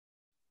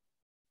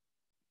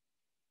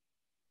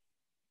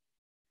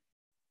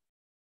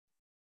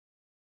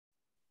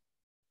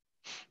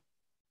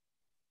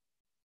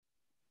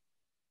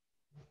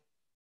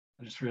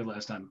I just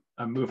realized I'm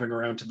moving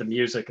around to the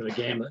music of the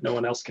game that no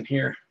one else can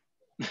hear.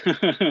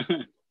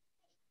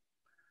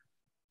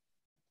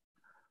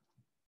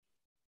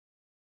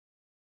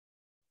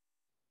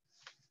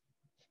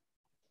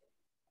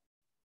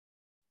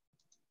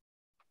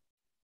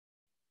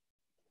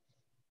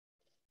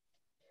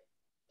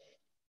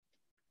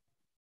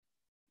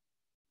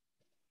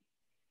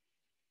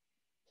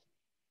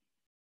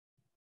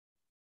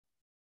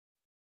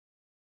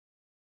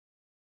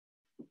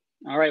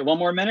 All right, one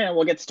more minute and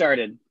we'll get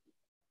started.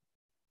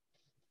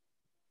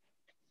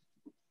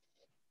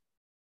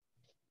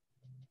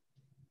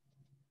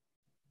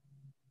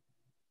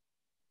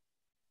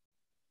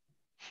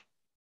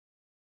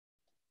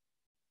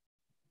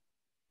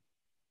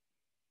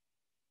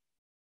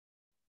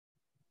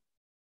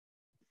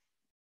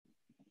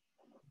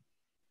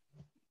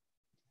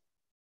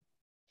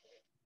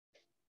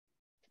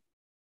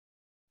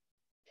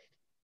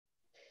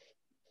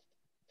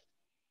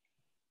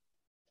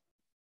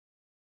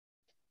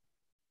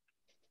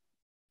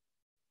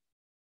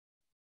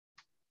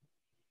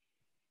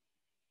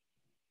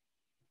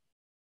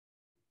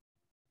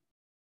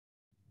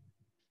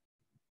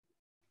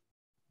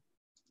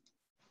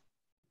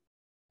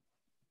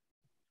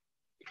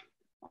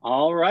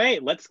 All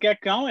right, let's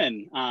get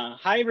going.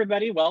 Hi,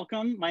 everybody.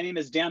 Welcome. My name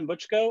is Dan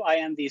Butchko. I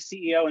am the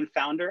CEO and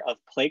founder of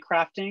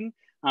Playcrafting.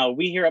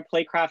 We here at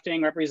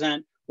Playcrafting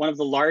represent one of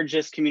the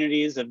largest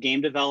communities of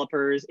game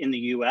developers in the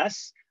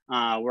US.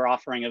 We're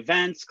offering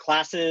events,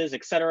 classes,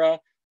 etc.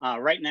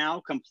 Right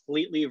now,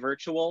 completely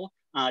virtual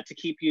to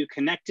keep you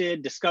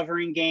connected,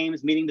 discovering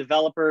games, meeting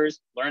developers,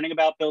 learning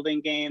about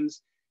building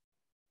games.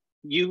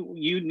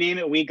 You name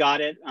it, we got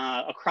it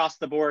across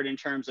the board in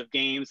terms of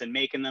games and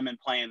making them and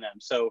playing them.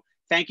 So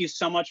thank you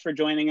so much for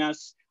joining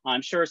us.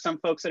 I'm sure some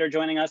folks that are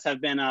joining us have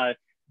been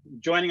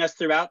joining us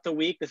throughout the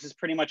week. This is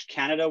pretty much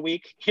Canada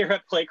week here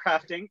at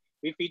Playcrafting.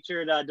 We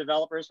featured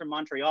developers from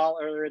Montreal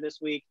earlier this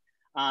week.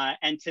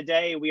 And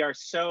today we are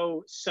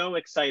so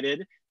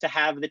excited to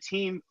have the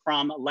team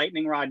from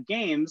Lightning Rod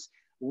Games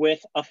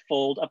with A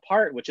Fold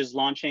Apart, which is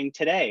launching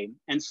today.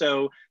 And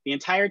so the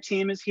entire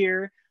team is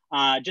here.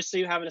 Just so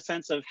you have a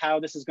sense of how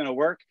this is gonna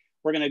work,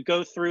 we're gonna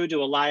go through,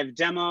 do a live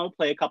demo,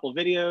 play a couple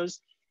videos,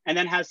 and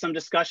then have some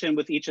discussion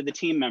with each of the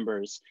team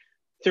members.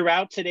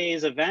 Throughout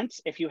today's event,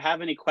 if you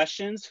have any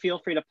questions, feel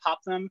free to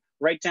pop them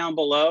right down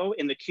below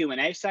in the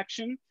Q&A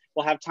section.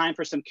 We'll have time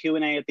for some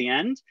Q&A at the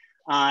end.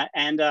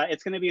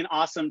 It's gonna be an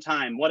awesome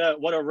time. What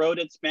a road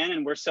it's been,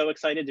 and we're so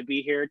excited to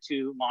be here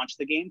to launch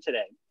the game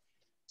today.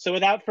 So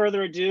without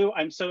further ado,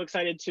 I'm so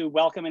excited to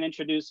welcome and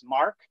introduce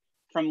Mark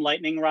from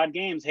Lightning Rod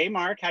Games. Hey,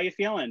 Mark, how you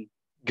feeling?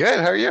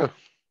 Good, how are you?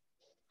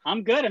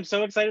 I'm good, I'm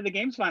so excited the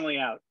game's finally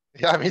out.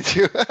 Yeah, me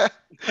too.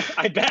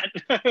 I bet.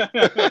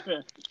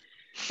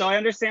 So I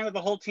understand that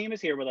the whole team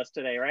is here with us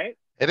today, right?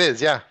 It is,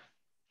 yeah.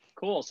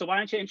 Cool, so why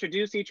don't you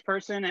introduce each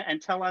person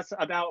and tell us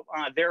about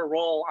their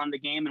role on the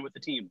game and with the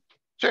team.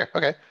 Sure,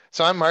 okay.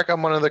 So I'm Mark,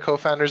 I'm one of the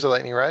co-founders of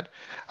Lightning Rod.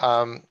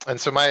 And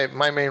so my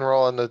main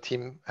role on the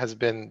team has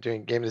been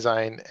doing game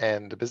design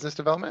and business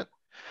development.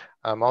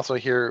 I'm also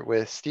here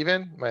with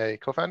Steven, my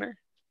co-founder.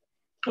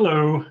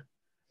 Hello.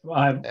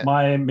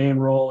 My main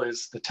role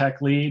is the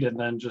tech lead and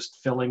then just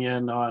filling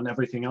in on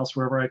everything else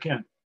wherever I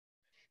can.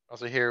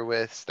 Also here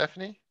with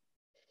Stephanie.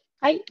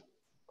 Hi,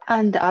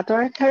 I'm the art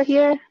director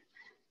here.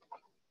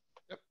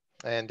 Yep.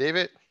 And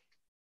David.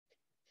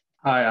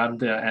 Hi, I'm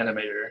the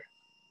animator.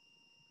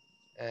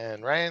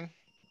 And Ryan.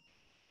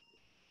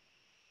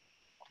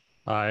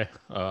 Hi,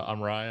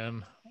 I'm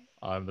Ryan.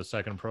 I'm the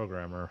second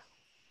programmer.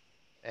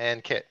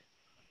 And Kit.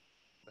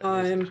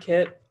 I'm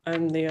Kit.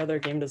 I'm the other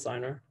game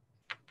designer.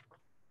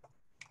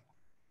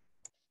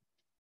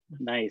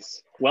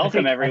 Nice.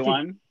 Welcome, everyone.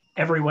 I think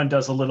everyone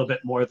does a little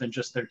bit more than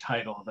just their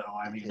title, though.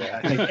 I mean,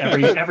 yeah. I think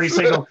every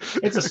single,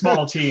 it's a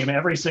small team.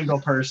 Every single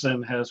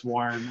person has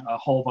worn a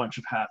whole bunch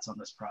of hats on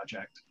this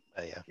project.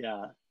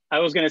 Yeah. I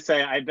was going to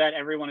say, I bet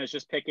everyone is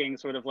just picking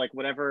sort of like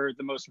whatever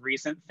the most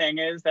recent thing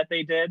is that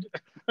they did.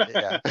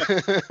 Yeah.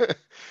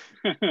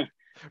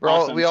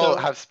 Awesome. We all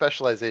have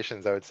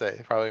specializations, I would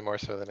say, probably more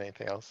so than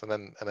anything else.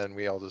 And then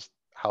we all just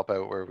help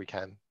out where we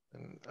can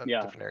in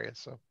different areas.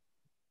 So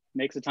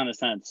makes a ton of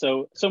sense.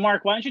 So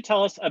Mark, why don't you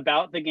tell us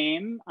about the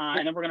game,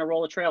 and then we're going to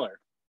roll a trailer.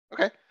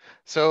 Okay.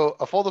 So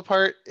A Fold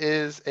Apart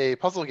is a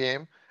puzzle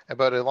game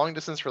about a long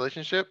distance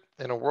relationship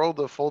in a world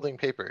of folding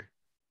paper.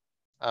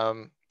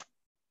 Do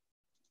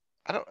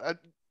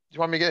you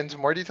want me to get into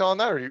more detail on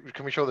that, or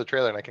can we show the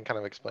trailer and I can kind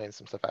of explain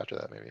some stuff after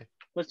that, maybe?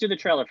 Let's do the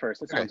trailer first.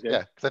 That sounds good.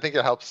 Yeah, because I think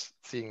it helps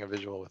seeing a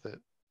visual with it.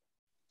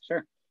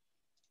 Sure.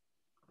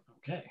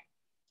 Okay.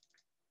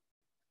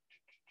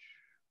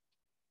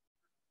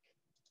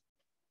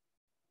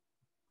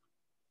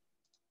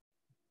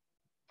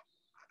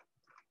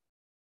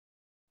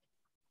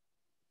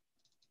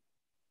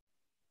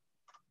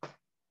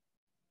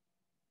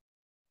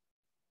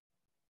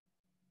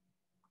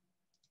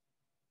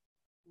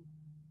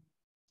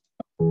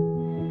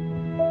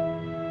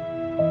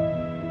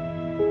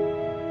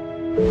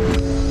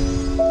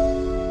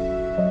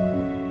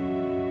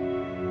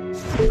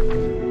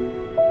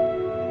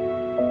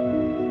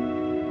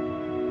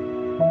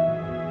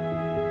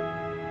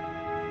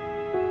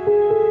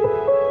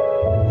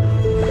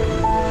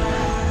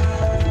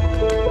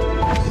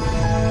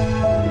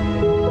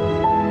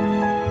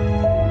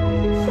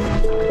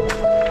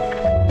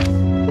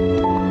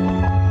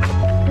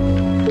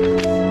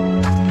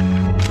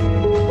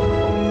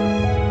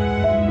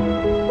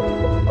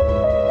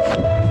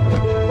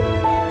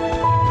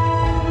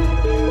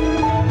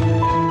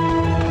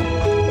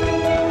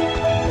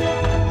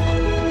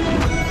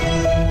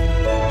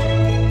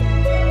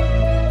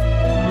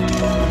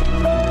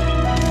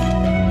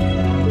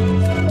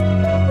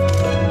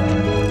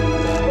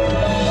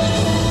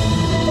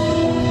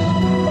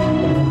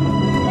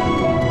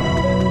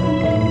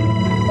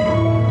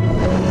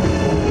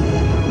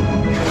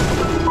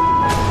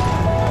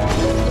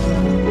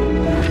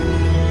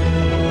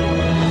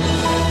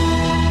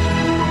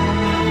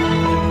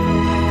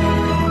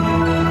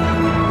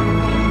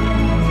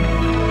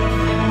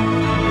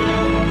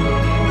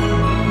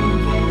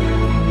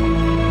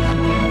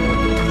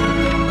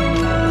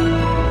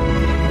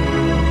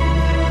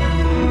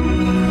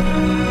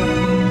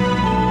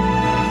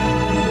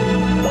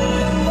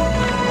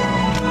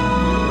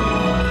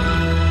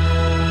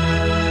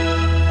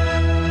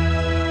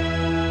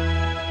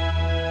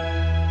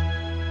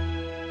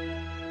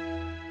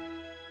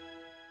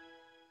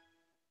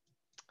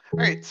 All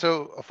right,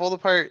 so A Fold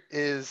Apart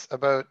is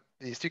about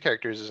these two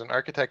characters. There's an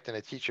architect and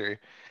a teacher,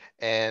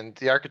 and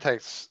the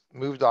architects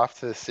moved off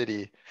to the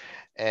city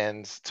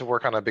and to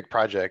work on a big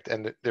project,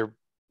 and they're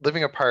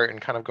living apart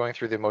and kind of going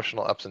through the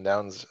emotional ups and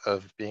downs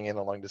of being in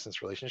a long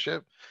distance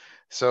relationship.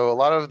 So a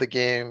lot of the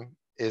game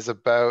is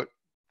about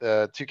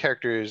the two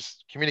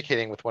characters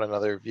communicating with one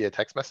another via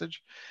text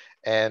message.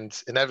 And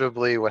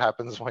inevitably, what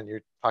happens when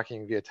you're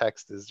talking via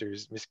text is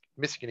there's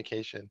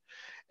miscommunication,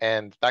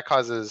 and that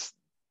causes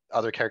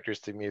other characters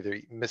to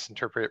either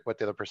misinterpret what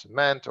the other person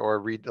meant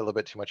or read a little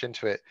bit too much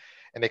into it.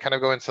 And they kind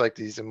of go into like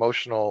these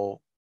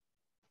emotional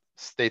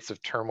states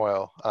of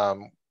turmoil,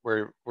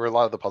 where a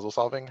lot of the puzzle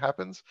solving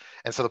happens.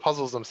 And so the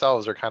puzzles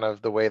themselves are kind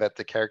of the way that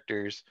the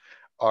characters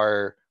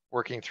are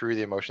working through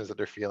the emotions that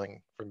they're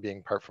feeling from being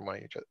apart from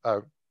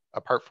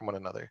one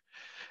another.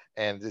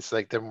 And it's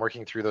like them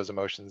working through those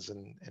emotions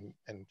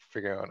and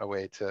figuring out a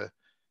way to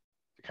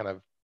kind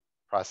of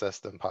process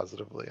them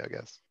positively, I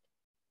guess.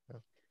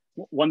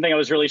 One thing I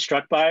was really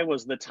struck by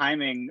was the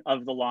timing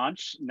of the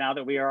launch. Now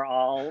that we are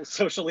all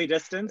socially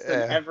distanced,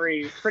 and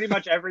pretty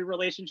much every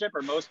relationship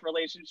or most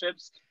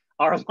relationships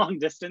are long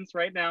distance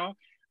right now.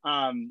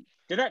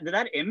 Did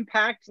that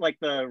impact like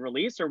the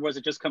release, or was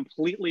it just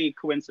completely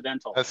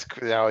coincidental?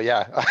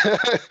 Yeah.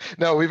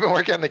 No, we've been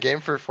working on the game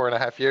for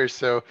 4.5 years,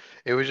 so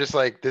it was just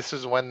like this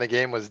is when the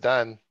game was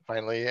done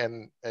finally,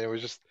 and it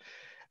was just,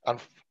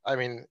 I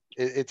mean,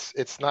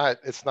 it's not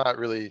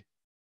really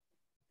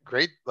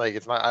great. Like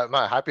I'm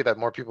not happy that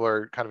more people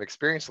are kind of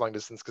experiencing long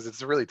distance because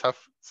it's a really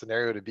tough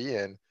scenario to be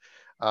in.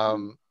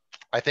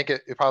 I think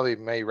it probably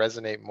may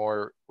resonate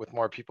more with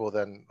more people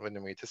than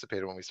when we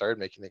anticipated when we started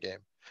making the game.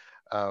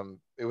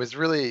 It was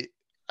really,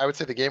 I would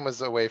say the game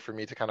was a way for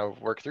me to kind of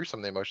work through some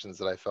of the emotions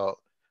that I felt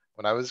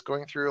when I was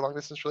going through a long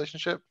distance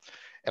relationship.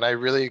 And I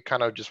really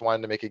kind of just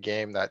wanted to make a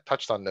game that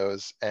touched on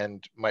those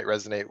and might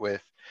resonate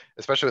with,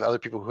 especially with other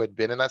people who had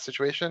been in that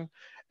situation,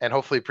 and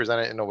hopefully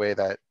present it in a way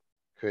that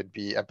could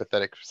be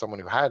empathetic for someone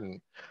who hadn't.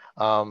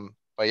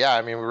 But yeah,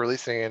 I mean, we're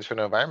releasing it into an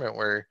environment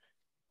where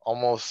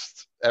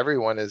almost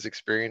everyone is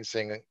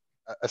experiencing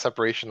a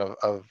separation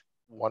of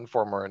one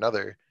form or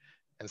another.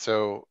 And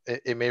so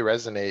it may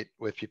resonate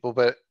with people,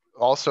 but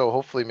also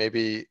hopefully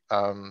maybe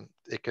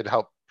it could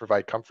help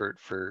provide comfort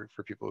for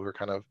people who are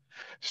kind of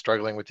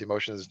struggling with the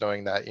emotions,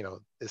 knowing that, you know,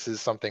 this is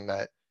something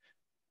that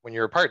when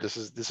you're apart, this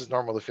is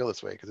normal to feel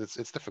this way, because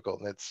it's difficult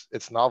and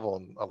it's novel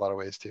in a lot of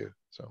ways too.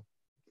 So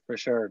for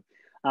sure.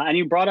 And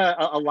you brought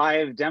a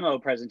live demo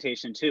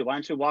presentation too. Why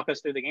don't you walk us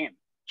through the game?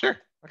 Sure.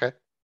 Okay.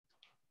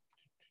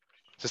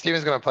 So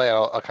Steven's going to play.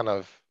 I'll kind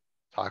of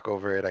talk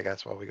over it, I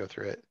guess, while we go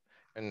through it.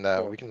 And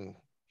cool. We can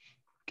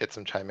get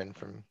some chime in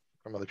from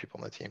other people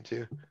on the team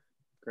too.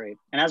 Great.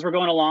 And as we're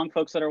going along,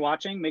 folks that are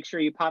watching, make sure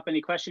you pop any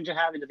questions you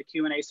have into the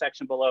Q&A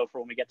section below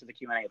for when we get to the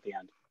Q&A at the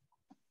end.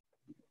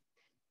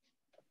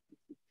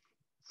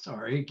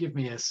 Sorry, give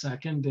me a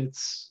second.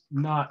 It's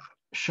not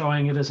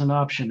showing it as an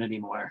option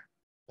anymore.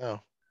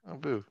 Oh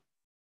boo.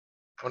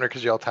 I wonder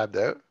because you all tabbed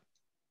out.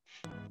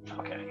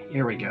 Okay,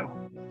 here we go.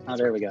 Oh,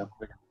 there we go.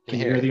 Can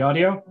you hear the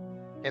audio?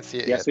 Can't see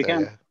it yes, yet. We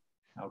can.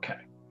 Yeah. Okay.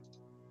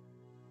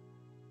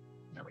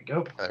 There we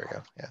go. There we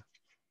go. Yeah.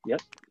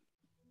 Yep.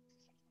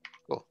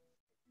 Cool.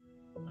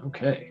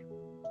 Okay.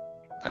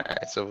 All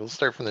right. So we'll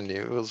start from the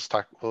new.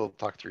 We'll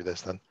talk through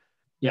this then.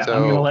 Yeah, so,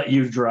 I'm gonna let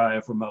you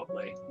drive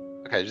remotely.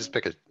 Okay,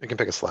 you can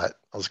pick a slot.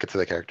 I'll just get to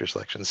the character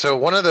selection. So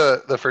one of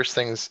the first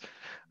things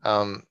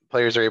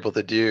players are able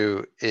to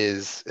do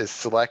is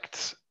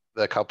select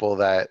the couple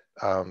that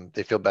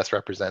they feel best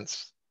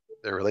represents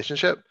their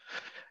relationship.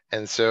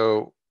 And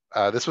so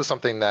this was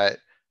something that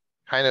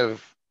kind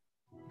of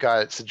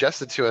got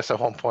suggested to us at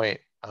one point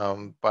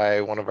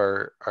by one of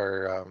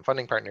our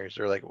funding partners.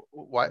 They're like,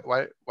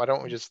 why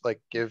don't we just like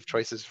give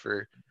choices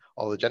for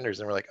all the genders?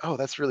 And we're like, oh,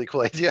 that's a really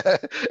cool idea.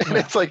 And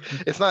it's like,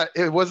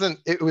 it was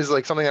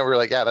like something that we were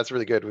like, yeah, that's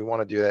really good. We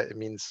want to do that. It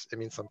means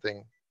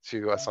something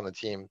to us on the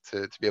team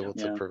to be able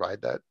to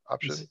provide that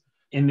option.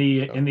 In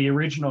the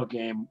original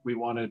game, we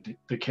wanted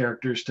the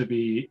characters to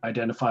be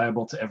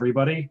identifiable to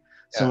everybody.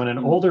 So in an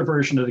older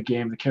version of the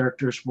game, the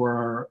characters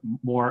were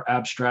more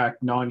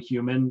abstract,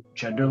 non-human,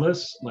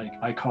 genderless, like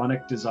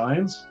iconic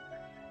designs.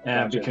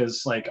 And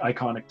because like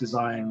iconic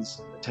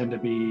designs tend to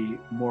be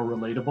more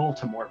relatable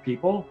to more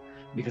people,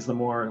 because the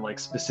more like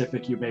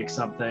specific you make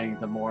something,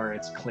 the more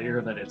it's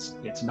clear that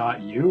it's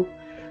not you.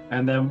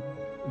 And then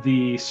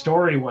the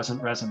story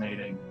wasn't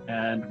resonating,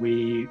 and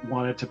we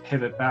wanted to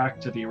pivot back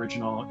to the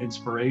original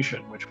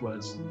inspiration, which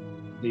was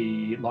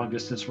the long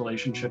distance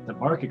relationship that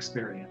Mark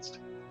experienced.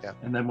 Yeah.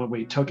 And then when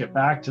we took it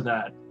back to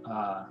that,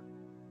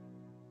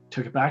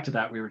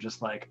 we were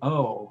just like,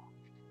 oh,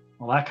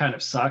 well, that kind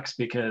of sucks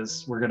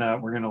because we're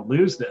gonna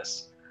lose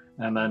this.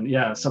 And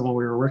then someone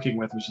we were working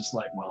with was just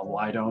like, well,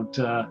 why don't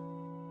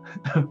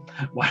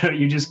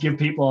you just give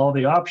people all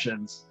the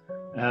options?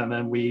 And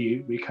then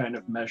we kind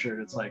of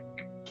measured, it's like,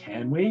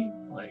 can we?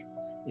 Like,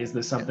 is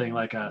this something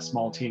like a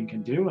small team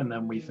can do? And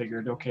then we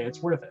figured, okay,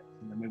 it's worth it.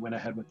 And then we went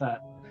ahead with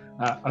that.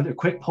 Are there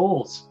quick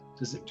polls?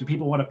 Do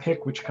people want to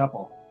pick which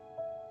couple?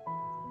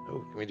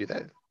 Oh, can we do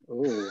that?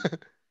 Ooh.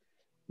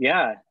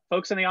 Yeah,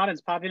 folks in the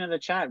audience, pop into the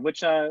chat.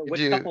 Which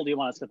couple do you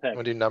want us to pick?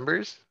 Want to do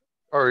numbers?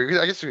 Or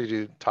I guess we could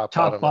do top,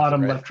 Top,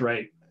 bottom, left,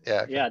 right.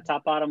 Yeah. Okay. Yeah,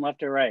 top, bottom,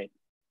 left, or right.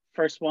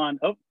 First one.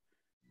 Oh,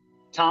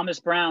 Thomas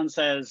Brown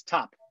says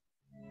top.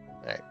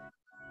 All right.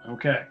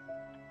 Okay.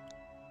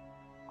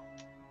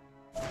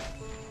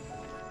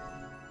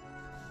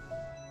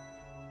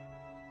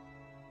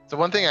 So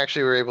one thing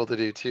actually we're able to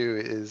do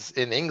too is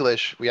in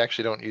English, we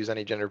actually don't use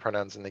any gender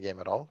pronouns in the game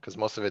at all because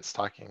most of it's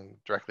talking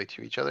directly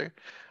to each other.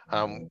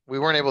 We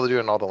weren't able to do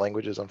it in all the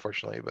languages,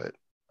 unfortunately, but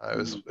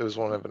it was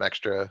one of an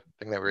extra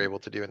thing that we were able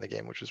to do in the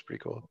game, which was pretty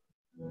cool.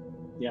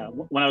 Yeah,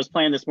 when I was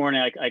playing this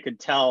morning, I could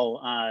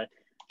tell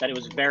that it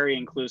was very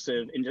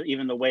inclusive in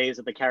even the ways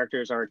that the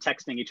characters are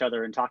texting each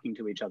other and talking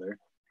to each other.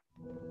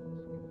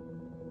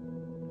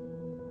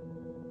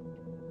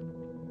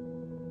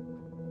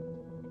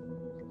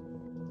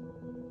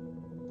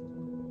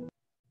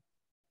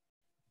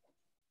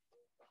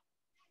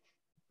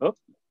 Oh,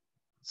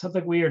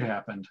 something weird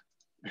happened.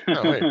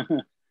 Oh, wait.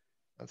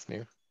 That's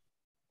new.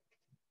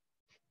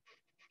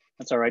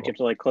 That's all right. You have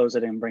to like close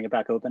it and bring it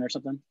back open or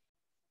something.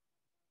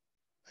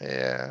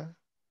 Yeah,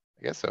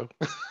 I guess so.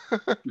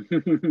 That's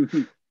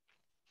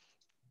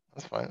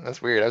fine.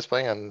 That's weird. I was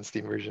playing on the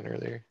Steam version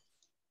earlier.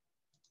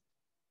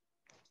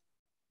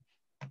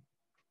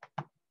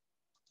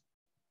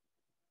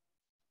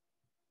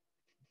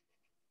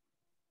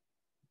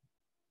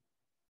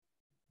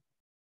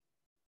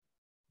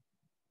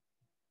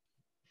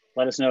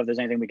 Let us know if there's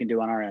anything we can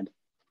do on our end.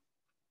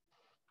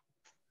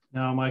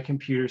 No, my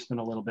computer's been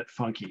a little bit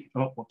funky.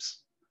 Oh,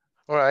 whoops.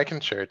 Well, I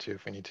can share it too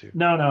if we need to.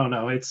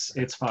 No,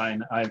 it's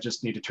fine. I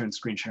just need to turn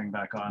screen sharing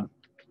back on.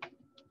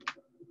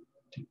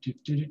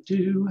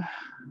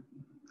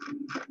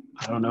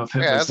 I don't know if it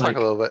was like talk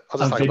a little bit. I'll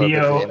just a talk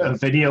about the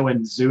video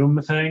and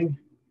Zoom thing.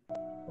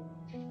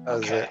 That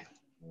was it.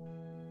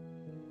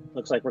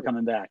 Looks like we're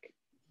coming back.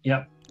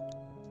 Yep.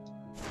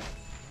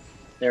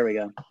 There we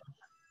go.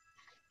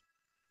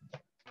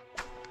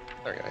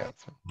 There we go. Yeah,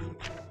 that's fine.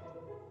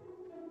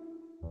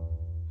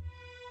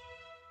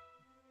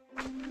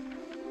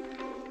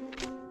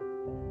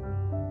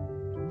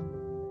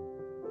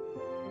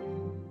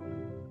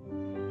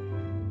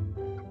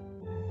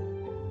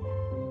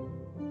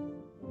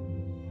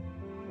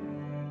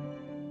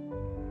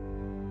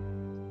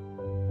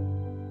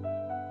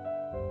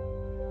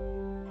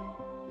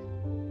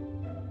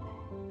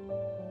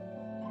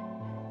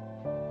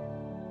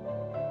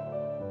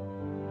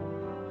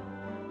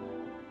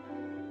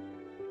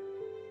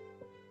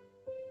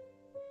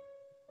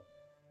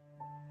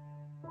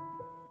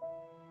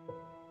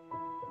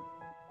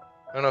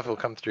 I don't know if it'll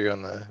come through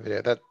on the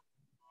video. That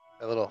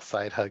little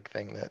side hug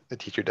thing that the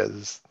teacher does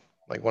is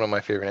like one of my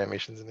favorite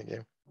animations in the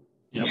game.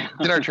 Yep.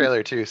 It's in our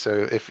trailer too,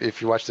 so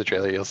if you watch the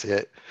trailer, you'll see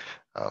it.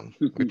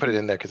 We put it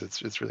in there because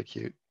it's really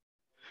cute.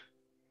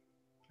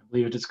 I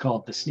believe it's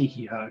called the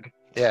sneaky hug.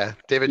 Yeah,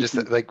 David just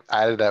like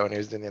added that when he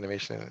was doing the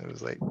animation, and it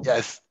was like,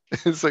 yes,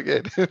 it's so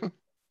good.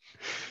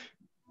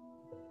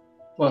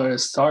 Well, it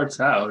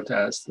starts out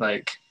as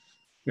like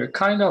you're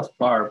kind of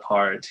far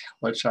apart.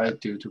 What should I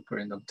do to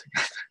bring them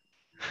together?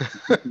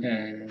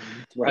 And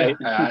Right.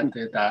 yeah, I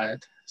added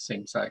that.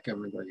 Seems like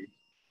everybody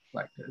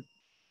liked it.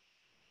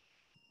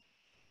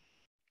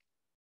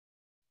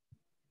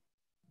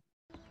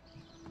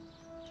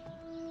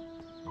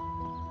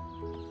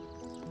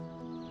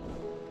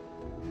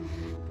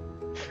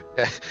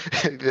 Yeah,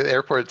 the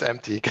airport's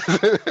empty because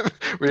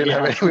we don't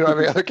have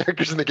any other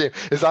characters in the game.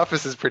 His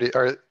office is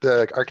or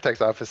the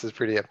architect's office is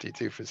pretty empty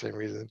too for the same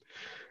reason.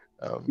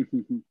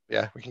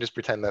 Yeah, we can just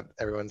pretend that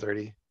everyone's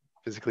already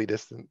physically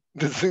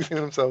distancing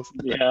themselves.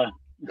 Yeah.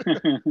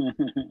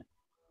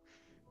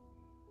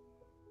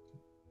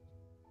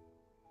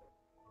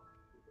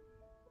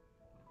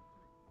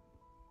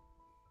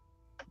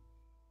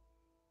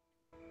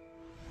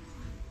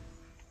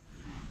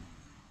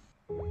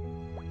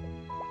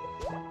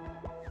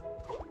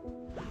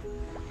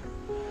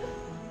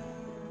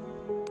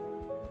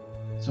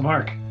 So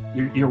Mark,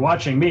 you're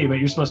watching me, but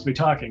you're supposed to be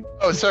talking.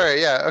 Oh, sorry.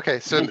 Yeah. Okay.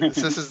 So this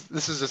is just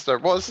this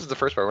is the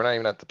first part. We're not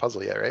even at the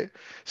puzzle yet, right?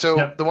 So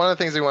Yep. one of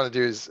the things we want to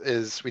do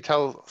is we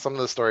tell some of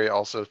the story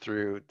also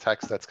through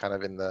text that's kind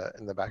of in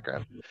the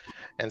background.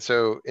 And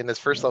so in this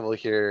first level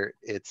here,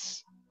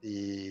 it's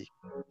the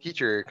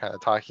teacher kind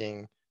of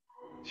talking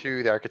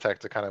to the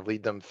architect to kind of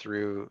lead them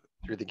through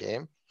the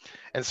game.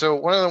 And so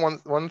one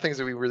of the things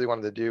that we really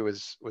wanted to do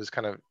was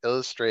kind of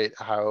illustrate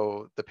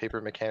how the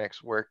paper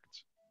mechanics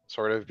worked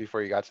sort of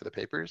before you got to the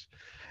papers.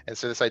 And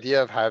so this idea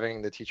of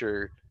having the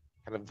teacher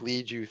kind of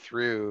lead you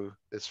through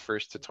this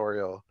first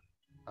tutorial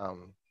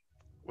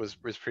was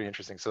pretty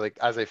interesting. So like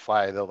as they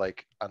fly, they'll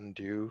like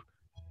undo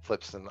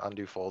flips and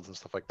undo folds and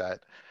stuff like that.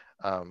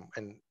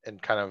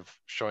 And kind of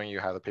showing you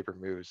how the paper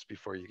moves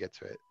before you get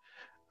to it.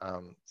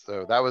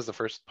 So that was the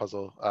first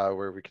puzzle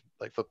where we could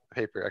like flip the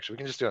paper. Actually, we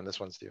can just do it on this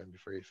one, Steven,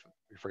 before you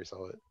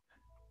solve it.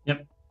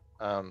 Yep.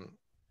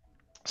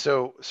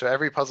 So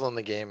every puzzle in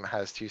the game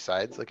has two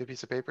sides, like a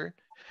piece of paper,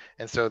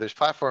 and so there's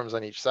platforms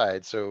on each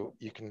side. So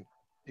you can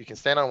you can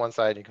stand on one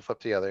side, you can flip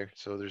to the other.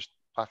 So there's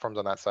platforms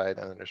on that side,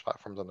 and then there's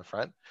platforms on the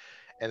front.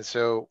 And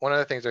so one of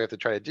the things we have to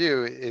try to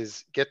do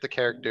is get the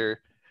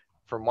character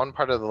from one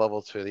part of the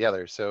level to the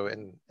other. So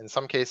in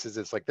some cases,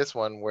 it's like this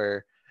one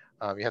where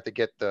you have to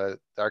get the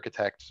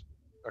architect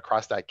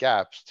across that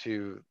gap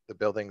to the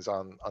buildings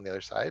on the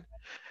other side.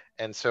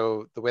 And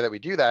so the way that we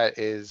do that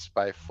is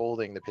by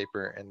folding the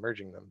paper and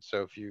merging them.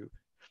 So if you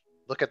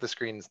look at the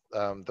screens,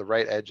 the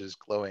right edge is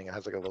glowing. It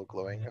has like a little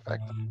glowing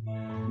effect.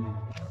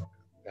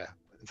 Yeah,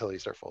 until you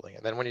start folding it.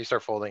 And then when you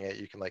start folding it,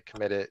 you can like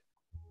commit it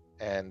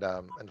and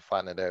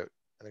flatten it out,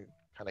 and it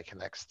kind of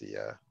connects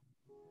the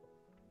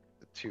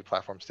two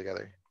platforms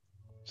together.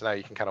 So now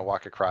you can kind of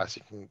walk across,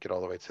 you can get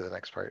all the way to the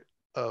next part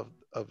of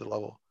the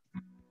level.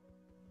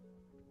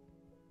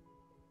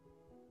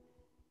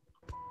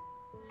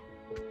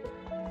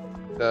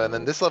 And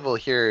then this level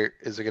here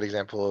is a good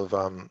example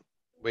of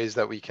ways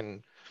that you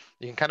can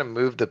kind of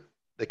move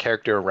the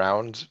character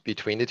around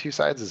between the two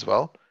sides as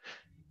well.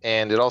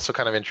 And it also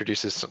kind of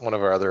introduces one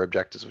of our other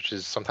objectives, which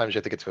is sometimes you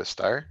have to get to a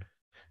star.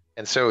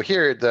 And so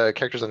here the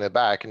character's on the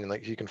back, and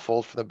like you can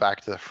fold from the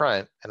back to the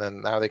front, and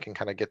then now they can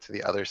kind of get to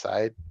the other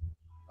side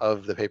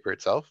of the paper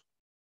itself,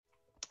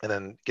 and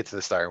then get to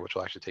the star, which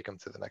will actually take them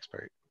to the next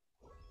part.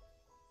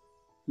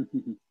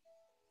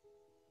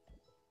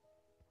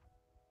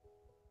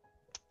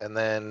 And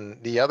then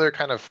the other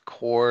kind of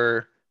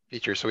core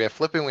feature, so we have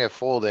flipping, we have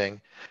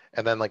folding,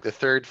 and then like the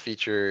third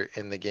feature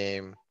in the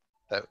game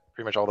that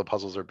pretty much all the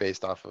puzzles are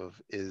based off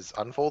of is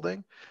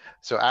unfolding.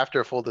 So after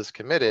a fold is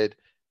committed,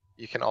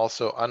 you can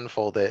also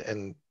unfold it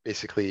and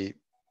basically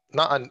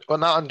not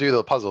undo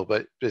the puzzle,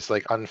 but just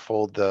like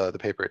unfold the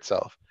paper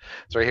itself.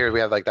 So right here we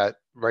have like that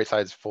right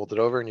side's folded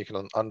over, and you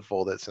can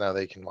unfold it, so now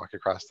they can walk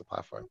across the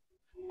platform.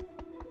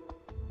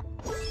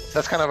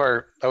 That's kind of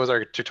that was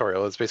our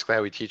tutorial. It's basically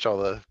how we teach all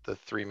the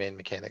three main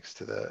mechanics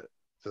to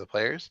the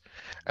players.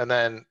 And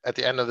then at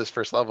the end of this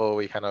first level,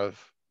 we kind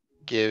of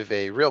give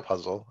a real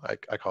puzzle,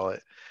 I call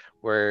it,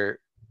 where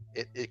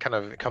it kind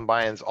of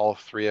combines all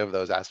three of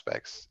those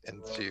aspects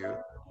into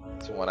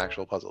one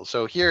actual puzzle.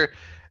 So here,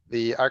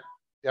 the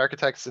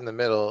architect's in the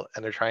middle,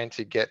 and they're trying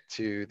to get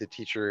to the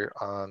teacher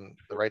on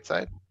the right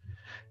side.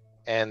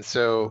 And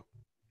so,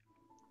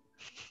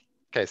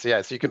 okay, so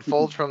yeah, so you can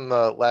fold from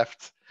the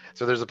left.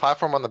 So there's a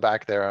platform on the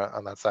back there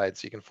on that side.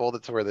 So you can fold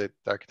it to where the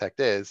architect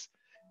is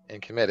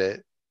and commit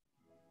it.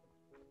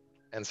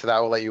 And so that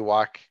will let you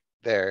walk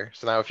there.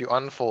 So now if you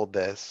unfold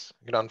this,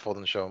 you can unfold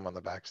and show them on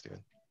the back,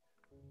 Steven.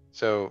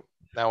 So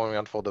now when we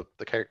unfold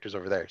the characters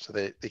over there, so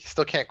they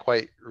still can't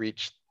quite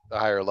reach the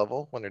higher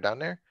level when they're down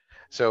there.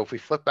 So if we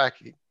flip back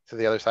to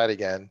the other side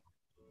again,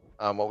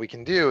 what we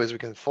can do is we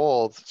can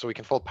fold, so we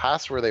can fold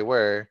past where they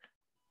were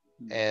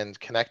and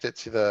connect it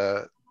to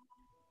the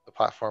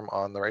platform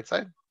on the right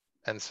side.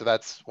 And so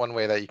that's one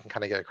way that you can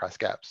kind of get across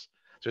gaps.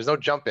 So there's no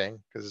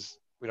jumping because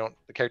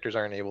the characters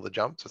aren't able to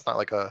jump. So it's not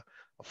like a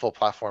full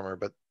platformer,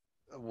 but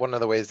one of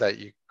the ways that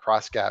you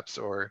cross gaps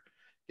or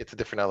get to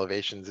different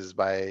elevations is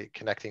by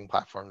connecting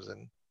platforms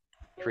in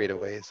creative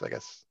ways, I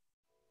guess.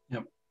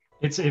 Yep.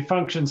 It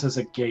functions as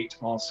a gate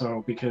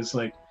also, because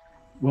like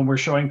when we're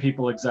showing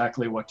people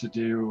exactly what to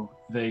do,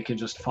 they can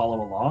just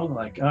follow along,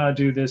 like,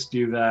 do this,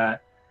 do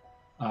that.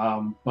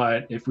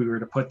 But if we were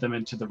to put them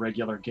into the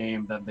regular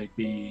game, then they'd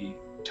be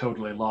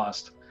totally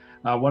lost.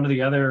 One of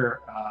the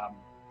other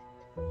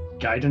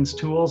guidance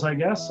tools, I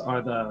guess,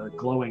 are the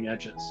glowing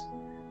edges.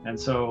 And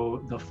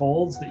so the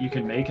folds that you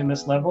can make in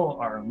this level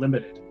are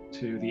limited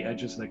to the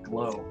edges that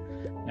glow.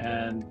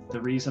 And the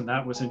reason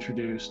that was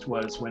introduced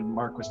was when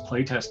Mark was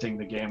playtesting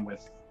the game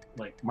with,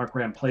 like, Mark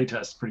ran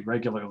playtests pretty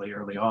regularly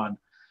early on.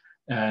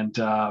 And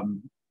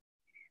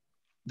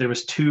there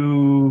was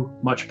too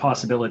much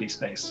possibility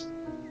space.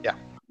 Yeah.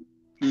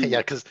 Yeah,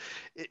 because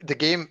the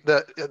game,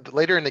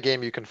 later in the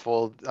game, you can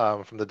fold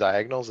from the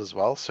diagonals as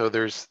well. So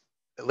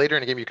later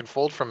in the game, you can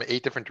fold from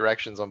 8 different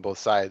directions on both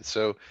sides.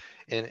 So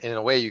in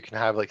a way, you can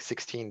have like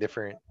 16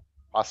 different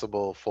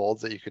possible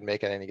folds that you could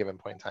make at any given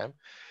point in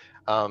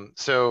time.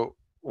 So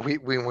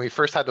when we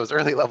first had those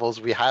early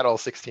levels, we had all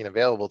 16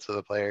 available to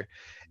the player,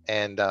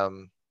 and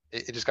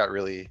it just got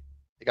really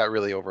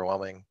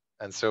overwhelming.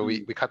 And so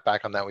we cut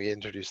back on that. We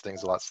introduced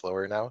things a lot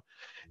slower now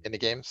in the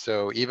game.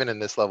 So even in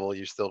this level,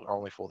 you're still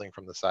only folding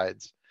from the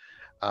sides.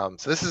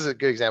 So this is a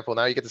good example.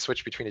 Now you get to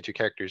switch between the two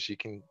characters. You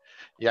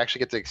actually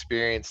get to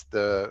experience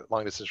the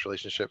long distance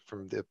relationship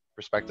from the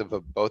perspective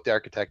of both the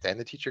architect and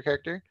the teacher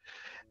character.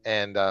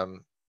 And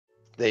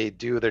they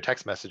do their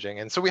text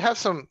messaging. And so we have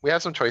some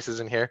choices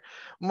in here.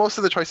 Most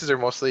of the choices are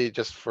mostly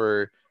just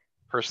for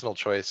personal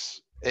choice.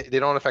 They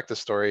don't affect the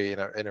story in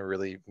a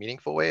really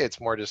meaningful way.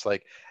 It's more just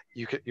like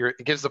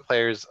it gives the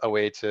players a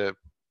way to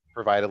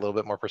provide a little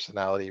bit more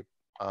personality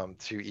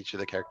to each of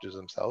the characters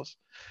themselves.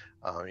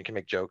 You can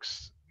make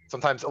jokes.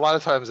 A lot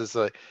of times it's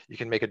like you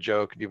can make a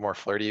joke and be more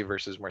flirty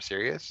versus more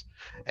serious.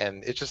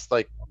 And it's just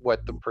like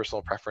what the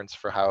personal preference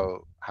for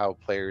how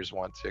players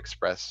want to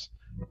express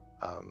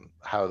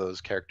how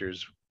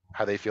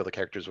they feel the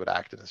characters would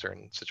act in a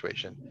certain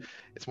situation.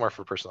 It's more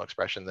for personal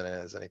expression than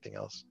it is anything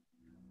else.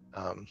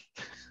 Um,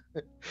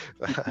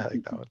 I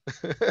like that one.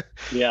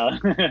 Yeah.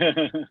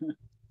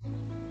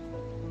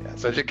 Yeah,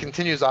 so it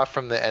continues off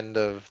from the end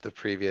of the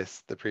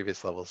previous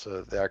level.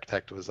 So the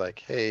architect was like,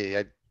 "Hey,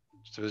 I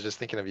was just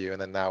thinking of you,"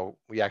 and then now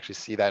we actually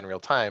see that in real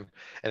time,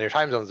 and their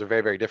time zones are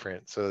very, very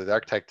different. So the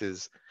architect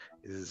is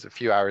a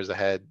few hours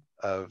ahead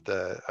of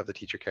the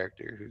teacher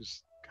character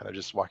who's kind of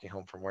just walking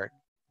home from work.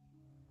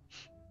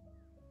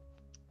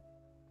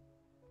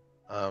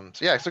 So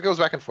yeah, so it goes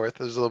back and forth.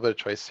 There's a little bit of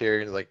choice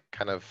here, like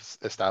kind of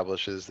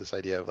establishes this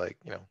idea of like,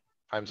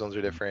 time zones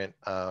are different.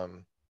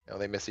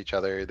 They miss each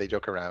other, they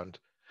joke around.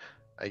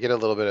 I get a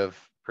little bit of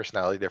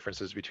personality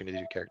differences between the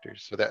two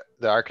characters. So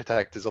the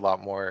architect is a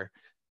lot more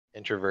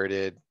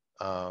introverted,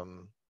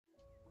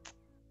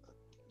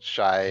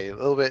 shy, a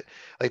little bit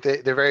like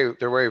they're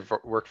very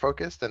work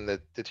focused, and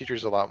the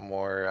teacher's a lot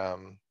more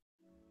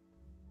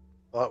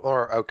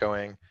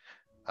outgoing,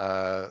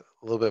 a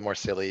little bit more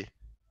silly.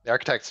 The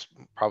architect's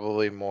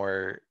probably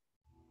more,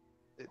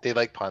 they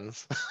like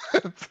puns.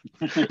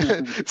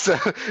 So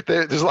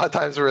there's a lot of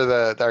times where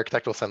the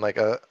architect will send like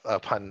a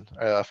pun,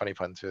 a funny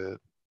pun to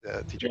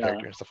the teacher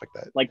character and stuff like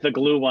that. Like the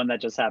glue one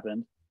that just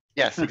happened.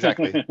 Yes,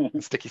 exactly.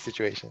 Sticky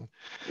situation.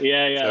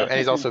 Yeah. So, and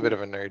he's also a bit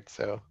of a nerd,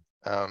 so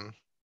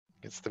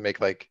gets to make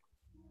like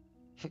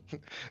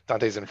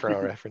Dante's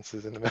Inferno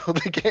references in the middle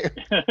of the game.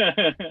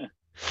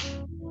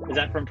 Is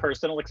that from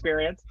personal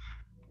experience?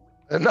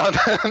 Not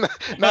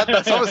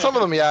that some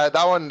of them, yeah.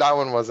 That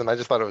one wasn't. I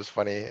just thought it was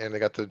funny, and they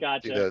got to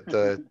do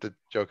the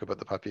joke about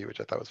the puppy, which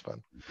I thought was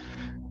fun.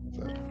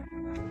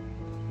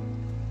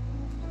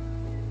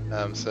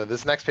 So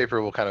this next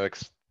paper will kind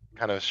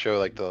of show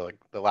like the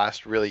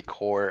last really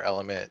core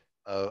element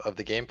of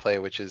the gameplay,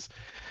 which is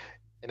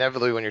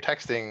inevitably when you're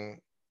texting,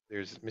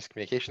 there's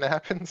miscommunication that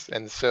happens,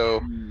 and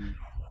so.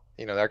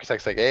 The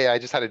architect's like, "Hey, I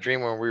just had a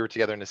dream when we were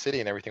together in the city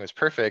and everything was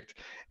perfect."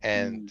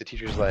 And the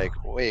teacher's like,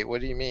 "Wait,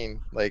 what do you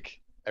mean? Like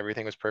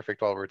everything was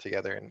perfect while we were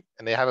together?"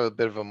 And they have a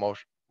bit of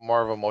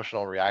more of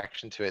emotional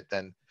reaction to it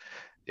than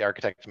the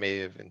architect may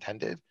have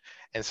intended.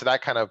 And so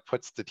that kind of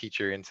puts the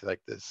teacher into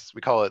like this, we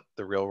call it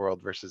the real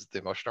world versus the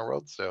emotional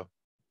world. So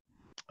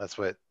that's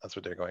what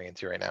they're going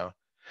into right now.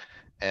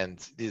 And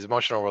these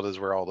emotional world is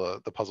where all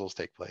the puzzles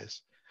take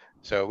place.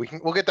 So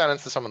we'll get down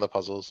into some of the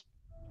puzzles.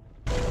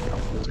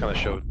 Just kind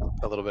of show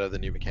a little bit of the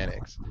new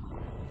mechanics,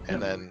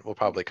 and then we'll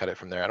probably cut it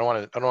from there. I don't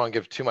want to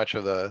give too much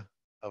of the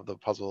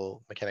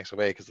puzzle mechanics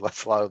away because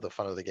that's a lot of the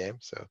fun of the game.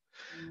 So,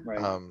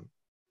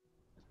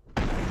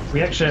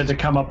 we actually had to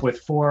come up with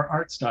 4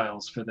 art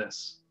styles for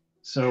this.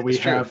 So we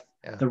have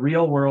the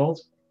real world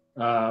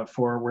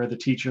for where the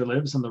teacher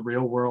lives, and the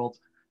real world.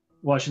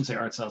 Well, I shouldn't say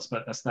art styles,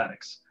 but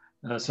aesthetics.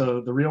 So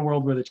the real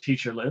world where the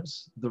teacher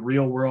lives, the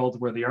real world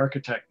where the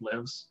architect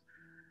lives,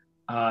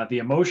 the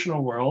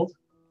emotional world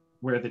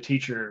where the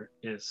teacher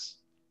is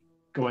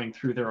going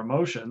through their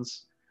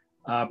emotions,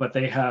 but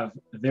they have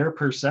their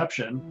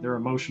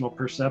emotional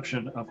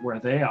perception of where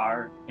they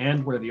are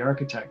and where the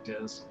architect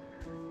is.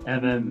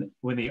 And then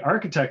when the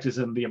architect is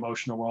in the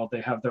emotional world,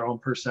 they have their own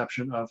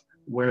perception of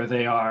where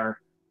they are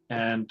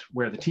and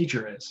where the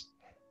teacher is.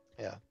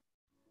 Yeah.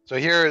 So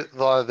here, a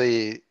lot of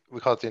we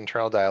call it the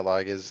internal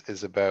dialogue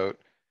is about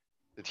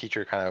the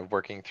teacher kind of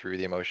working through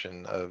the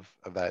emotion of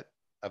that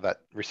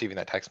receiving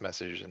that text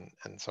message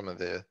and some of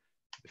the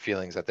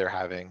feelings that they're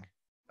having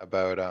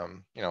about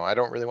I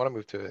don't really want to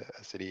move to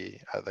a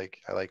city. I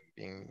like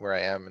being where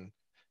I am, and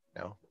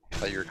I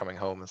thought you were coming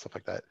home and stuff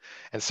like that.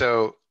 And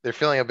so they're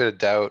feeling a bit of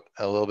doubt,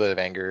 a little bit of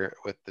anger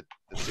with the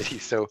city.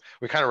 So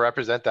we kind of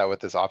represent that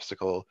with this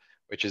obstacle,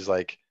 which is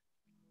like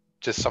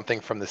just something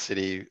from the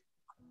city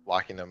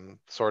blocking them,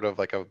 sort of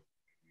like a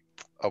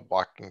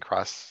walking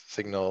cross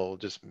signal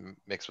just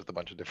mixed with a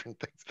bunch of different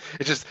things.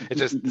 It's just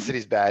the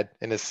city's bad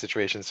in this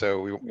situation,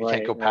 so we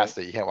can't go past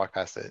it. You can't walk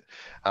past it.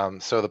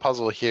 So the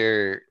puzzle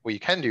here, what you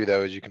can do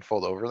though is you can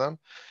fold over them,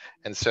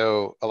 and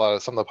so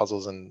some of the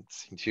puzzles in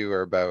scene 2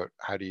 are about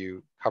how do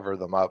you cover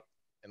them up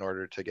in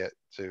order to get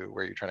to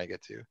where you're trying to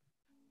get to.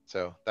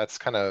 So that's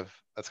kind of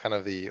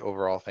the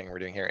overall thing we're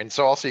doing here. And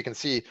so also you can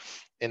see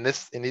in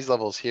these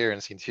levels here in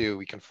scene 2,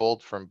 we can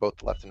fold from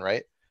both left and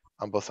right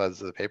on both sides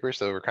of the paper.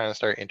 So we're kind of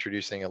start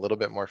introducing a little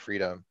bit more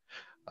freedom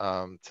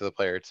to the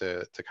player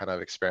to kind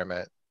of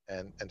experiment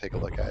and take a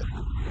look at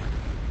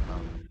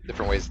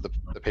different ways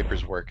the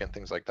papers work and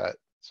things like that.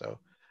 So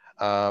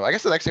I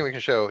guess the next thing we can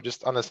show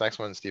just on this next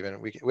one, Stephen,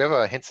 we have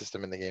a hint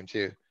system in the game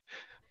too.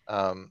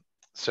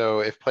 So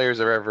if players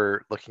are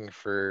ever looking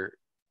for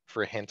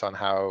a hint on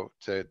how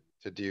to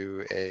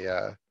do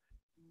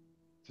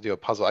a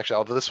puzzle, actually,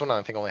 although this one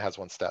I think only has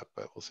 1 step,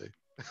 but we'll see.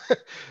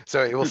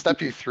 So it will step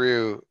you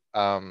through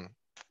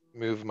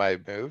move my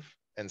move,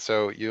 and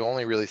so you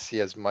only really see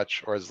as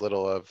much or as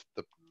little of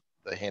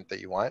the hint that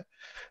you want.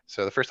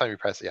 So the first time you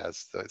press it,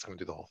 it's going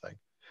to do the whole thing,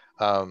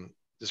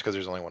 just because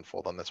there's only 1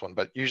 fold on this one.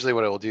 But usually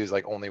what it will do is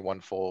like only 1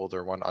 fold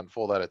or 1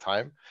 unfold at a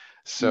time,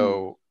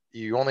 so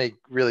you only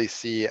really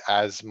see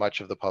as much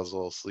of the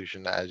puzzle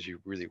solution as you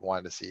really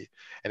want to see,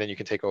 and then you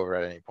can take over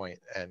at any point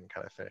and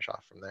kind of finish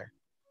off from there.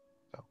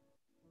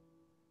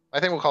 I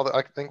think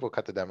we'll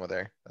cut the demo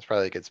there. That's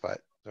probably a good spot.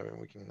 So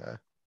we can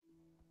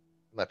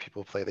let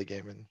people play the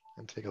game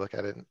and take a look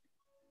at it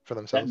for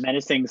That themselves.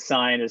 menacing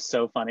sign is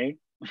so funny.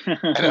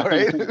 I know,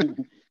 right?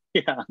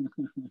 Yeah.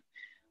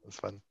 It's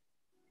fun.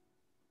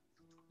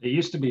 It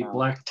used to be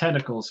black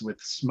tentacles with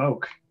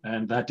smoke,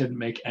 and that didn't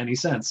make any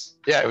sense.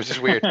 Yeah, it was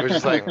just weird. It was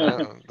just like,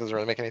 doesn't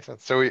really make any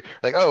sense. So we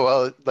like, oh,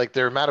 well, like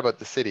they're mad about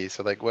the city.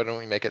 So like, why don't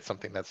we make it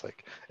something that's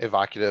like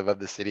evocative of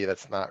the city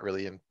that's not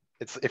really in,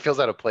 it feels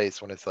out of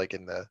place when it's like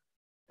in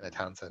a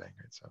town setting,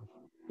 right? So.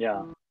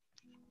 Yeah.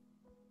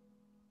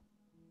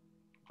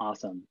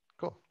 Awesome.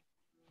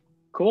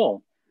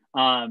 Cool.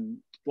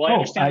 Well, I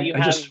understand that you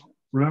have. Just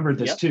remembered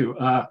this Yep. too.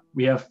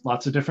 We have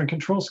lots of different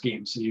control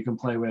schemes, so you can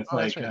play with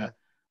That's right.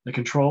 the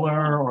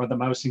controller or the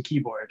mouse and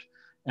keyboard.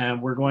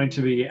 And we're going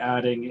to be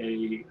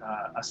adding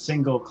a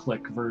single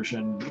click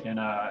version in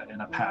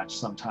a patch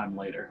sometime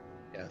later.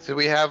 Yeah. So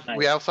we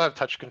also have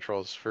touch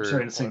controls for.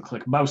 Sorry, the single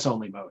click mouse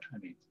only mode. I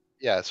mean.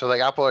 Yeah. So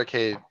like Apple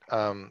Arcade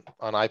on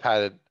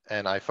iPad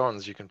and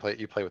iPhones,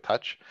 you play with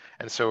touch,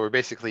 and so we're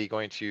basically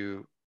going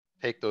to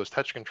take those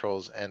touch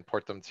controls and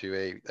port them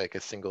to a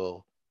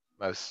single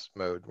mouse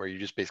mode where you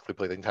just basically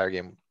play the entire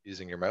game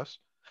using your mouse.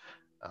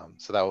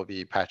 So that will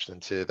be patched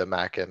into the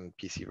Mac and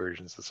PC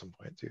versions at some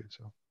point too.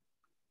 So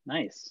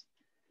Nice.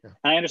 Yeah.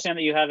 And I understand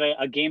that you have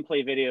a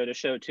gameplay video to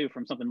show too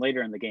from something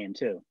later in the game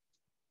too.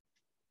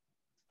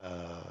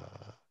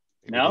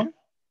 No?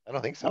 I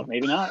don't think so. Oh,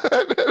 maybe not.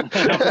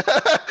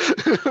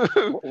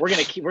 we're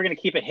gonna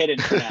keep it hidden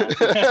for now.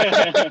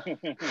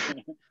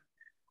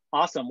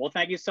 Awesome. Well,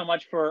 thank you so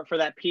much for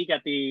that peek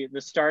at the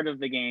start of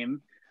the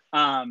game.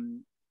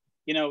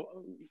 You know,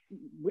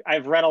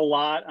 I've read a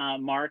lot,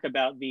 Mark,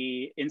 about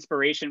the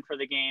inspiration for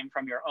the game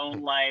from your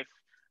own life.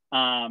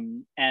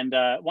 And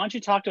why don't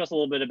you talk to us a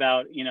little bit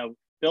about,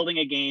 building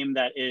a game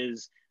that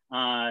is,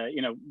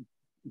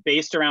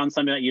 based around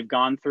something that you've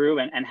gone through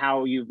and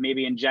how you've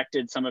maybe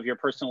injected some of your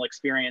personal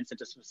experience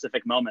into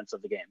specific moments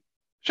of the game.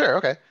 Sure.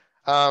 Okay.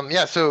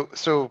 Yeah.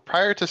 So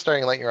prior to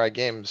starting Lightning Rod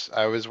Games,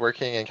 I was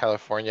working in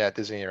California at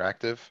Disney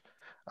Interactive,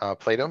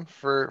 Playdom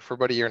for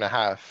about a year and a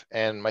half,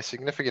 and my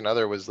significant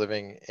other was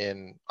living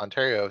in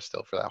Ontario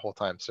still for that whole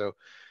time. So,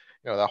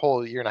 that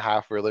whole year and a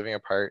half we were living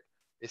apart,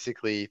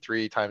 basically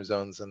 3 time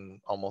zones and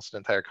almost an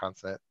entire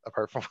continent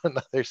apart from one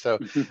another. So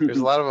there's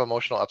a lot of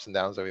emotional ups and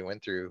downs that we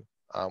went through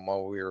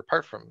while we were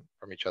apart from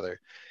each other,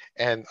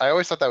 and I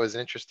always thought that was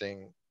an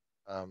interesting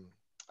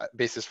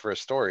basis for a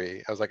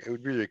story. I was like, it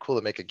would be really cool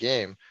to make a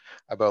game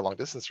about a long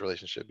distance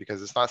relationship,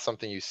 because it's not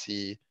something you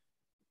see.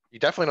 You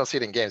definitely don't see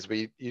it in games, but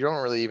you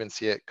don't really even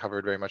see it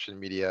covered very much in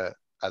media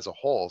as a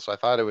whole. So I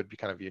thought it would be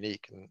kind of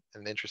unique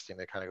and interesting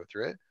to kind of go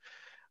through it.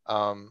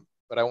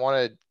 But I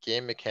wanted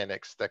game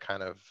mechanics that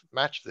kind of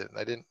matched it. And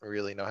I didn't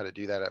really know how to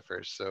do that at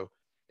first. So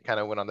it kind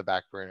of went on the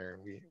back burner.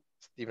 And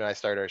Steve and I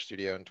started our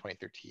studio in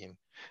 2013,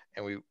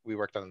 and we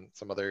worked on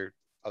some other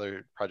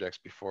projects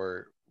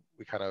before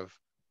we kind of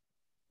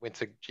went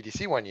to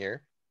GDC one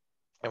year,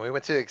 and we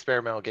went to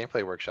experimental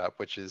gameplay workshop,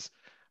 which is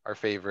our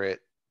favorite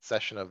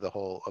session of the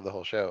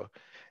whole show.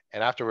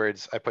 And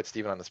afterwards, I put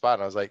Steven on the spot,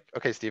 and I was like,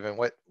 "Okay, Steven,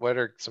 what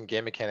are some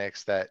game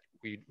mechanics that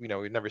we've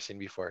never seen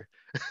before,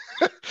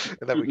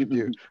 and that we could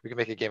do? We can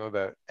make a game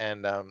about."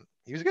 And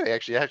he was good. He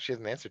actually has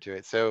an answer to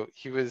it. So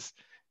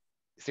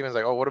Steven's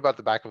like, "Oh, what about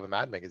the back of a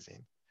Mad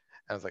magazine?"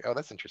 I was like, "Oh,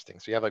 that's interesting."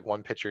 So you have like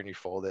one picture and you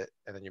fold it,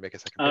 and then you make a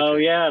second picture. Oh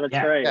yeah, that's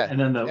right. Yeah. And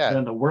then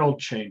the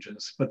world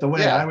changes. But the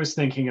way I was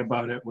thinking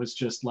about it was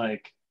just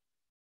like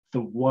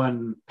the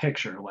one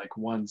picture, like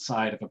one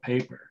side of a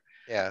paper.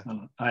 Yeah.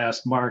 I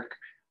asked Mark,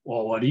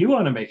 well, what do you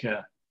want to make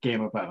a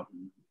game about?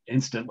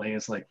 Instantly,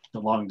 it's like the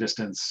long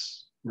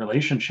distance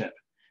relationship.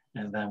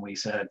 And then we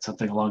said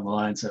something along the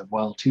lines of,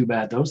 well, too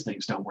bad those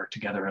things don't work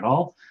together at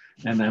all.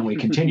 And then we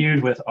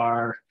continued with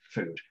our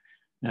food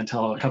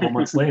until a couple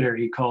months later,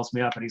 he calls me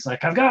up and he's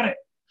like, I've got it.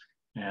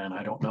 And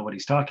I don't know what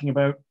he's talking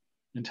about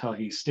until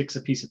he sticks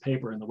a piece of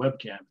paper in the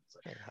webcam. It's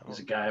like, there's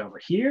a guy over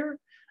here.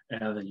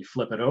 And then you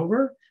flip it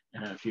over.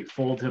 And if you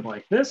fold him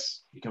like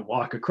this, you can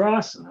walk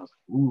across. And I was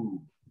like,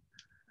 ooh.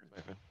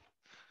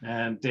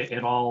 And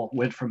it all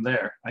went from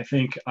there. I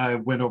think I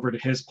went over to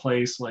his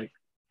place, like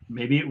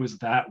maybe it was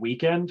that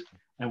weekend,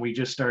 and we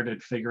just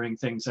started figuring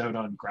things out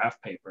on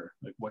graph paper,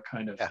 like what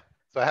kind of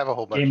So I have a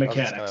whole bunch game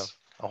mechanics.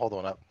 I'll hold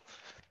one up.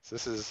 So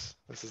this is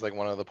like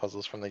one of the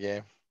puzzles from the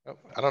game. Oh,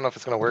 I don't know if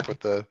it's gonna work with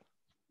the.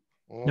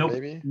 Nope,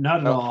 maybe not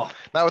at all.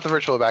 Not with the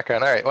virtual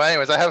background. All right. Well,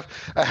 anyways, I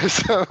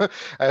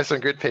have some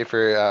grid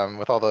paper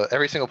with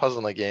every single puzzle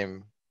in the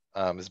game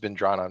has been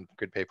drawn on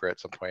grid paper at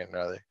some point or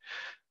other.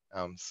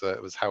 So it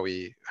was how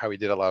we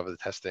did a lot of the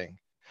testing,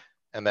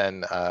 and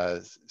then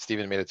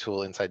Steven made a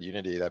tool inside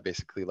Unity that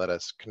basically let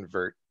us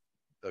convert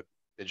the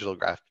digital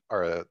graph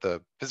or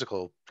the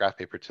physical graph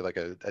paper to like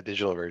a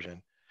digital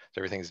version. So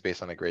everything is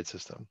based on a grade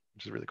system,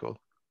 which is really cool.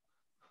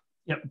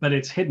 Yep, but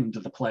it's hidden to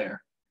the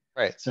player.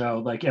 Right. So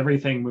like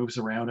everything moves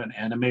around and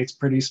animates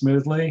pretty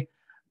smoothly,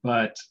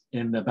 but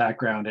in the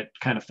background, it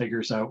kind of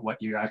figures out what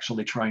you're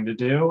actually trying to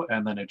do,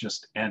 and then it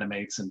just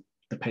animates and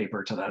the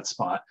paper to that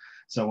spot.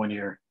 So when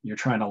you're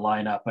trying to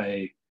line up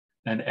an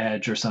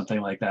edge or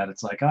something like that,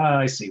 it's like,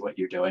 I see what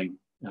you're doing,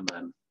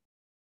 and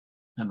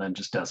then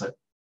just does it.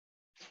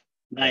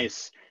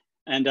 Nice.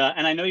 And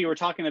I know you were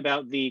talking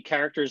about the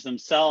characters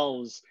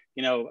themselves,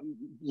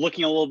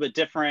 looking a little bit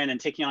different and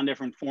taking on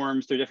different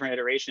forms through different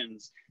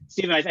iterations.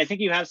 Stephen, I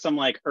think you have some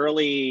like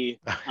early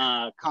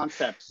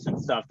concepts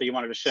and stuff that you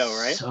wanted to show,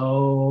 right?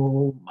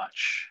 So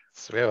much.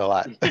 So we have a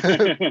lot.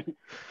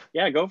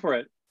 Yeah, go for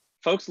it.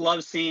 Folks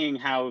love seeing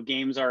how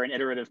games are an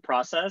iterative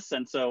process,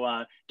 and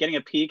so getting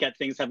a peek at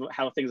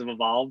how things have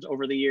evolved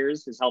over the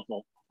years is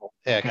helpful.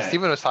 Yeah, because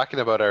Stephen was talking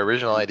about our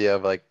original idea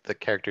of like the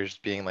characters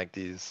being like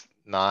these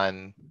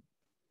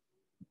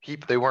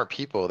people. They weren't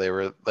people. They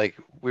were like,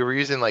 we were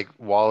using like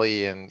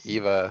Wally and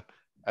Eva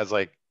as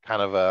like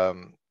kind of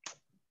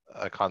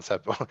a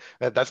concept.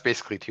 That's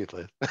basically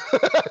Toothless. That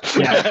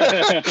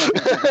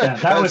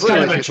was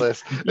kind of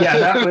Toothless.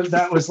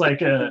 That was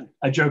like a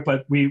joke,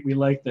 but we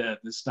like the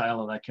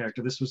style of that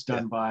character. This was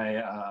done by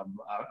a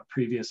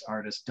previous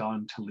artist,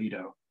 Don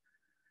Toledo.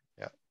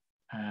 Yeah.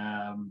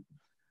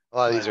 A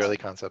lot of these early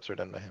concepts were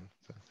done by him.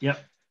 So. Yep.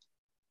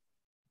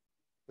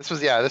 This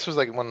was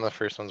like one of the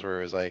first ones where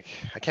it was like,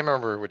 I can't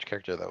remember which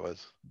character that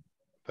was,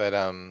 but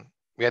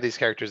we had these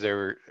characters. They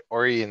were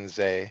Ori and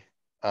Zay,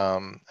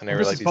 and they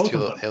were like these two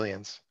little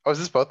aliens. Oh, is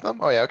this both of them?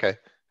 Oh yeah, okay.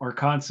 Or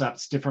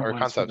concepts, different or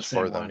ones concepts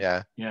for them,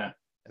 yeah. Yeah.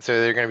 And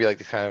so they're gonna be like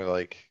these kind of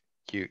like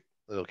cute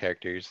little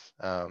characters.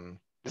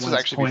 This was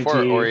actually pointy,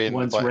 before Ori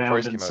and the Blind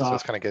Forest came out, soft. so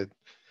it's kind of good.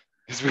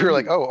 Because we were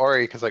like, oh,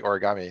 Ori, because like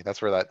origami,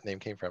 that's where that name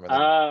came from. And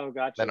then,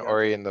 gotcha. Then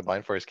Ori and the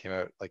Blind Forest came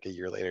out like a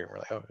year later, and we're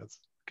like, oh, that's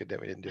good that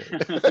we didn't do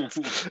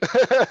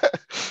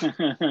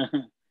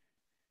it.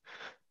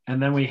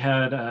 And then we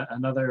had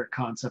another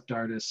concept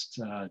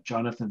artist,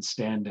 Jonathan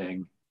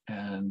Standing,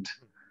 and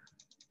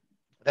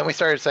then we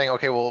started saying,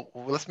 okay, well,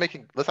 let's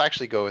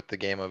actually go with the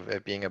game of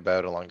it being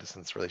about a long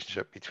distance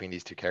relationship between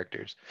these two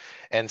characters.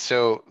 And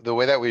so the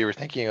way that we were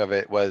thinking of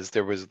it was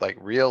there was like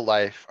real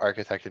life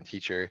architect and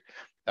teacher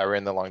that were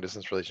in the long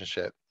distance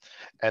relationship,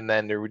 and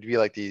then there would be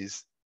like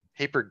these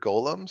paper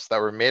golems that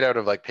were made out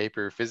of like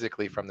paper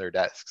physically from their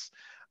desks.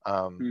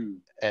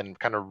 And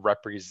kind of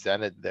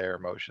represented their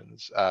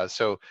emotions.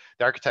 So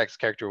the architect's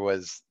character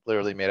was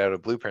literally made out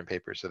of blueprint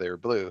paper, so they were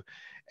blue,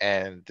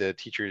 and the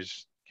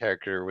teacher's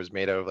character was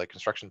made out of like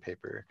construction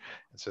paper,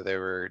 and so they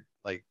were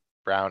like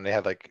brown. They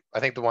had like, I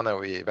think the one that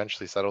we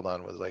eventually settled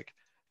on was like,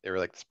 they were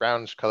like this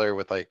brownish color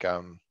with like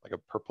a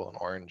purple and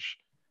orange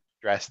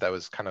dress that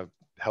was kind of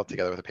held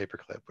together with a paper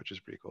clip, which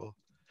is pretty cool.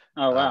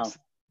 Oh wow.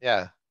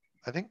 Yeah,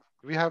 I think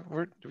do we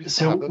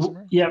still have those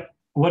somewhere? Yeah.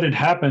 What had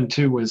happened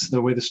too was the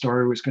way the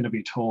story was going to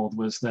be told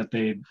was that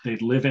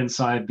they'd live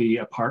inside the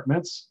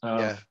apartments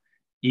of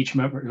each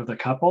member of the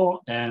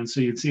couple, and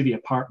so you'd see the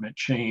apartment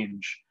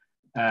change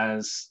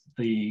as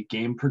the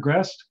game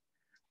progressed.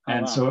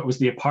 And so it was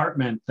the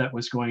apartment that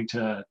was going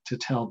to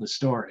tell the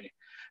story,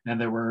 and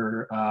there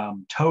were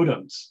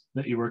totems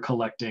that you were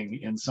collecting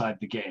inside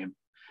the game.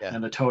 Yeah.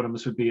 And the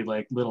totems would be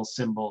like little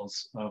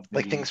symbols of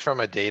like things from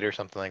a date or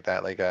something like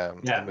that, like a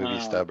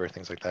movie stub or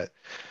things like that.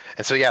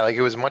 And so like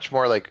it was much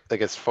more like a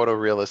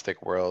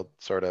photorealistic world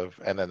sort of,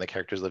 and then the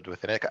characters lived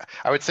within it.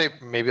 I would say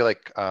maybe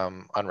like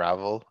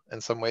Unravel in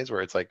some ways,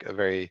 where it's like a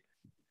very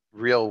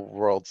real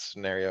world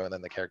scenario, and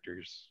then the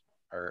characters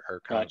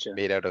are kind of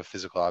made out of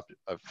physical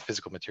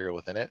material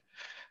within it.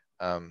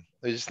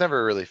 It just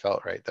never really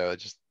felt right though.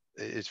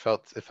 It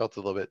felt a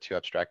little bit too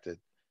abstracted.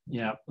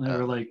 Yeah, they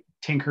were like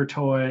Tinker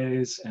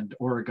Toys and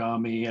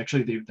origami.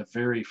 Actually, the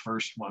very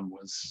first one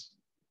was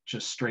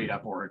just straight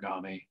up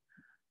origami,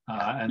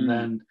 and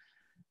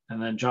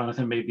then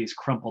Jonathan made these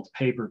crumpled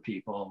paper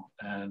people,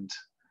 and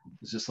it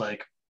was just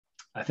like,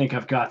 I think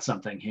I've got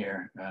something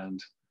here. And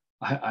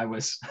I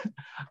was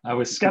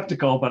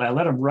skeptical, but I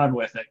let him run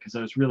with it because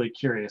I was really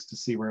curious to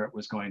see where it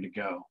was going to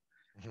go.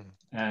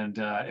 Mm-hmm. And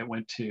it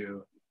went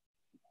to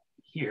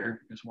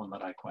here is one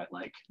that I quite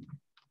like.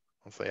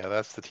 So yeah,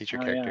 that's the teacher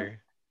character. Yeah.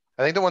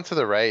 I think the one to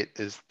the right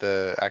is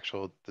the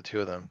two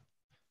of them.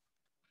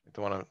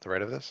 The one on the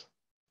right of this?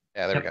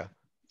 Yeah, there we go.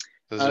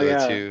 Those are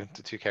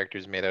the two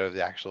characters made out of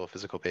the actual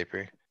physical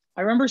paper.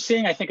 I remember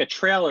seeing, I think, a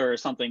trailer or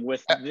something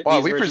with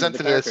we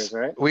presented this,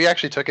 right? We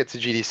actually took it to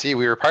GDC.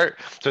 We were so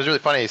it was really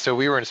funny. So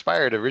we were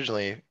inspired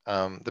originally.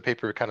 The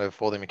paper kind of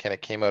folding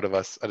mechanic came out of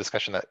us, a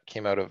discussion that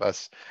came out of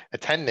us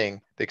attending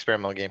the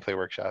experimental gameplay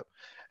workshop.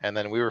 And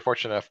then we were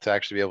fortunate enough to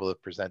actually be able to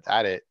present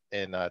at it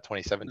in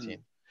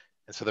 2017.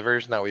 And so the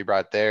version that we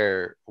brought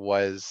there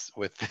was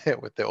with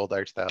the old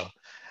art style.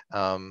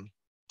 I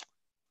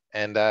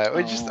don't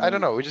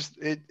know,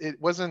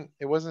 it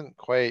wasn't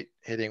quite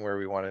hitting where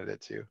we wanted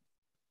it to.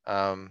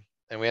 And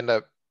we end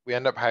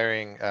up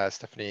hiring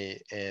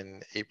Stephanie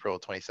in April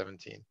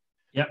 2017.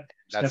 Yep,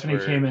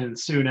 Stephanie came in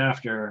soon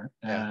after,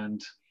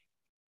 and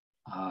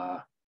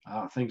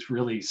things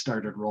really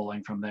started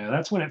rolling from there.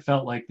 That's when it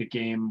felt like the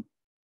game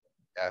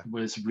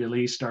was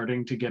really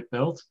starting to get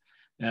built.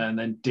 And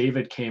then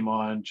David came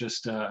on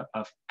just a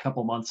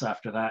couple months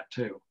after that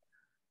too.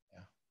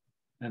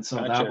 And so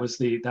Gotcha.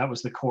 that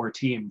was the core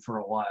team for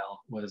a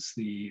while, was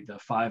the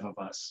five of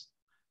us,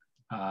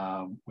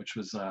 which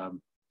was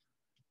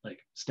like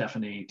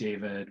Stephanie,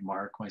 David,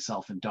 Mark,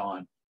 myself, and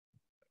Don.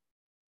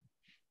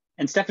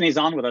 And Stephanie's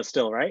on with us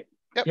still, right?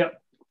 Yep.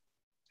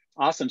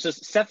 Awesome. So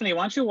Stephanie,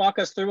 why don't you walk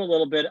us through a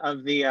little bit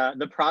of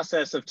the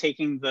process of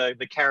taking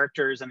the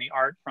characters and the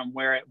art from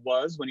where it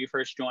was when you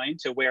first joined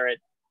to where it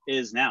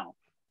is now?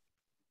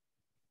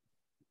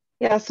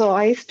 Yeah, so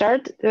I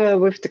start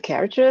with the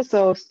character.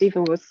 So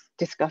Stephen was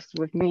discussed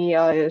with me,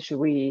 should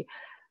we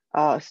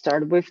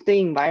start with the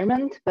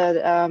environment?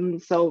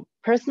 But so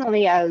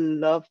personally, I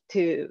love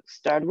to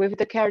start with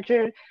the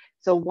character.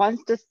 So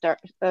once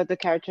the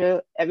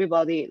character,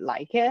 everybody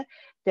like it,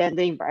 then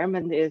the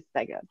environment is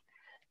like a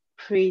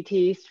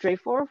pretty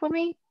straightforward for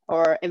me,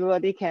 or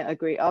everybody can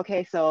agree,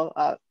 okay, so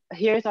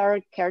here's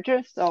our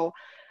character. So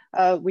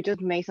we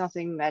just make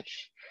something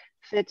match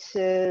fits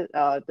it.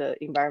 The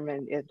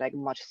environment is like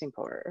much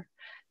simpler.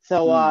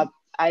 So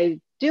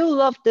I do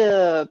love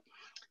the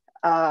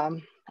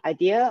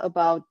idea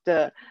about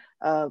the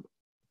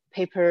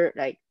paper,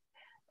 like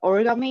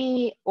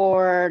origami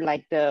or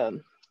like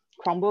the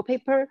crumble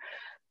paper,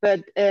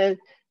 but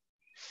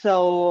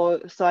so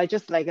I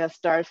just like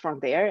start from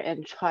there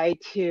and try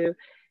to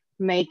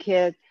make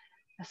it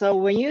so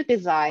when you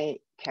design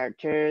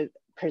characters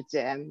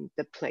present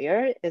the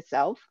player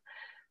itself,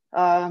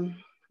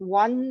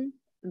 one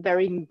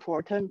very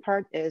important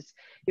part is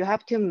you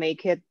have to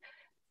make it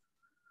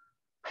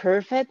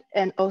perfect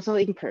and also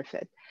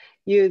imperfect.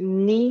 You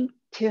need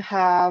to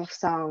have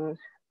some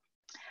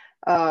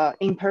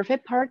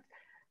imperfect part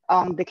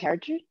on the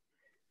character,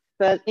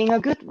 but in a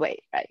good way,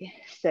 right?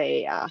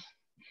 Say,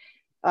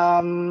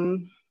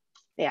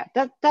 yeah,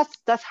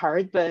 that's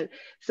hard, but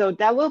so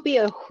that will be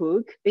a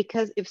hook,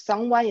 because if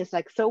someone is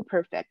like so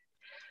perfect,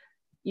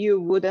 you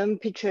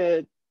wouldn't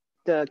picture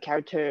the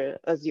character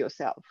as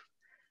yourself.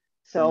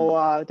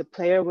 So the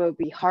player will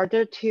be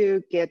harder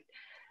to get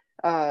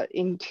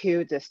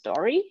into the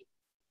story.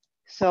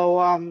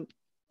 So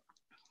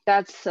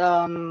that's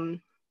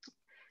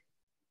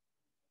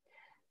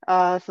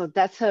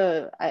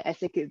I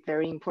think a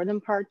very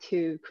important part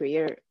to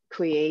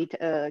create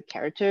a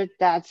character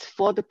that's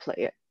for the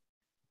player.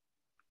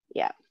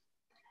 Yeah.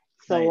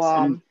 So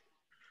nice.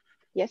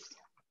 Yes.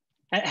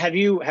 Have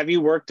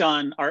you worked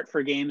on art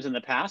for games in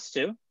the past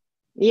too?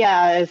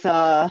 Yeah, it's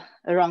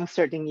around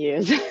 13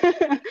 years.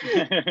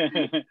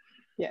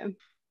 Yeah.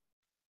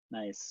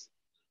 Nice.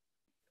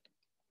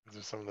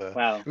 Those are some of the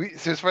wow.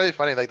 So it's really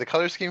funny. Like the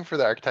color scheme for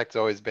the architect's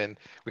always been,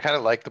 we kind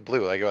of like the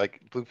blue. Like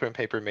blueprint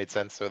paper made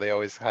sense, so they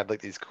always had like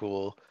these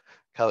cool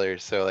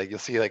colors. So like you'll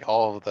see like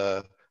all of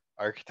the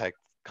architect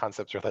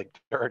concepts are like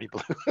they're already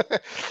blue.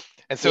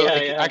 And so Yeah,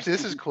 like, yeah. actually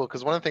this is cool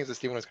because one of the things that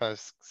Stephen was kind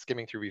of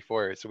skimming through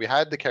before. So we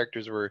had the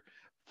characters were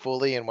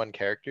fully in one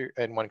character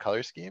and one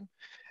color scheme,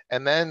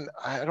 and then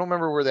I don't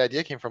remember where the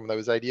idea came from. That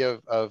was the idea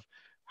of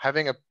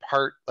having a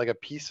part, like a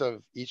piece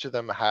of each of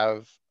them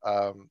have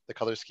the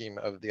color scheme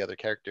of the other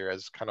character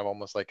as kind of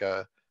almost like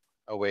a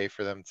way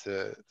for them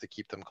to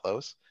keep them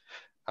close,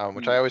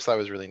 which I always thought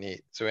was really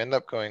neat. So we end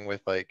up going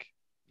with like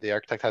the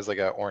architect has like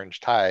an orange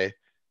tie,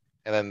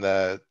 and then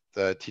the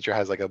teacher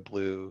has like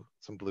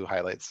some blue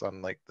highlights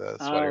on like the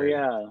sweater. Oh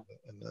yeah.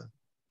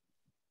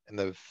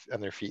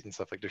 and their feet and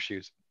stuff, like their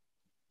shoes.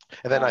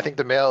 And then I think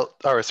the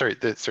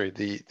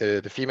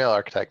female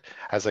architect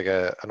has like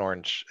an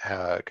orange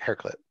hair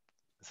clip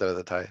instead of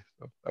the tie.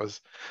 So that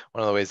was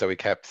one of the ways that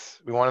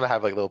we wanted to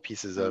have like little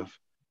pieces of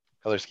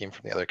color scheme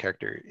from the other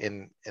character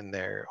in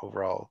their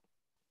overall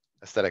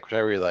aesthetic, which I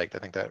really liked. I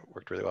think that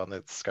worked really well. And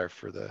the scarf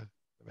for the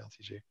male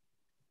teacher.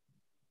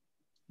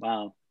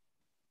 Wow.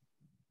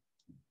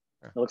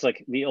 It looks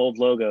like the old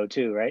logo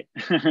too, right?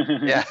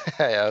 Yeah,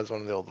 yeah, it was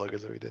one of the old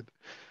logos that we did.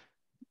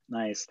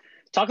 Nice.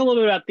 Talk a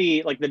little bit about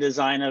the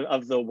design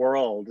of the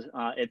world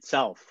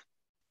itself.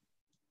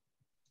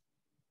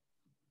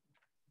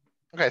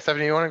 Okay,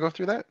 Stephanie, you want to go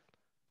through that?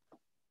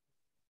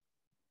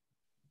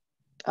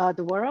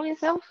 The world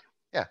itself?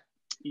 Yeah.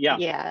 Yeah.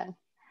 Yeah.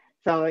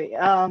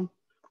 So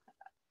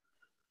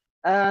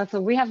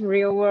so we have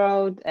real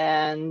world,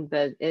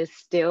 but it's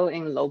still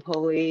in low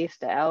poly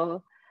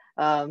style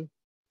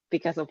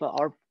because of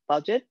our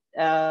budget.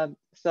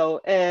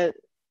 So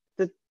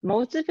the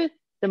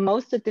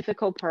most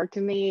difficult part to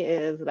me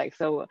is like,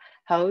 so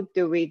how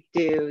do we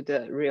do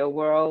the real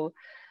world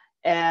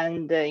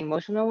and the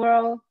emotional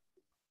world,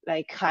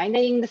 like kind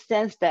of in the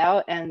same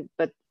style,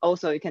 but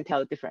also you can tell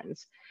the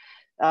difference.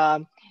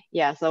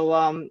 Yeah,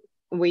 so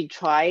we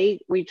try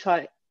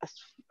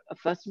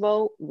first of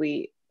all,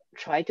 we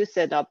try to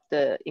set up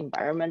the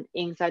environment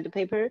inside the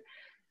paper.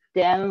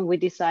 Then we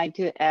decide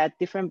to add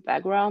different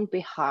background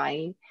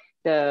behind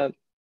the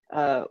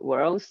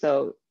world.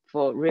 So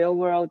for real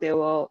world, there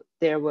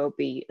will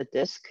be a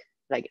disk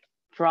like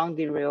from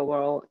the real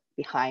world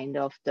behind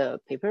of the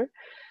paper.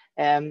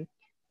 And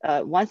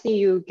once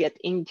you get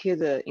into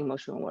the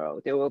emotional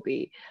world, there will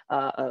be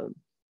a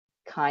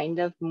kind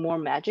of more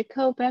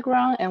magical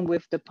background, and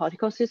with the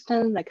particle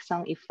system, like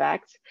some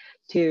effects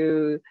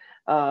to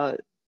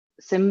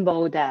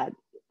symbol that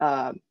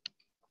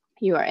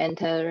you are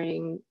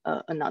entering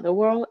another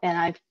world. And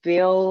I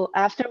feel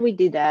after we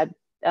did that,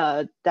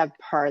 that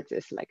part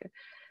is like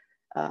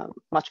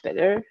much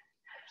better.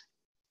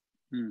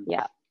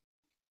 Yeah.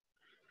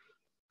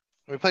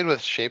 We played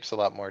with shapes a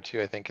lot more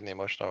too, I think, in the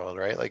emotional world,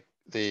 right? Like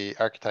the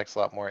architect's a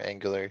lot more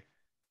angular.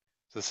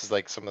 So this is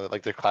like some of the,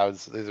 like the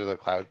clouds, these are the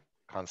cloud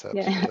concepts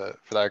Yeah.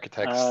 for the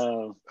architect's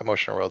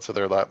emotional world. So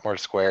they're a lot more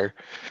square.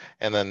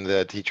 And then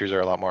the teachers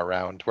are a lot more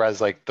round.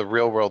 Whereas like the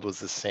real world was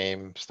the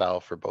same style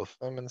for both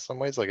of them in some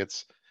ways. Like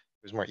it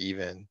was more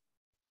even.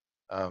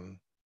 I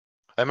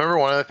remember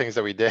one of the things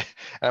that we did,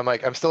 and I'm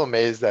like, I'm still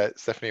amazed that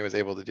Stephanie was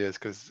able to do this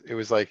because it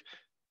was like,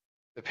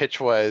 the pitch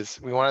was,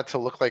 we want it to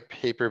look like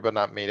paper, but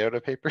not made out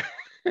of paper,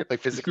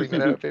 like physically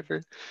made out of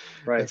paper.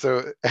 Right. And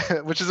so,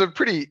 which is a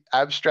pretty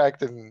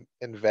abstract and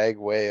vague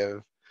way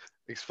of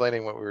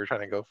explaining what we were trying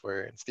to go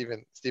for. And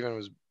Steven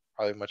was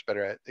probably much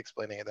better at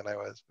explaining it than I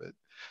was, but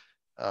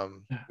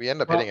we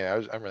ended up hitting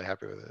it. I'm really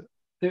happy with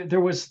it.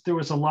 There was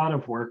a lot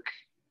of work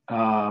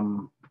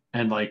and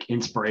like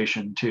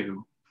inspiration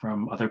too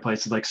from other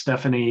places, like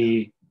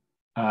Stephanie.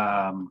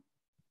 Like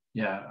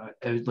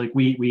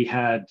we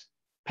had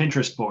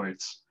Pinterest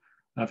boards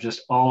of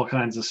just all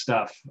kinds of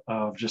stuff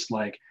of just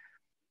like,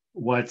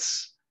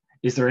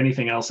 is there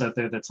anything else out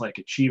there that's like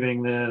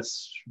achieving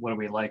this? What do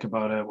we like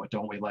about it? What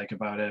don't we like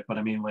about it? But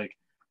I mean, like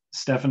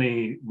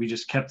Stephanie, we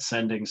just kept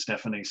sending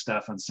Stephanie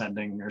stuff and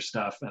sending her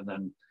stuff.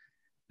 And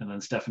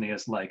then Stephanie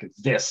is like,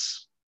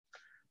 this,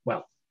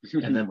 well,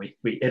 and then we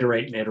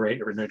iterate and iterate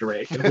and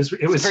iterate. It was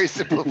a very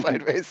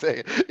simplified way of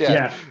saying it.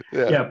 Yeah.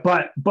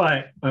 But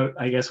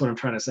I guess what I'm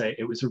trying to say,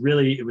 it was a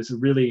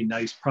really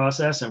nice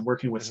process, and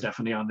working with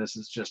Stephanie on this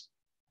is just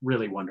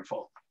really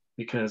wonderful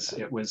because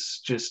it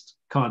was just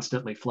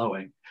constantly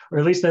flowing, or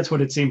at least that's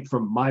what it seemed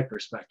from my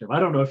perspective. I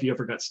don't know if you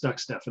ever got stuck,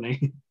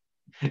 Stephanie.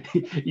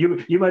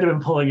 you might have been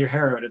pulling your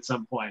hair out at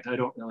some point. I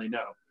don't really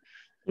know.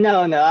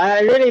 No, I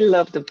really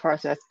love the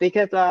process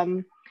because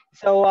I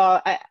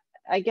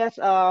guess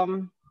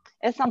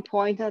at some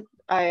point so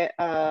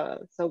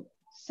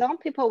some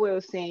people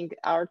will think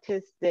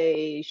artists,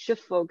 they should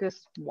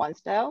focus one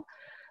style,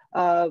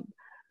 but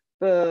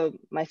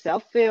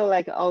myself feel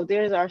like,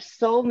 there are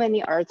so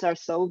many arts are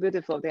so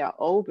beautiful, they are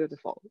all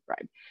beautiful,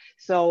 right?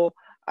 So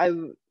I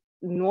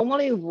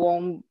normally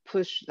won't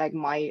push like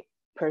my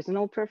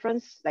personal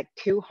preference like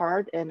too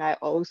hard, and I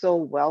also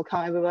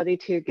welcome everybody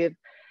to give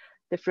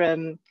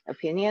different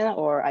opinion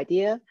or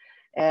idea.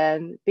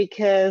 And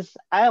because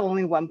I'm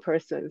only one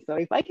person, so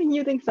if I can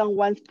using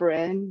someone's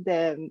brand,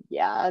 then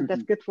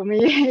that's good for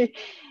me.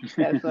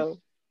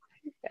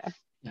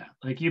 Yeah,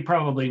 like you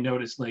probably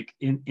noticed, like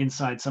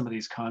inside some of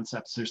these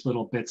concepts, there's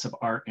little bits of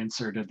art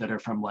inserted that are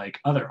from like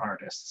other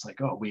artists.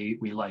 Like, oh, we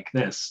like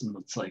this, and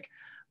it's like,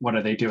 what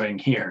are they doing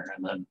here?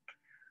 And then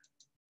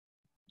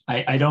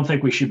I don't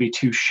think we should be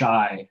too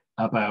shy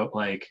about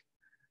like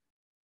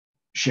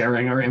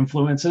sharing our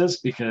influences,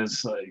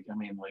 because like, I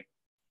mean, like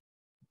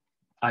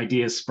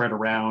ideas spread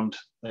around,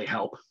 they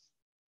help.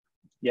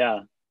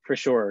 Yeah, for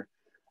sure.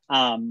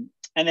 And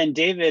then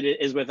David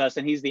is with us,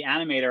 and he's the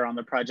animator on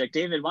the project.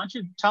 David, why don't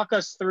you talk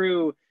us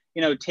through,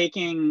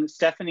 taking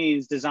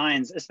Stephanie's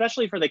designs,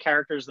 especially for the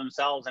characters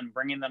themselves, and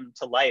bringing them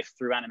to life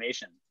through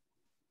animation?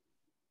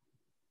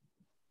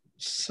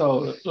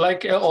 So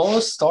like it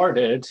all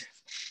started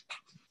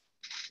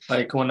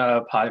like when I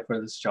applied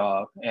for this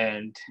job,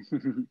 and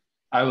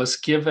I was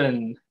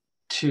given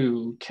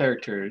 2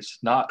 characters,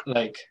 not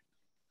like,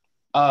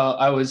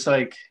 I was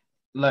like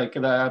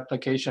the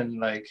application,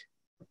 like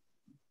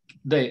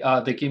they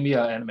give me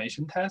an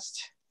animation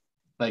test,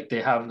 like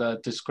they have the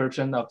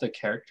description of the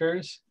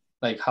characters,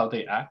 like how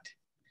they act,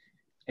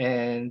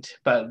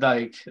 but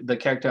like the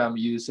character I'm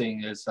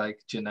using is like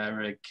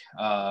generic.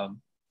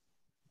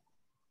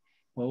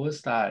 What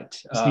was that?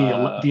 It's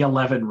the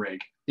 11 rig.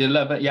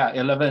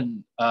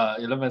 11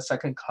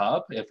 second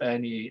club. If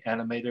any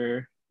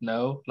animator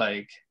know,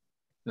 like,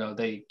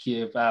 they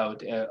give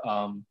out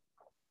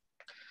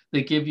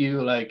they give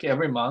you like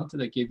every month,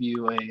 they give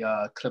you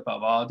a clip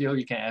of audio,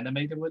 you can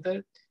animate it with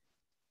it.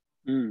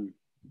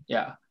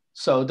 Yeah,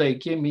 so they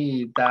give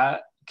me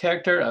that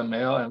character, a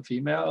male and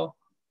female,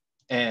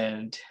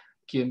 and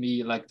give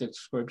me like the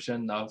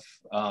description of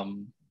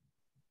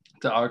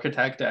the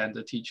architect and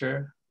the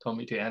teacher told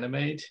me to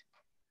animate.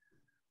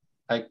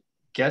 I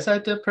guess I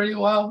did pretty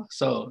well.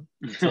 So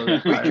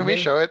can we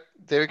show it,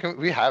 David? Can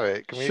we have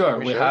it? Sure,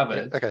 we have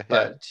it. Okay,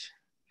 but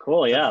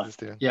cool, yeah.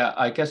 Yeah,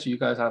 I guess you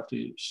guys have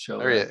to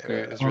show it.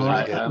 It's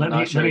really good. I'm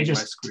not showing my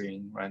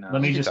screen right now.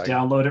 Let me just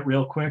download it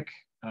real quick,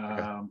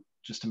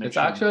 just to make sure. It's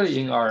actually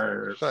in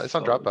our... It's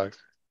on Dropbox.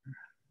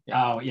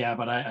 Yeah. Oh, yeah,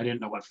 but I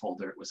didn't know what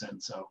folder it was in,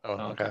 so.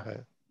 Oh, okay.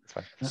 That's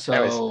fine. So,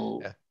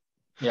 anyways,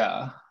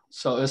 yeah.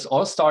 So it's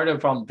all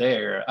started from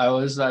there. I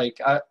was like,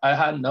 I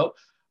had no...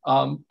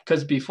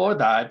 because before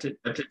that,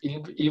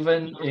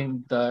 even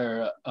in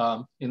the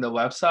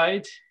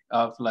website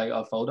of like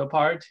a photo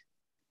part,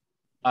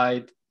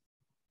 I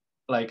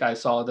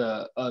saw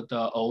the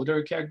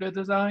older character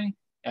design,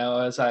 and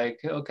I was like,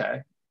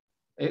 okay,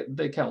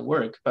 they can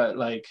work. But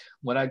like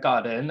when I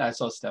got in, I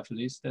saw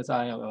Stephanie's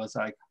design. I was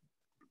like,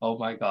 oh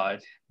my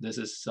God, this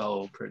is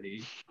so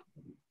pretty.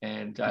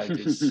 And I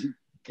just,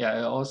 yeah,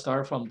 it all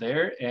started from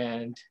there.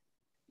 And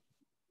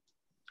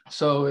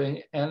so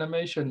in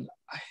animation,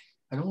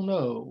 I don't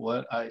know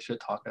what I should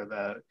talk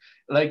about.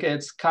 Like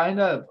it's kind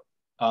of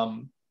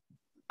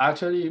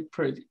actually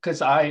pretty,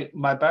 because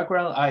my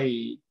background,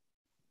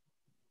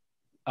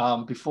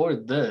 before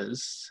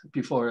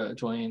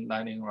joining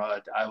Lightning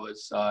Rod, I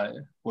was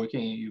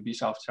working in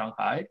Ubisoft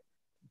Shanghai.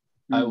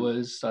 I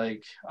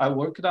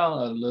worked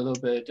on a little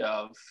bit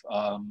of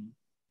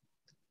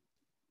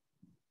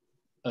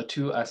a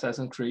 2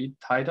 Assassin's Creed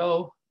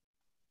title,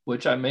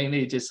 which I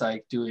mainly just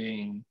like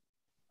doing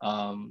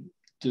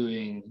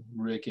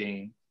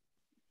rigging,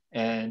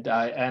 and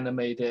I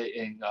animated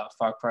in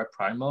Far Cry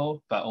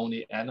Primal, but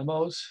only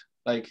animals.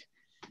 Like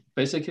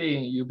basically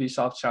in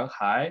Ubisoft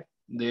Shanghai,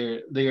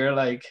 they're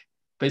like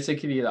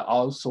basically the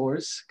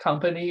outsource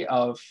company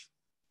of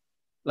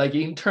like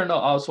internal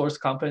outsource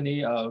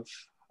company of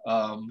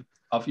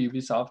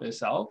Ubisoft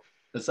itself.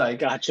 It's like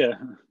Gotcha.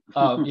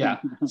 yeah.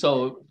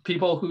 So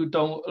people who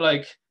don't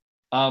like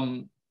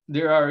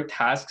there are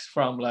tasks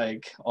from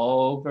like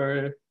all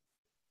over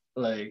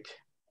like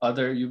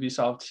other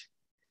Ubisoft,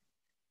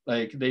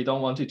 like they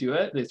don't want to do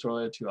it, they throw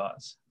it to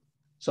us.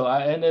 So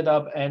I ended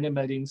up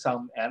animating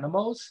some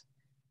animals,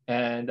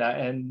 and I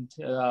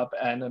ended up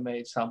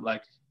animating some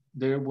like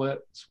there was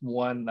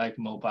one like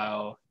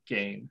mobile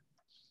game,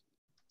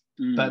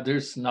 but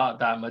there's not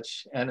that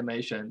much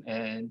animation.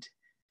 And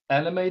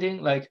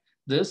animating like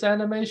this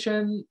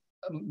animation,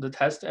 the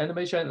test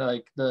animation,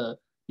 like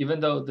even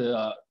though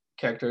the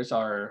characters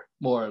are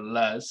more or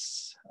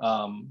less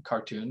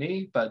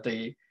cartoony, but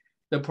the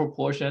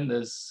proportion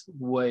is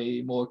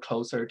way more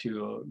closer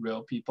to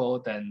real people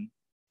than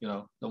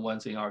the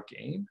ones in our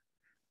game.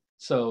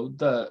 So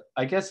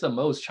I guess the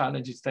most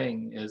challenging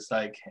thing is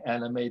like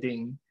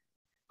animating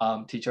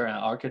teacher and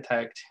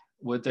architect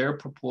with their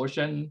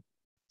proportion.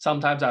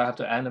 Sometimes I have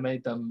to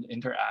animate them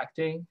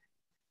interacting,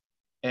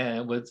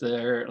 and with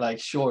their like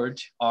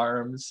short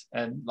arms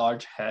and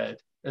large head.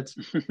 It's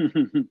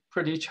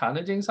pretty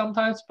challenging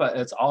sometimes, but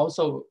it's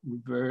also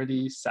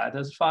really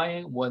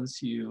satisfying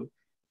once you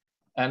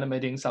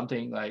animating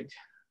something like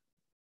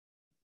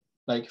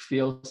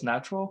feels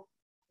natural.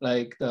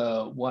 Like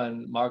the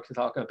one Mark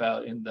talked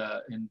about in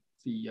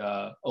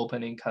the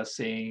opening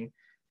cutscene,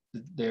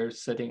 they're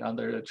sitting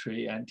under the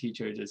tree and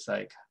teacher just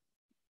like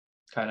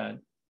kind of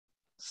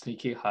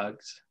sneaky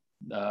hugs.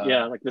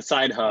 Yeah, like the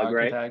side hug,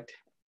 architect. right?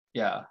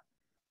 Yeah.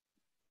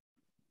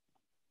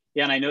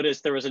 Yeah, and I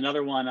noticed there was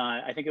another one,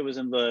 I think it was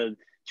in the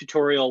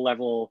tutorial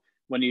level,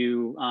 when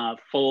you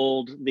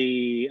fold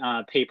the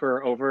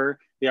paper over,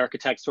 the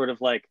architect sort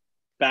of like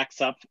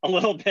backs up a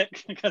little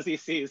bit because he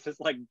sees this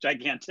like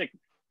gigantic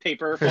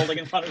paper folding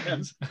in front of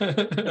him.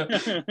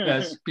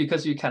 Yes,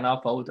 because you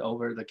cannot fold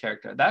over the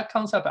character. That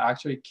concept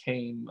actually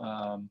came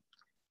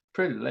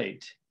pretty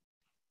late.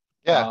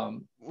 Yeah,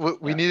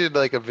 we needed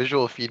like a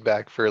visual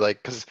feedback for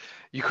like, because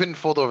you couldn't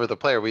fold over the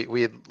player.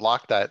 We had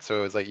locked that, so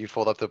it was like you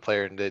fold up the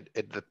player and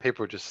the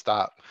paper would just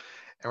stop.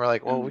 And we're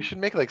like, well, we should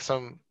make like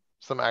some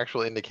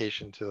actual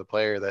indication to the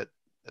player that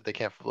they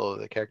can't fold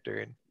over the character,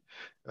 and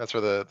that's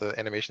where the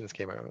animations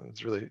came out.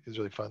 It's really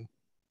fun.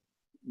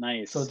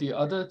 Nice. So the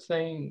other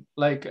thing,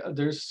 like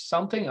there's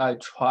something I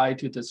try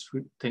to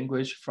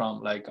distinguish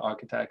from like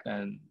architect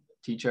and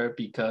teacher,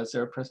 because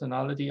their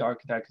personality.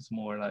 Architect is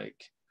more like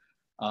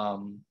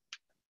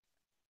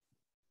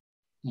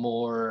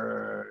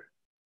more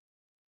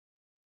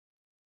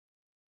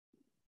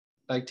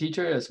like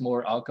teacher is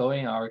more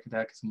outgoing,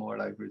 architect is more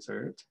like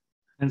reserved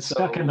and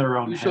stuck in their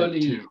own head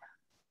too.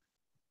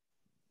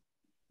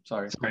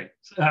 Sorry,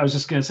 I was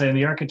just going to say, and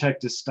the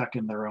architect is stuck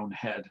in their own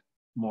head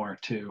more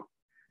too.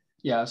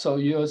 Yeah, so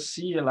you'll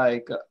see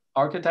like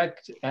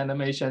architect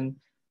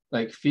animation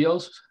like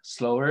feels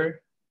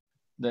slower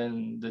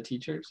than the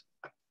teachers.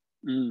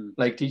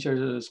 Like teachers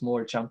is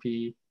more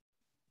jumpy.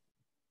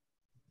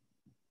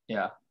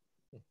 Yeah.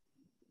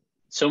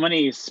 So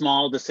many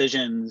small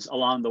decisions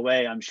along the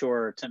way, I'm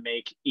sure, to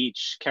make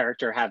each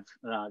character have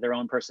their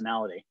own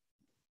personality.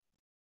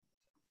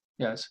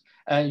 Yes,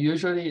 and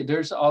usually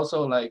there's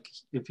also like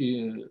if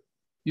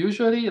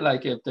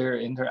they're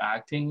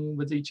interacting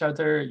with each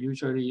other,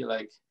 usually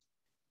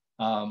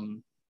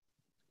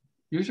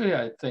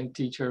I think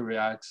teacher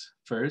reacts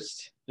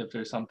first if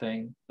there's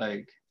something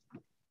like,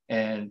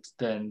 and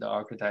then the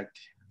architect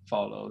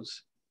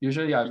follows.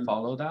 Usually I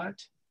follow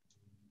that.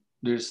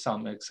 There's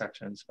some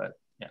exceptions, but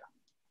yeah.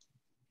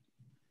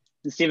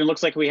 Stephen,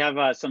 looks like we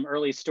have some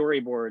early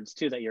storyboards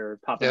too that you're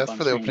popping up on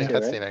screen. Yeah, that's for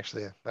the opening cutscene,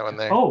 actually. That one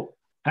there. Oh,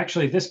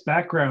 actually, this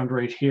background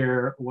right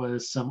here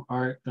was some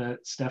art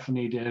that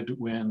Stephanie did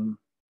when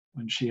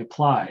she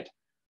applied.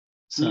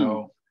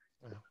 So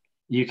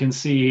you can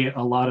see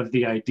a lot of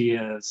the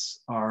ideas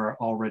are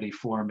already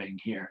forming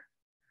here.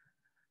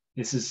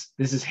 This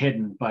is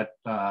hidden, but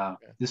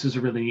this was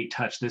a really neat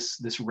touch.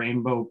 This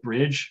rainbow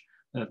bridge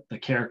the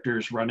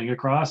character's running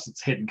across.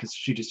 It's hidden because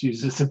she just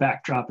uses a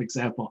backdrop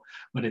example,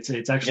 but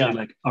it's actually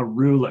like a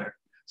ruler.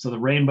 So the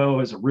rainbow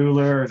is a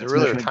ruler, and It's a it's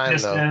ruler of measuring time,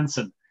 distance,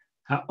 and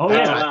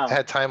it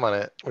had time on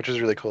it, which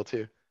was really cool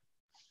too.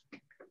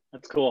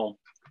 That's cool.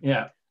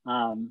 Yeah.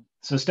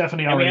 So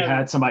Stephanie already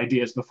had some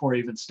ideas before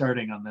even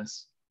starting on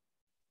this.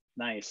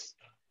 Nice.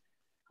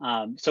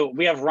 So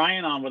we have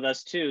Ryan on with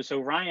us too.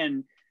 So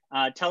Ryan,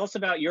 tell us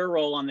about your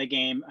role on the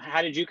game.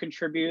 How did you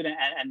contribute,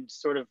 and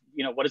sort of,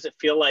 what does it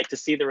feel like to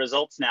see the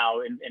results now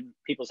in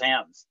people's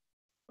hands?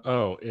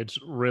 Oh, it's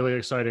really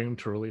exciting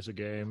to release a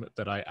game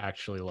that I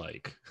actually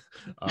like.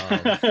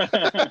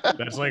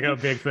 That's like a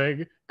big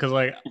thing, because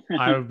like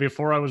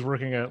before I was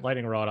working at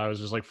Lightning Rod, I was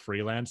just like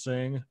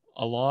freelancing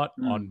a lot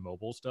on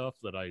mobile stuff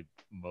that I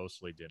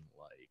mostly didn't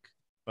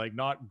like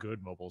not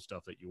good mobile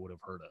stuff that you would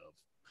have heard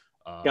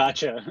of.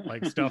 Gotcha.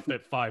 Like stuff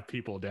that 5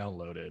 people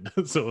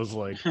downloaded. So it was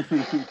like,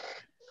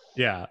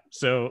 yeah.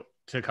 So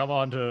to come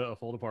on to A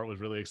Fold Apart was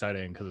really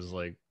exciting, because it's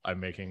like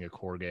I'm making a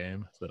core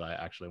game that I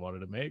actually wanted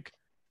to make.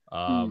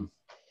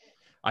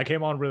 I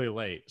came on really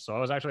late, so I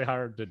was actually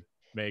hired to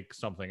make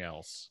something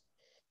else.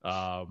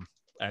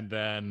 And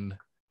then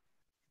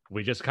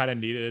we just kind of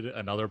needed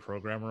another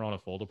programmer on A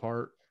Fold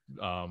Apart,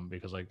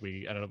 because like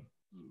we ended up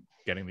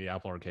getting the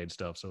Apple Arcade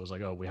stuff. So it was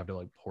like, oh, we have to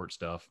like port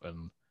stuff,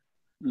 and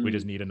we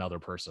just need another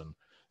person.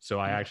 So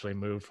I actually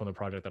moved from the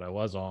project that I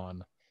was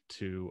on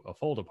to A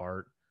Fold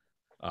Apart.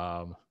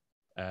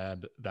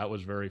 And that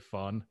was very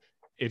fun.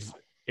 It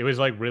was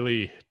like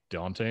really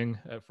daunting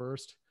at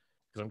first,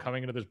 because I'm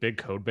coming into this big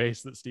code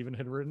base that Steven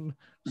had written.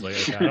 It's like,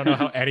 okay, I don't know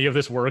how any of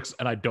this works,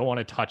 and I don't want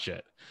to touch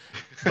it.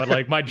 But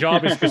like my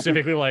job is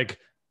specifically like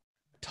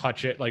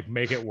touch it, like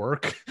make it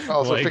work.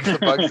 Also like, fix the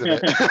bugs in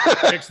it.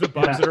 Fix the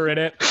bugs that are in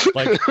it,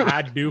 like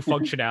add new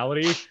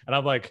functionality. And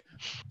I'm like,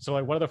 so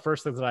like one of the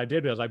first things that I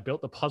did was I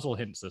built the puzzle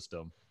hint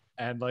system.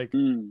 And like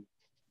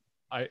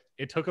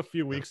it took a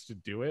few weeks to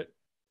do it.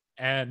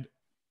 And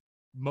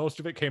most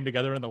of it came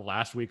together in the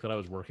last week that I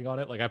was working on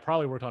it. Like I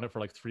probably worked on it for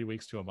like 3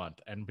 weeks to a month,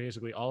 and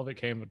basically all of it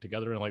came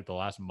together in like the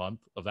last month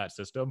of that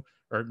system,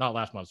 or not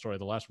last month, sorry,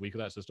 the last week of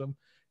that system,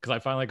 because I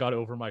finally got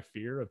over my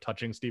fear of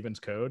touching Steven's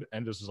code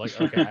and just was like,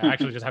 okay, I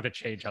actually just have to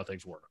change how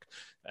things work.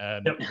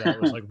 And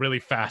that was like really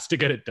fast to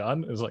get it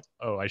done. It was like,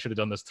 oh, I should have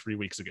done this 3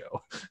 weeks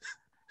ago.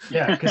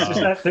 Yeah,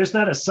 because there's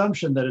that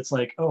assumption that it's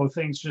like, oh,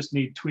 things just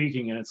need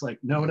tweaking, and it's like,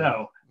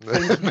 no,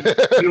 things need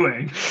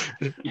doing.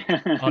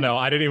 Oh no,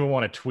 I didn't even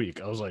want to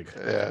tweak. I was like,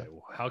 okay,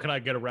 how can I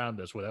get around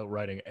this without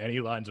writing any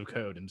lines of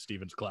code in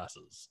Steven's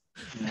classes?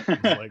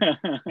 Like,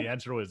 the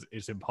answer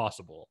is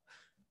impossible.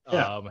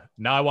 Yeah.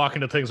 Now I walk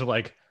into things of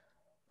like,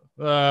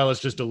 let's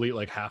just delete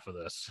like half of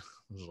this.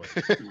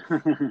 Like,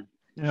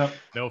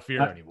 no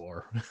fear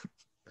anymore.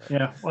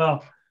 Yeah,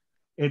 well,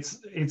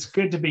 it's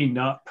good to be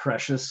not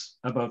precious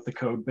about the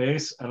code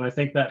base, and I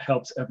think that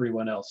helps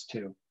everyone else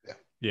too.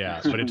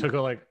 Yeah, but it took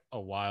like a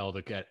while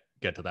to get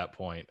to that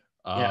point.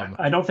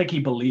 I don't think he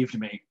believed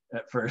me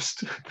at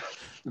first.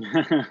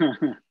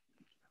 And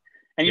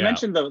you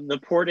mentioned the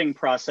porting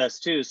process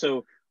too. So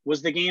what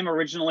was the game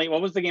originally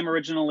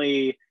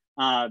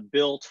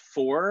built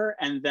for,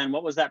 and then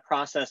what was that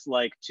process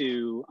like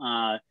to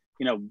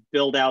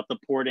build out the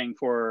porting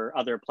for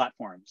other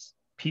platforms?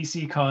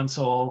 PC,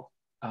 console.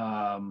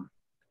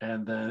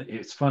 And then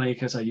it's funny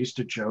because I used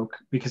to joke,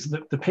 because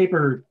the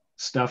paper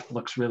stuff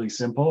looks really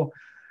simple,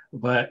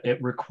 but it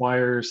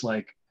requires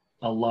like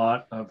a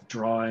lot of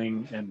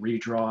drawing and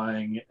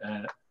redrawing,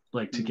 and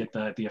like to get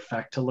the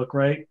effect to look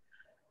right.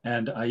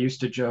 And I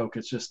used to joke,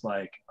 it's just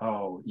like,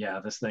 oh yeah,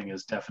 this thing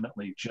is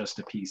definitely just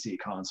a PC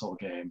console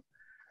game.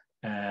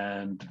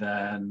 And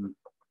then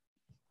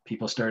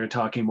people started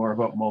talking more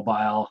about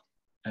mobile,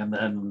 and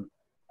then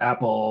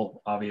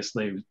Apple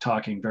obviously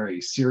talking very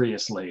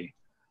seriously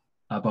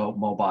about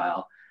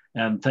mobile.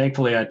 And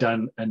thankfully I'd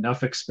done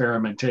enough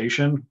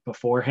experimentation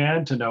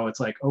beforehand to know it's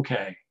like,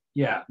 okay,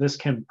 yeah, this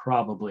can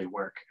probably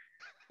work.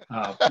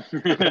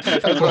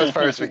 That's about as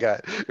far as we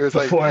got. It was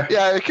like,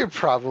 yeah, it could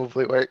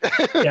probably work.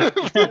 Yeah,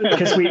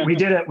 because we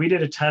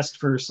did a test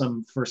for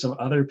some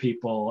other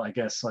people, I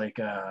guess like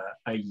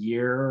a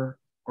year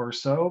or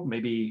so,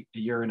 maybe a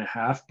year and a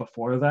half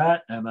before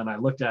that. And then I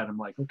looked at them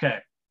like, okay,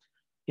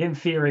 in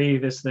theory,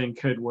 this thing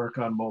could work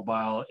on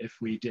mobile if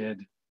we did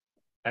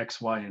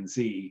X, Y, and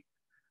Z.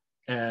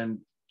 And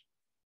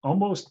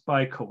almost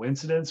by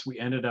coincidence, we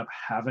ended up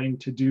having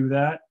to do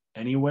that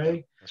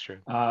anyway. That's true.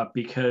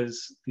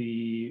 Because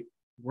the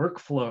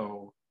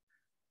workflow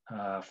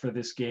for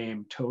this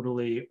game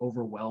totally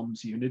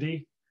overwhelms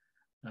Unity.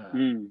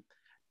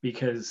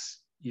 Because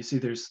you see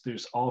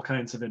there's all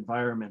kinds of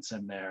environments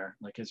in there.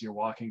 Like as you're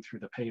walking through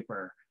the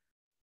paper,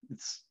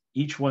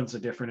 each one's a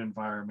different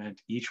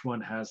environment. Each one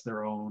has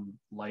their own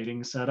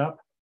lighting setup.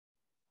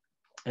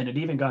 And it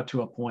even got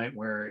to a point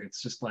where it's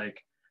just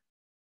like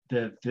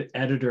the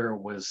editor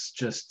was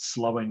just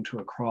slowing to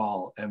a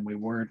crawl, and we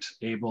weren't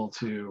able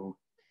to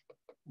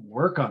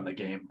work on the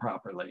game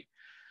properly.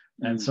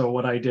 And so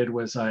what I did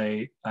was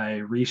I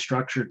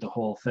restructured the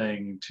whole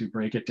thing to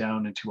break it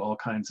down into all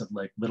kinds of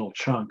like little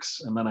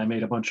chunks. And then I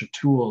made a bunch of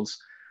tools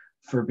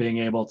for being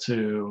able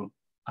to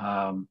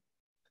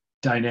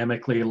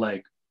dynamically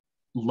like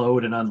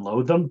load and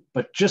unload them,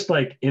 but just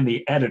like in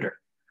the editor,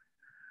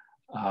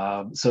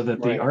 so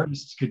that the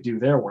artists could do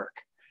their work.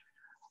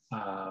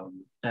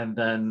 And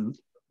then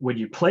when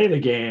you play the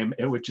game,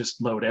 it would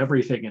just load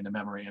everything into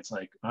memory. It's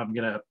like, I'm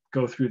going to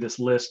go through this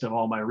list of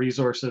all my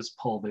resources,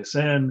 pull this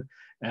in,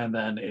 and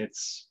then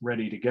it's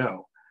ready to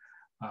go.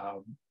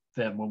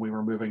 Then when we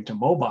were moving to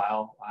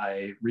mobile,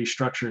 I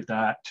restructured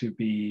that to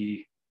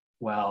be,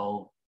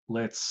 well,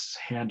 let's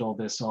handle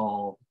this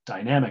all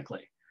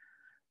dynamically.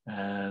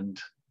 And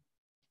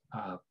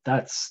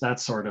that's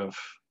sort of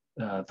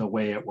the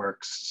way it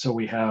works. So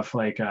we have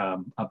like a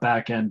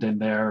back end in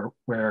there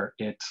where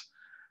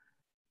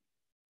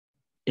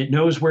it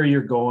knows where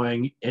you're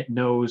going. It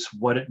knows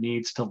what it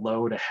needs to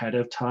load ahead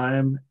of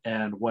time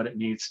and what it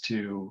needs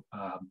to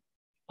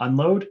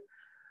unload,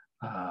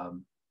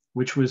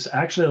 which was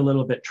actually a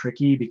little bit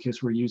tricky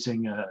because we're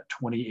using a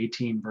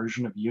 2018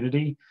 version of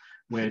Unity,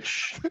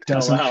 which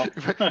doesn't. Oh,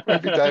 wow.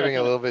 Might be diving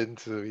a little bit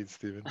into the weeds,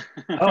 Stephen.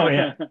 Oh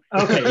yeah.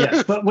 Okay.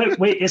 Yes. But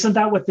wait. Isn't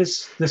that what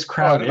this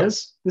crowd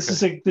is? This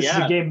is a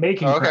game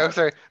making. Oh, okay. Crowd. I'm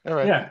sorry. All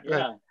right.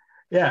 Yeah.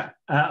 Yeah.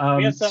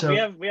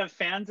 We have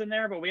fans in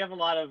there, but we have a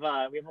lot of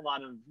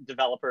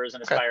developers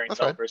and aspiring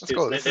developers too.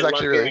 Cool. So this they is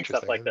actually love really hearing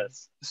stuff like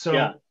this.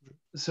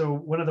 So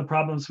one of the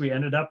problems we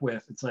ended up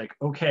with, it's like,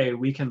 okay,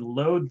 we can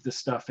load the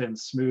stuff in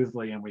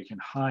smoothly and we can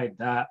hide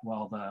that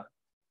while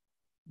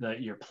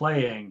that you're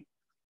playing,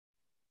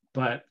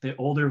 but the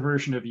older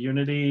version of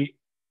Unity,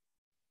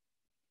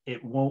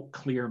 it won't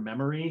clear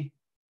memory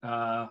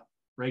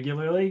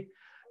regularly.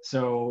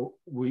 So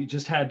we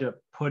just had to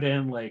put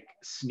in like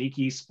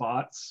sneaky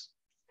spots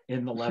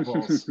in the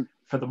levels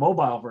for the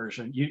mobile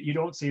version. You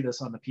don't see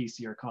this on the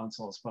PC or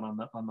consoles, but on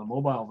the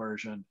mobile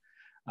version,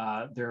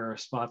 there are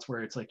spots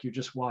where it's like you're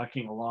just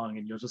walking along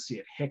and you'll just see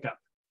it hiccup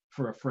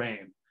for a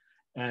frame,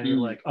 and you're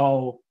like,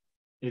 oh,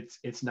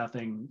 it's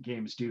nothing.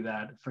 Games do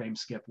that, frame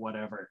skip,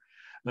 whatever.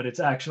 But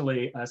it's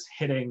actually us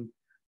hitting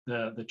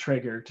the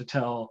trigger to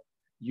tell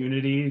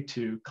Unity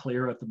to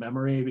clear out the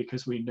memory,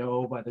 because we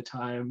know by the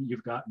time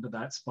you've gotten to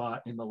that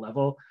spot in the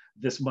level,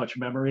 this much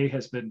memory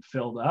has been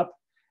filled up,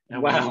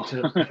 and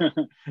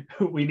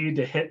we need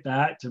to hit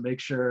that to make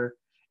sure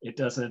it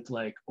doesn't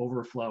like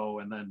overflow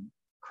and then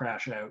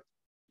crash out.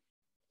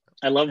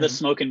 I love the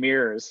smoke and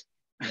mirrors.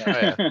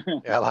 Yeah,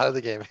 a lot of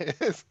the game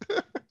is.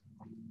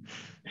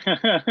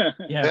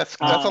 That's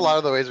a lot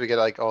of the ways we get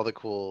like all the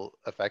cool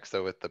effects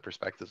though, with the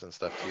perspectives and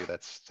stuff too.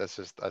 That's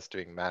just us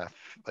doing math.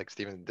 Like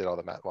Stephen did all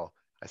the math. Well,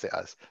 I say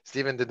us.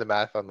 Stephen did the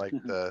math on like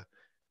the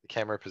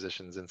camera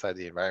positions inside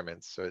the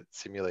environments, so it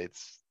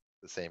simulates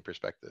the same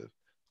perspective.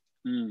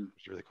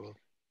 Which is really cool.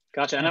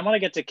 Gotcha. And I want to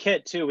get to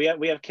Kit too. We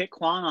have Kit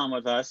Kwong on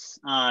with us.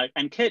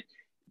 And Kit,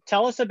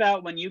 tell us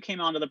about when you came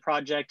onto the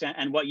project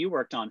and what you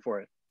worked on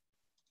for it.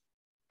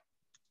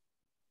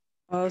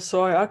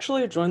 So I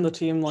actually joined the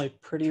team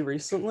like pretty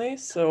recently.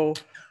 So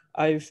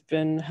I've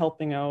been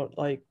helping out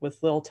like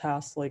with little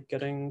tasks like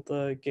getting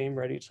the game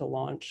ready to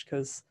launch,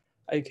 because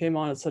I came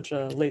on at such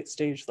a late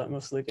stage that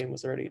most of the game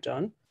was already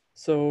done.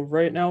 So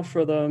right now,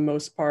 for the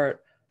most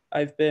part,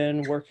 I've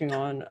been working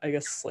on, I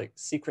guess, like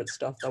secret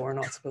stuff that we're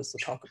not supposed to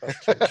talk about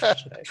too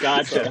much today.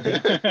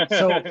 Gotcha.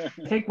 So I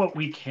think what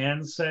we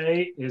can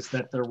say is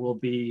that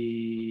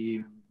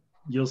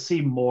you'll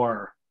see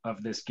more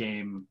of this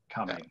game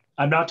coming. Yeah.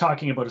 I'm not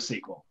talking about a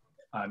sequel.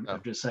 I'm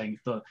just saying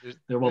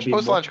there will be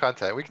post-launch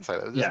content. We can say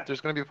that. There's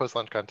going to be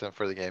post-launch content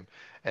for the game,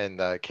 and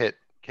Kit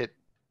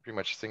pretty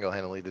much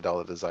single-handedly did all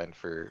the design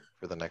for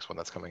the next one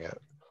that's coming out.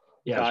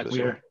 Yeah,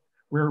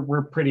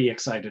 we're pretty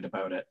excited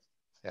about it.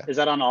 Yeah. Is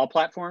that on all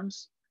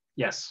platforms?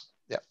 Yes.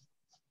 Yeah.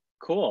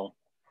 Cool.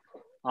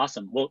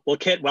 Awesome. Well,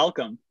 Kit,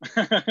 welcome.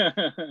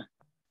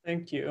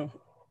 Thank you.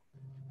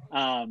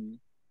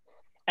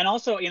 And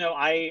also,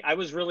 I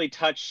was really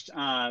touched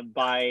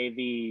by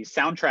the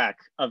soundtrack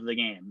of the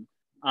game.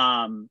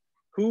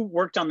 Who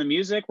worked on the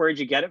music? Where did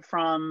you get it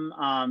from?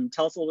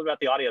 Tell us a little bit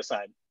about the audio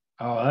side.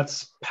 Oh,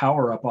 that's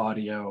Power Up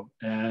Audio.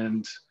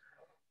 And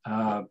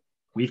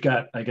we've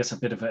got, I guess, a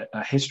bit of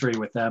a history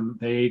with them.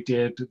 They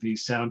did the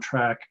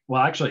soundtrack.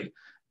 Well, actually,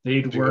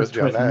 they'd worked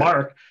with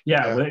Mark.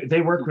 Yeah,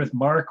 they worked with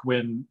Mark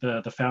when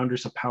the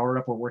founders of Power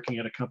Up were working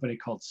at a company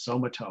called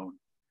Somatone.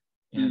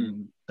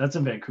 That's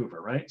in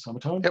Vancouver, right?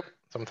 Somatone? Yep,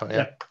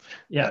 Somatone,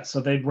 yeah.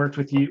 So they'd worked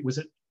with you. Was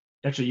it?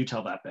 Actually, you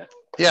tell that bit.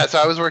 Yeah, so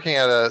I was working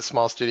at a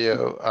small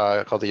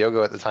studio called the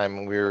Yogo at the time,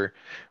 and we were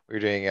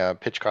doing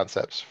pitch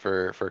concepts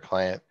for a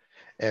client,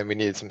 and we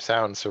needed some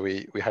sound, so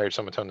we hired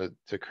Somatone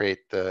to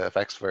create the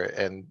effects for it,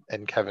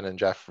 and Kevin and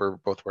Jeff were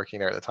both working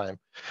there at the time.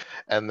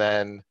 And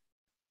then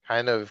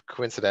kind of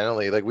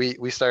coincidentally, like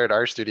we started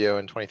our studio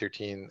in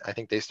 2013. I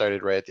think they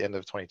started right at the end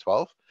of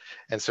 2012.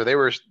 And so they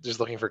were just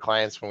looking for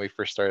clients when we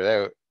first started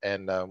out,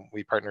 and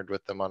we partnered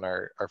with them on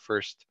our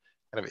first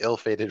kind of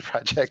ill-fated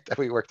project that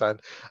we worked on.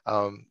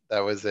 That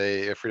was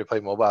a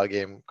free-to-play mobile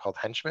game called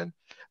Henchman.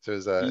 So it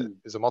was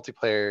a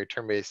multiplayer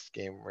turn-based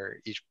game where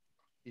each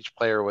each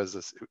player was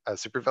a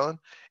supervillain.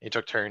 You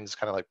took turns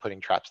kind of like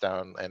putting traps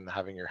down and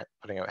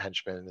putting out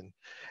henchmen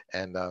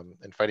and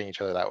fighting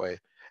each other that way.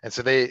 And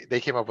so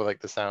they came up with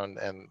like the sound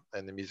and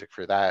the music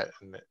for that,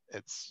 and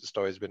it's just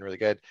always been really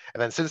good.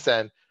 And then since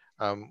then,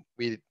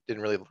 we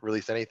didn't really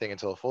release anything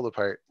until Fold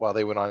Apart, while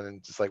they went on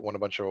and just like won a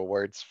bunch of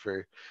awards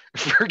for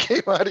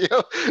game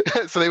audio.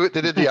 So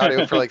they did the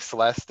audio for like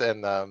Celeste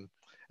and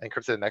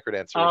Cryptid and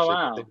Necrodancer. Oh,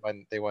 wow.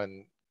 They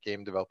won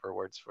game developer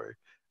awards for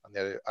on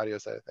the audio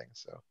side of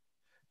things. So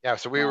yeah,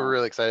 so we Wow. were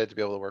really excited to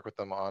be able to work with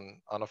them on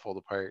a Fold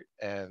Apart,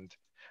 and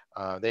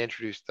they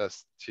introduced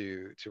us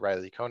to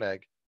Riley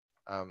Koenig,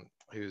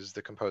 who's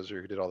the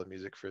composer who did all the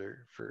music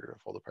for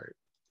Fold Apart.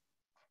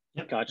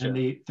 Yep. Gotcha. And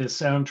the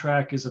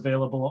soundtrack is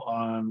available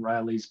on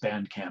Riley's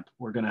Bandcamp.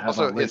 We're gonna have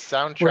Also, a link. his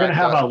soundtrack. We're gonna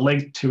have a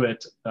link to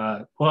it.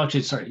 Well,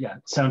 actually, sorry, yeah,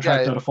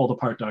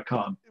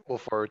 soundtrack.foldapart.com. We'll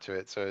forward to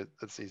it, so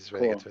that's the easiest way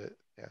Cool. to get to it.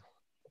 Yeah.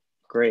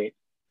 Great.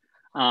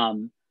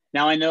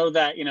 Now I know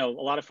that a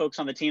lot of folks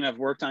on the team have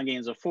worked on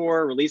games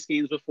before, released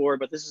games before,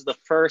 but this is the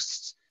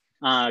first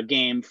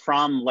game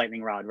from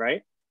Lightning Rod,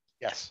 right?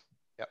 Yes.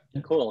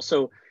 Yep. Cool.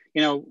 So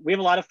we have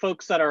a lot of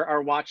folks that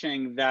are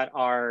watching that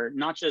are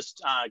not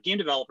just game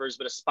developers,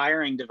 but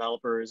aspiring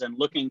developers and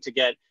looking to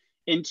get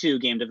into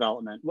game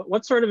development.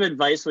 What sort of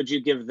advice would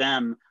you give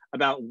them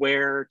about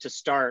where to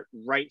start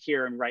right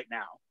here and right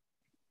now?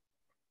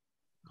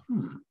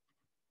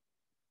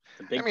 It's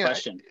a big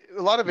question.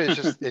 A lot of it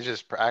is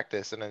just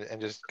practice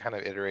and just kind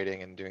of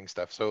iterating and doing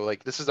stuff. So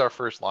like this is our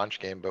first launch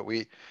game, but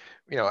we,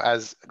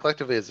 as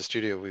collectively as a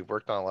studio, we've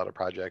worked on a lot of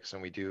projects,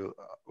 and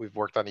we've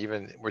worked on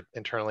we're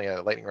internally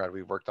at Lightning Rod,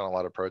 we've worked on a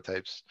lot of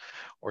prototypes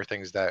or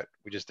things that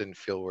we just didn't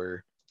feel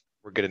were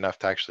good enough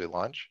to actually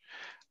launch.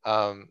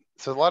 So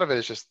a lot of it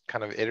is just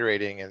kind of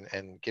iterating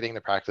and getting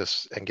the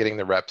practice and getting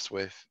the reps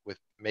with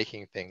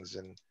making things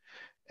and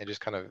just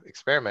kind of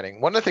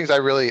experimenting. One of the things I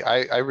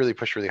really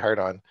pushed really hard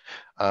on,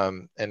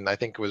 and I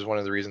think it was one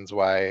of the reasons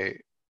why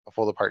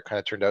Fold Apart kind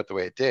of turned out the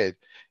way it did,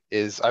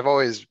 is I've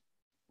always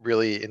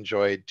really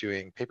enjoyed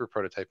doing paper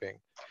prototyping.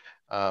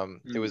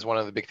 It was one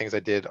of the big things I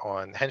did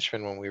on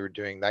Henchman when we were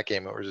doing that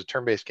game. It was a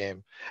turn-based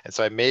game, and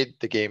so I made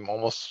the game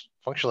almost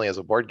functionally as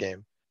a board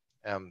game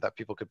that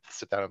people could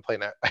sit down and play.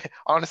 Now,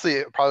 honestly,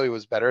 it probably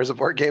was better as a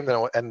board game than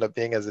it ended up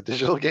being as a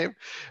digital game,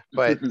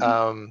 but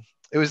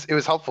it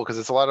was helpful because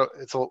it's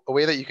a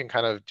way that you can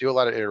kind of do a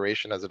lot of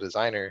iteration as a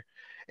designer,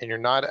 and you're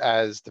not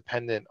as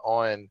dependent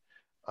on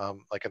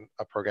like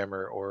a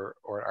programmer or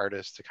an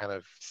artist to kind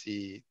of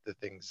see the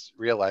things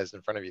realized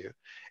in front of you.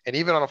 And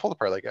even on a Fold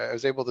Apart, like I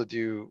was able to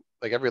do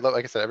like every level,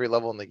 like I said, every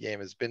level in the game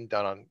has been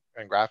done on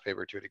graph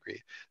paper to a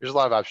degree. There's a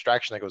lot of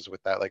abstraction that goes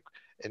with that, like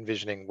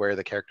envisioning where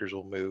the characters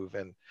will move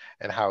and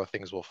how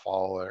things will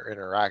fall or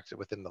interact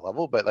within the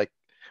level. But like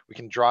we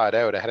can draw it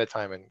out ahead of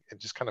time and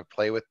just kind of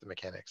play with the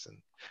mechanics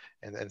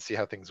and see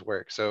how things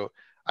work. So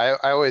I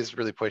always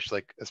really push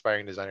like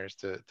aspiring designers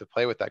to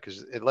play with that,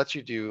 because it lets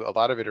you do a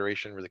lot of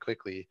iteration really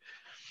quickly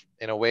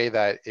in a way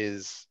that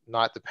is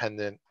not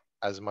dependent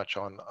as much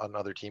on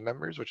other team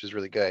members, which is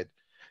really good.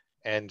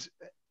 And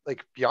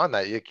like beyond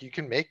that, you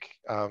can make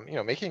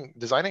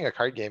designing a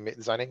card game,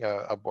 designing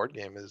a board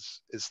game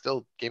is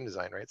still game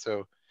design, right?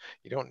 So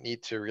you don't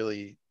need to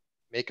really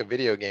make a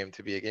video game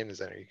to be a game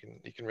designer.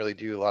 You can really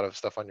do a lot of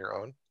stuff on your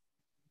own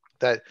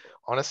that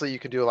honestly you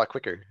can do a lot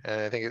quicker.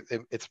 And I think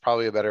it's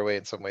probably a better way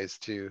in some ways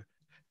to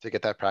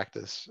get that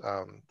practice,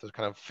 to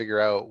kind of figure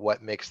out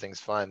what makes things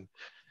fun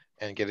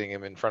and getting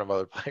them in front of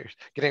other players,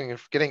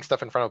 getting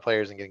stuff in front of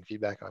players and getting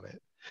feedback on it.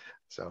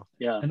 So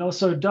yeah, and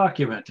also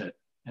document it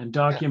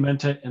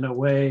it in a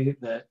way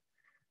that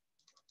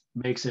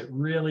makes it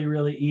really,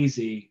 really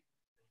easy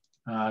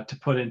to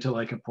put into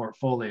like a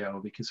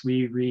portfolio, because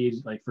we read,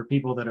 like for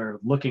people that are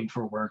looking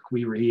for work,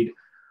 we read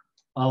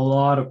a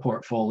lot of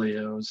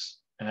portfolios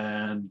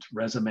and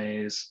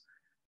resumes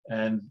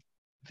and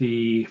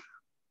if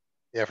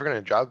we're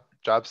going to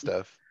job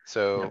stuff.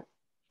 So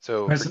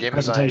for game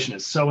presentation design,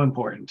 is so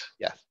important.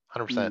 Yeah,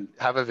 100%.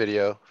 Have a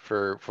video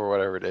for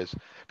whatever it is.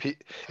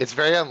 It's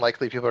very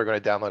unlikely people are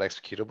going to download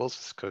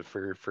executables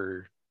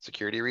for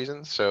security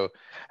reasons. So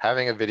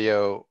having a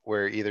video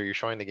where either you're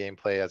showing the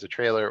gameplay as a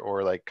trailer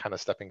or like kind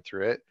of stepping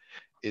through it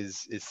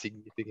is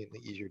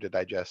significantly easier to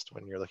digest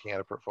when you're looking at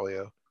a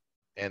portfolio,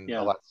 and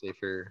a lot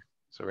safer.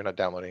 So we're not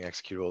downloading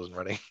executables and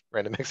running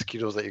random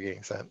executables that you're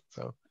getting sent.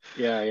 So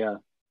yeah.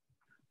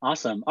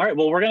 Awesome. All right,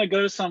 well, we're going to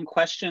go to some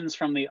questions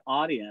from the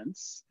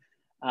audience.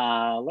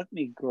 Let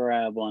me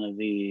grab one of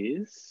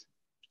these.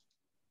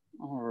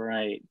 All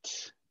right.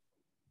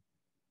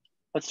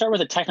 Let's start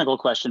with a technical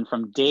question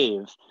from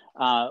Dave.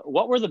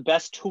 What were the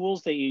best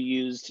tools that you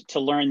used to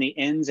learn the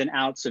ins and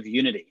outs of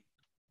Unity?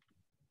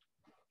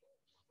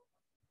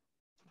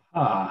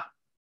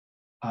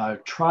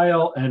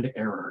 Trial and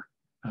error.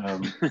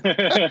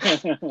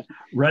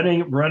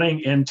 Running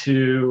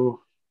into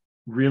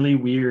really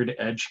weird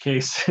edge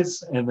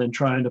cases and then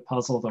trying to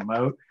puzzle them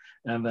out,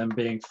 and then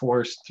being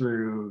forced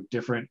through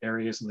different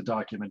areas of the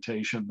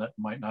documentation that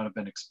might not have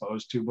been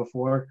exposed to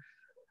before.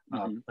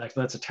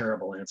 That's a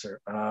terrible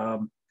answer.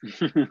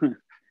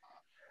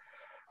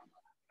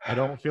 I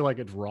don't feel like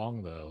it's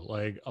wrong though.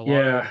 Like a lot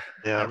Yeah. of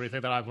Yeah.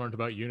 everything that I've learned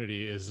about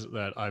Unity is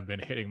that I've been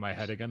hitting my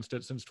head against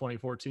it since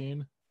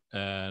 2014,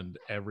 and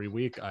every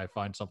week I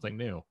find something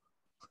new.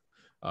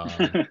 I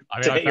mean, I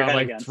hit your found head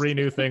like against. 3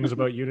 new things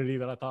about Unity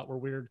that I thought were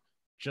weird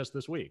just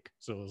this week.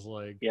 So it was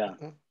like, Yeah,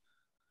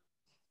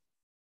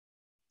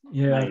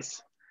 Yeah.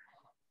 nice.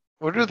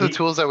 What are the The-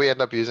 tools that we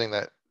end up using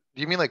that,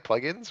 do you mean like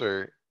plugins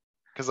or?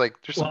 Cause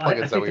like there's some Well, I plugins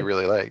that think we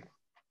really like.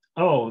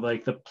 Oh,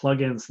 like the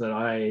plugins that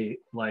I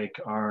like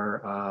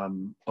are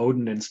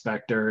Odin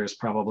Inspector is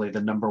probably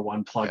the number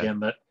one plugin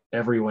that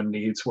everyone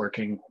needs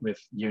working with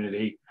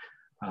Unity.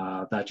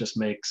 That just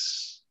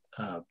makes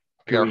Like our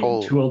GUI and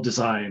whole, tool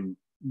design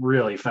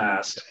really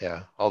fast.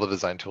 yeah, all the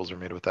design tools are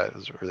made with that. It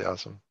was really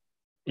awesome.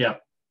 Yeah,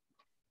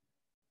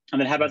 And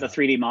then how about the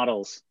 3D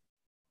models?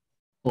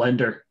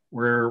 Blender.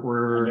 We're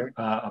Blender.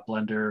 A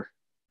Blender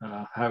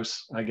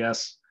house, I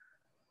guess.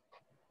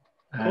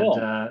 Cool.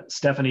 And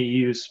Stephanie,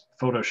 you use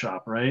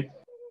Photoshop, right?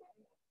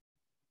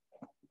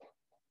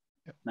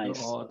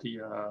 Nice. All the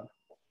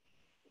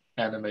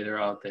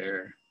animator out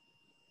there,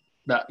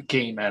 that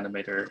game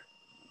animator,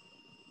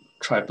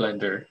 try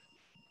Blender,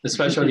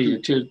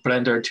 especially to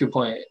Blender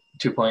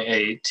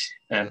 2.8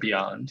 and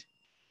beyond.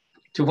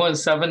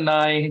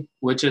 2.79,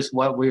 which is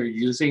what we're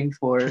using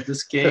for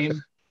this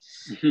game,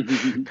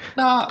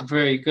 not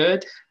very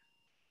good,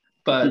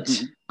 but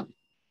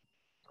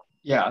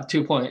yeah,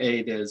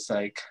 2.8 is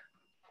like,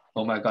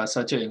 oh my god,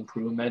 such an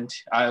improvement.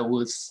 I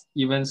would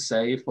even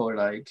say for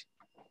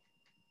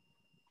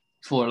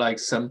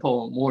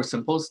more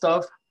simple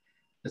stuff,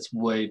 it's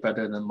way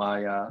better than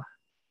my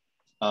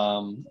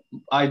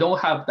I don't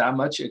have that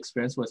much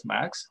experience with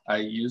Max. I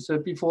used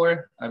it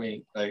before. I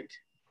mean, like,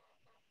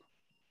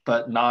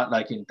 but not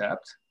like in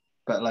depth.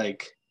 But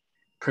like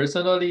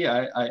personally,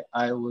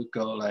 I would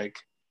go like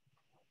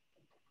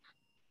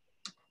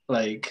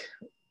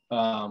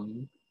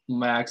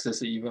Max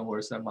is even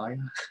worse than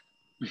mine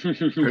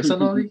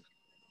personally.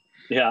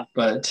 Yeah.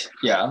 But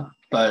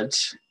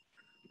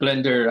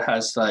Blender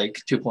has like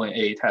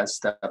 2.8 has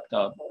stepped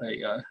up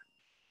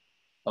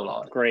a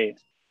lot. Great.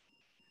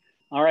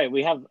 All right,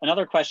 we have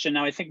another question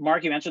now. I think,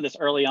 Mark, you answered this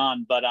early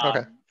on, but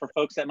Okay. for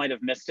folks that might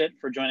have missed it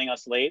for joining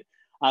us late,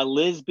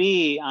 Liz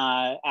B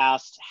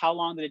asked, how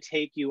long did it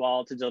take you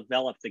all to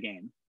develop the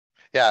game?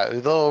 Yeah, a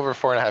little over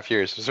 4.5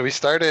 years. So we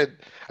started,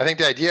 I think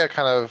the idea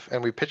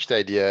and we pitched the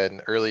idea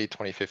in early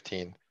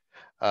 2015.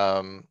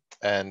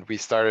 And we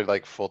started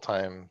like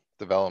full-time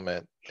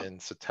development in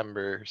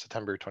September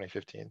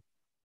 2015.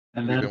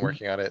 And We've then been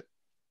working on it.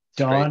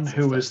 Dawn, straight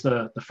who since was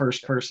then. the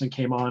first person,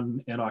 came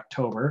on in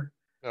October.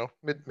 No,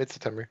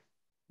 mid-September.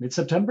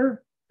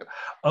 Mid-September?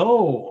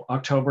 Oh,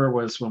 October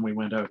was when we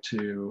went out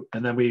to,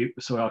 and then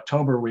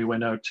October we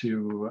went out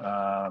to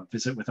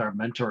visit with our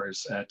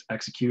mentors at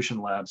Execution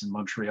Labs in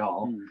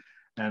Montreal.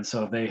 And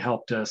so they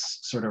helped us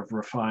sort of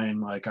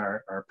refine like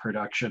our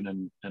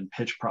production and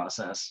pitch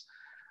process.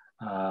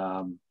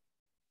 And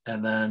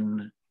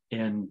then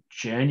in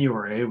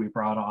January, we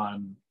brought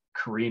on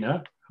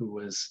Karina, who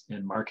was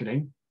in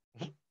marketing.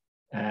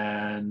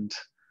 And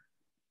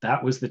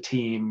that was the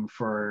team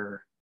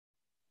for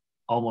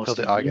almost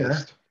Till a the year.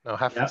 August. No,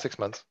 Yep. 6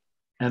 months.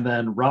 And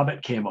then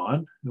Robert came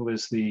on, who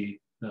was the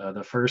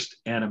first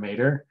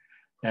animator.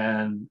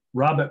 And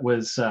Robert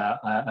was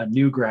a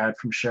new grad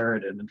from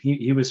Sheridan, and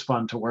he was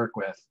fun to work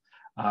with.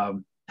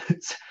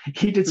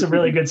 He did some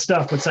really good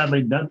stuff, but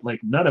sadly,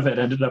 none of it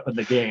ended up in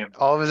the game.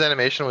 All of his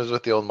animation was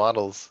with the old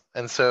models,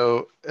 and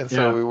so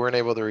Yeah. we weren't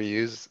able to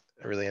reuse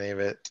really any of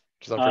it.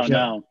 Which is Oh,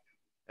 unfortunate.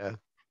 no.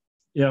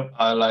 Yeah,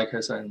 I like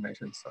his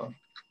animation, so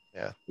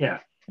Yeah.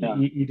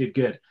 he did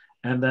good.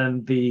 And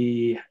then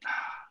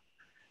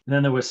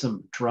then there was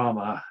some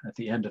drama at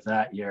the end of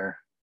that year.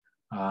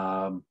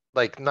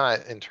 Like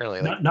not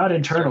internally, like Not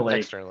internally,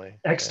 externally.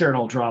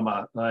 external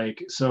drama.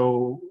 Like,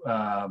 so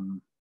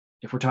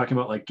if we're talking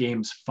about like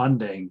games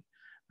funding,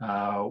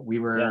 we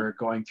were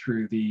going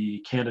through the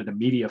Canada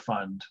Media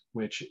Fund,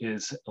 which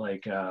is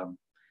like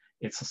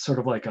it's sort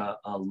of like a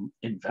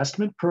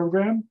investment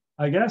program,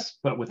 I guess,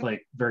 but with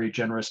like very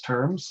generous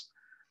terms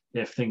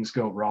if things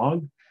go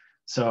wrong.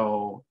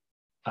 So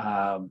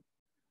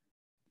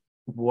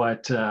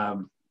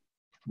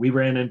we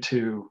ran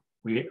into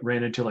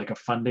like a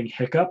funding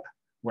hiccup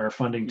where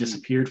funding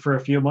disappeared for a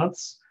few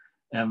months,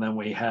 and then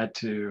we had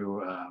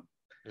to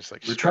Just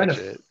like we're trying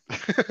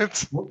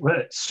stretch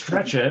to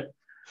stretch it.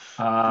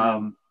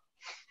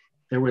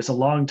 There was a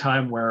long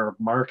time where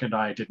Mark and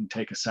I didn't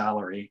take a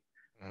salary,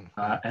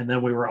 and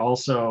then we were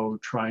also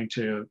trying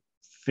to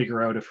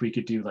figure out if we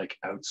could do like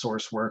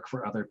outsource work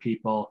for other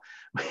people.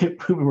 We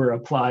were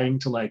applying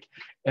to like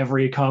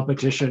every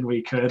competition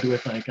we could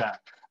with like a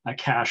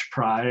cash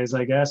prize,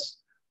 I guess.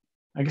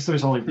 There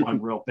was only one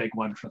real big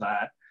one for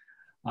that.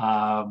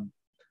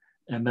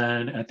 And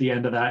then at the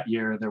end of that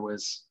year, there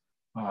was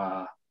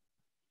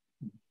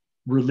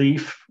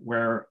relief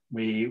where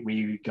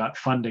we got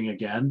funding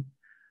again.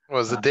 It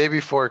was the day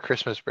before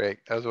Christmas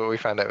break. That was what we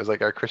found out. It was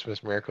like our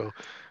Christmas miracle.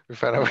 We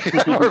found out we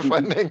had more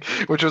funding,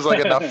 which was like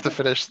enough to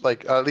finish,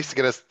 like at least to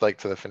get us like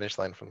to the finish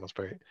line for the most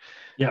part.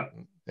 Yeah.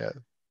 Yeah.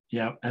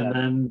 Yeah. And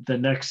then the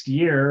next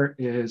year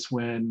is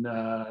when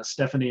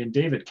Stephanie and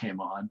David came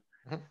on.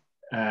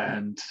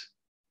 And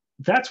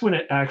that's when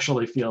it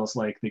actually feels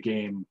like the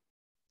game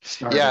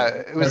started. Yeah,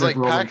 it was like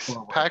PAX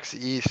forward.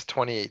 East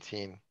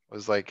 2018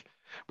 was like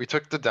we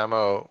took the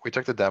demo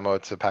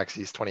to PAX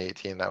East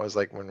 2018. That was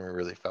like when we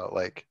really felt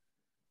like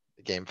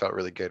the game felt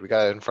really good. We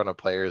got it in front of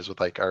players with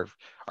like our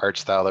art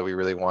style that we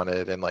really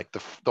wanted, and like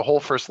the whole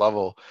first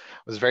level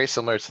was very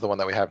similar to the one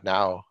that we have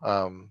now.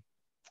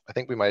 I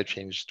think we might have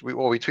changed.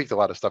 We tweaked a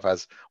lot of stuff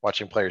as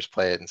watching players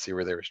play it and see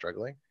where they were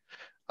struggling.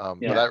 But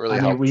that really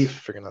helped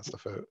figuring that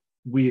stuff out.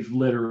 We've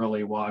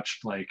literally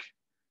watched like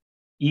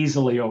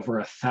easily over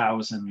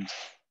 1,000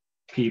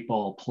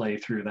 people play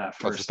through that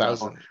first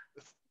level.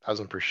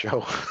 1,000 per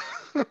show.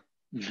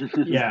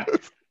 Yeah.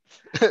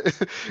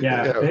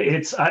 Yeah.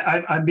 It's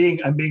I'm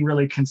being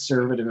really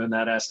conservative in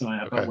that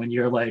estimate. Okay. But when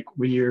you're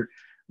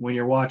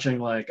watching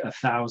like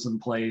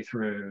 1,000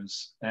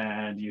 playthroughs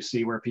and you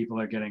see where people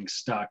are getting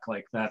stuck,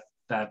 like that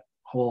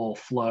whole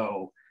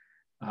flow,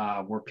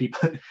 where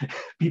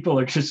people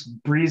are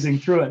just breezing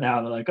through it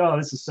now. They're like, oh,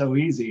 this is so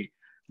easy.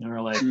 And we're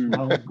like,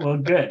 well,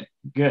 good.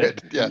 Yeah,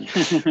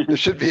 it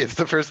should be. It's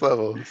the first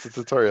level. It's a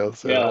tutorial,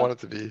 so I want it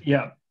to be.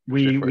 Yeah,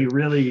 we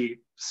really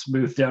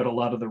smoothed out a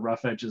lot of the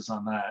rough edges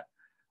on that.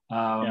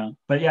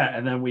 But yeah,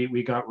 and then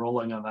we got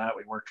rolling on that.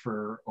 We worked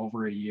for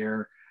over a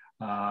year.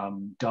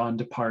 Don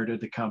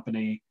departed the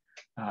company.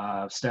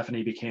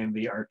 Stephanie became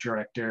the art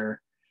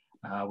director.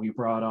 We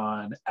brought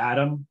on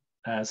Adam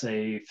as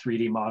a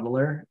 3D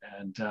modeler,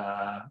 and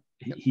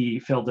he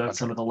filled out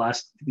some of the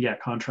last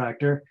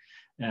contractor.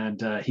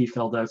 And he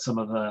filled out some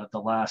of the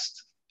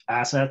last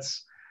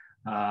assets.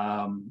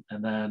 And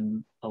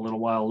then a little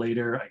while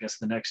later, I guess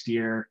the next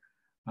year,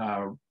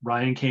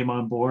 Ryan came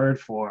on board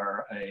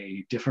for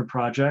a different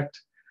project.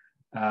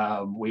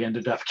 We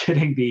ended up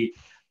getting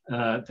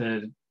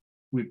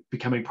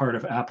becoming part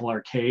of Apple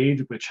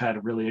Arcade, which had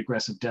a really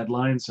aggressive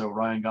deadline. So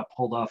Ryan got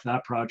pulled off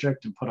that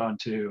project and put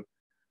onto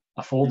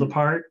a fold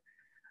apart.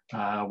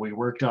 We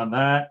worked on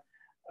that.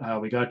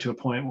 We got to a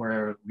point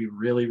where we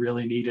really,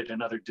 really needed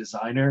another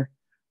designer.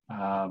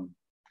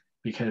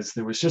 Because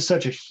there was just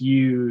such a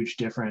huge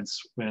difference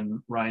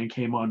when Ryan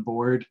came on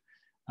board.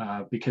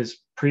 Because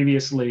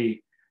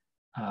previously,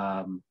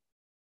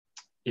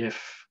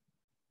 if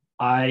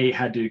I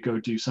had to go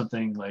do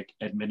something like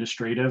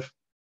administrative,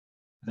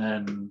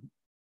 then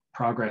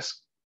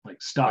progress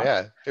like stopped.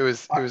 Yeah, it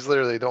was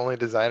literally the only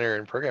designer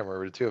and programmer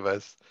were the two of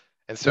us.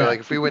 And so like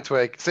if we went to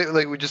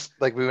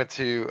we went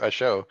to a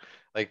show,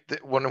 like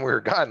when we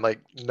were gone, like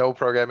no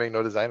programming,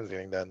 no design was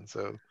getting done.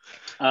 So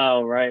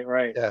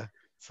right. Yeah.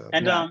 So,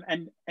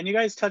 and you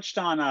guys touched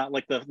on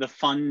like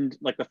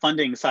the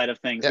funding side of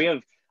things. We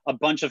have a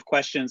bunch of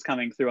questions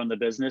coming through on the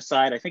business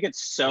side. I think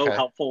it's so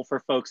helpful for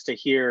folks to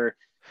hear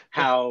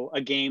how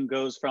a game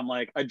goes from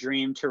like a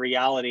dream to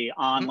reality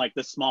on like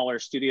the smaller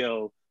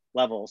studio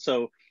level.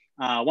 So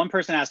one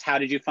person asked, how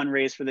did you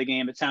fundraise for the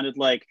game? It sounded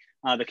like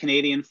the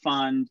Canadian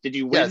Fund. Did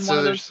you win one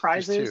of those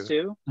prizes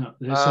too?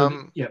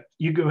 No,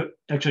 you go.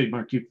 Actually,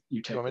 Mark, you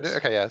take want me this. to?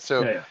 Okay, yeah.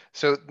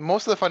 So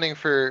most of the funding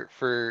for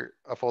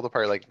a fold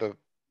apart, like the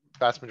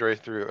vast majority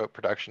through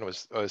production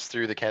was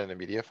through the Canada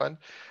Media Fund.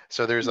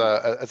 So there's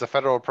a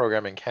federal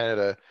program in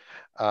Canada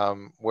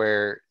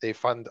where they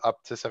fund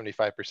up to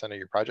 75% of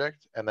your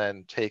project and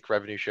then take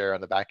revenue share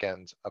on the back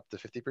end up to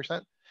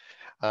 50%.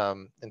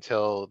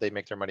 Until they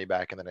make their money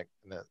back, and then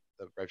the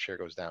rev share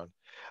goes down.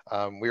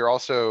 We are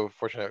also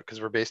fortunate because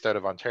we're based out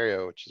of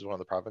Ontario, which is one of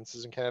the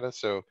provinces in Canada.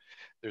 So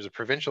there's a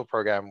provincial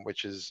program,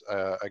 which is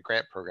a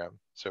grant program.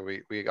 So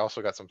we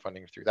also got some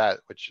funding through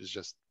that, which is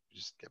just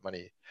get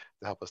money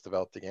to help us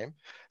develop the game.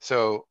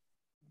 So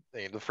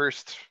the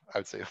first, I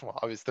would say,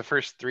 obviously the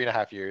first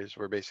 3.5 years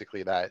were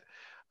basically that.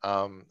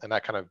 And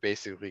that kind of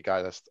basically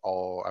got us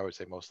all, I would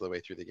say, most of the way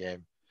through the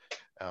game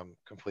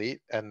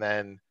complete. And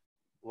then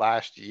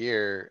last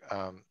year,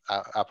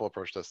 Apple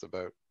approached us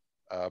about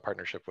a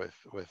partnership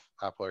with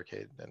Apple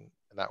Arcade, and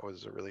that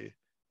was a really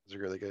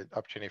good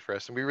opportunity for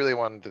us. And we really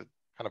wanted to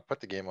kind of put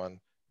the game on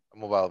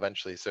mobile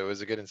eventually, so it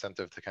was a good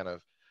incentive to kind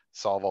of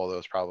solve all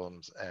those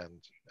problems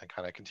and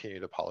kind of continue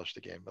to polish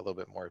the game a little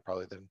bit more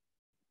probably than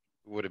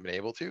we would have been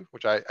able to.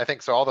 Which I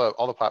think so.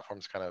 All the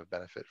platforms kind of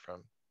benefit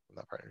from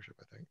that partnership,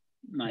 I think.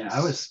 Nice. Yeah,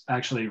 I was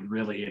actually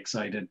really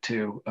excited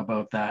too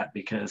about that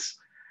because.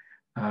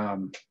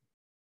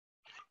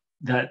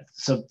 That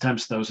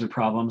sometimes those are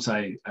problems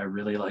I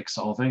really like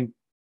solving.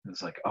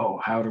 It's like, oh,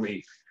 how do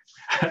we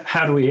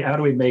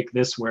make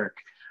this work?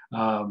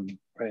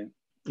 Right.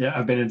 Yeah,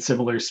 I've been in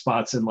similar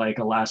spots in like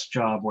a last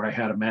job where I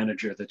had a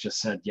manager that just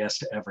said yes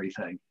to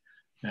everything,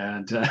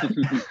 and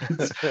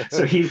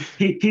so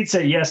he'd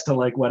say yes to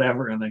like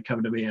whatever, and then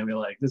come to me and be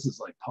like, this is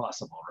like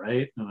possible,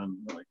 right? And I'm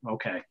like,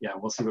 okay, yeah,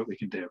 we'll see what we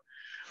can do.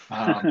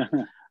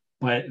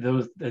 But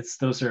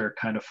those are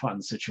kind of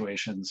fun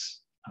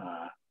situations.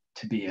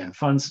 To be in.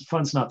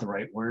 Fun's not the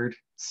right word.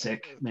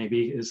 Sick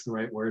maybe is the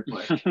right word,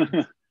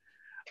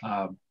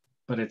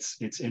 but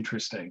it's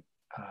interesting.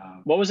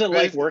 What was it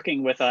like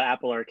working with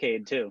Apple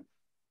Arcade too?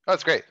 Oh,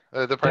 it's great.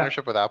 The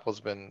partnership with Apple's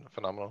been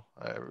phenomenal.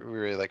 We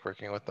really like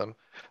working with them.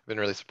 Been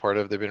really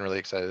supportive. They've been really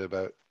excited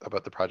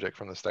about the project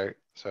from the start.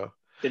 So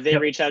Did they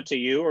Yep. reach out to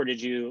you, or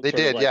did you they sort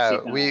of did, like yeah. seek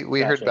them out?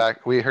 We heard Gotcha.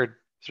 back. We heard.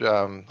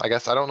 I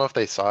guess I don't know if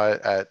they saw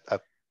it at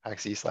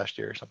PAX East last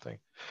year or something.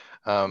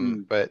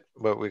 But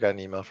we got an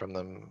email from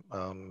them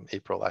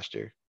April last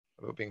year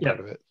about being part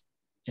of it.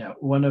 Yeah,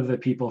 one of the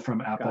people from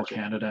Apple Gotcha.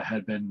 Canada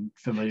had been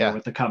familiar Yeah.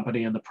 with the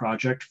company and the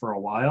project for a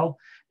while,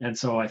 and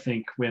so I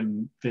think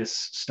when this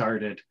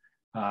started,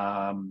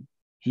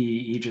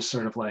 he just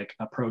sort of like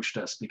approached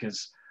us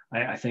because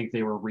I think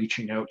they were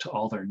reaching out to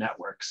all their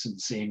networks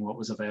and seeing what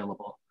was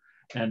available,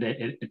 and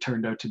it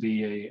turned out to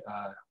be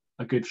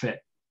a good fit.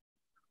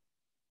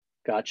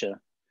 Gotcha.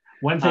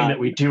 One thing that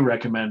we do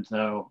recommend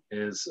though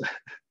is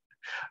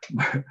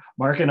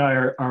Mark and I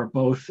are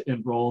both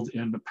enrolled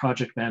in the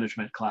project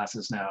management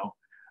classes now.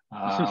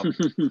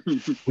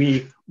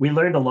 We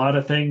learned a lot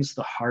of things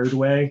the hard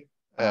way.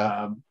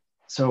 Yeah.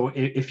 So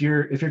if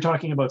you're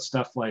talking about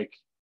stuff like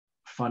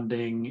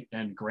funding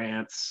and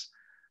grants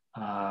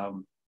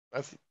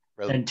That's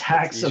and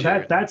tax, so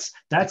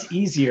that's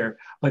easier.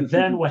 But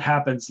then what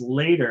happens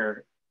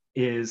later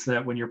is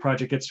that when your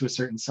project gets to a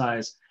certain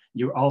size,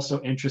 you're also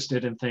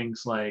interested in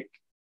things like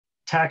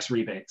tax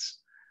rebates.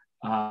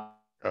 Oh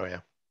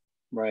yeah.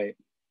 Right.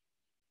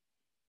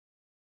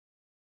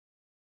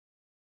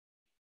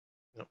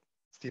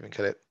 Stephen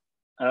cut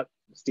it.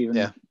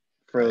 Stephen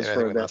froze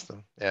for a bit.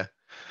 Yeah.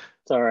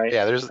 It's all right.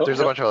 Yeah, there's a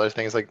bunch of other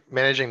things like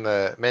managing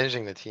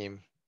the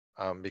team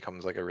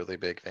becomes like a really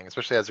big thing,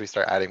 especially as we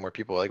start adding more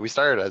people. Like we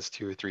started as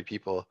 2 or 3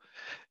 people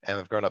and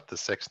we've grown up to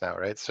 6 now,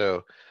 right?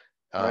 So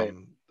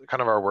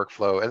kind of our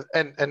workflow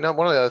and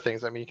one of the other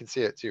things, I mean, you can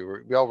see it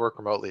too. We all work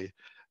remotely.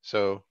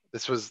 So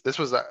this was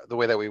the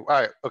way that all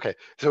right, okay.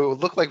 So it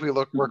looked like we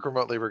work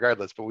remotely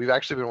regardless, but we've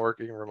actually been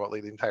working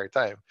remotely the entire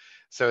time.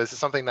 So this is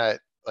something that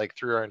like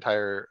through our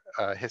entire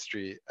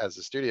history as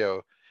a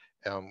studio,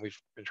 we've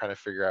been trying to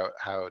figure out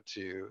how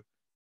to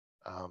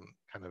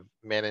kind of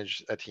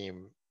manage a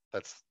team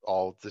that's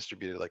all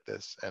distributed like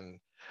this. And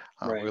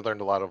we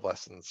learned a lot of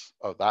lessons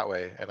of that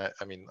way. And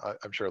I mean,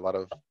 I'm sure a lot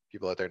of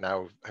people out there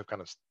now have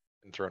kind of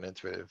been thrown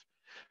into it, have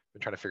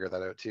been trying to figure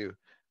that out too.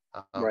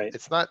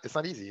 It's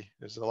not easy.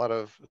 There's a lot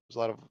of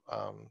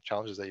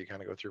challenges that you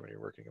kind of go through when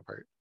you're working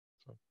apart.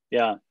 So.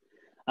 Yeah.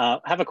 I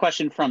have a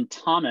question from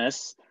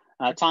Thomas.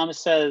 Thomas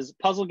says,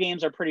 puzzle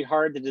games are pretty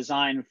hard to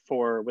design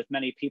for, with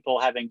many people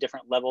having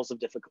different levels of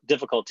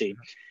difficulty.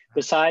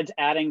 Besides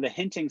adding the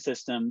hinting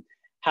system,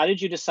 how did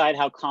you decide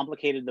how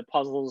complicated the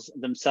puzzles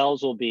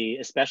themselves will be,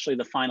 especially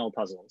the final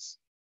puzzles?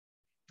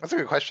 That's a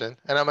good question.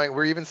 And I'm like,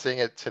 we're even seeing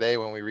it today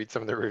when we read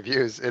some of the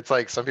reviews. It's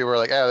like some people are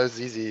like, oh, this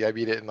is easy. I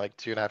beat it in like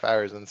 2.5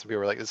 hours. And some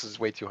people are like, this is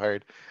way too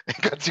hard. It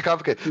got too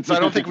complicated. So I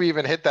don't think we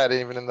even hit that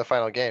even in the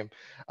final game.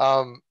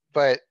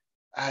 But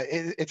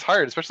it's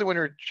hard, especially when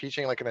you're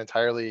teaching like an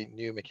entirely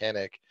new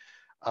mechanic.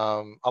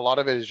 A lot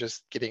of it is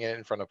just getting it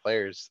in front of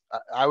players.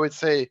 I would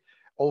say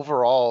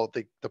overall,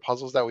 the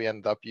puzzles that we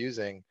ended up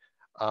using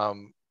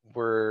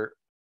were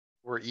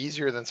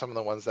easier than some of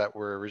the ones that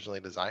were originally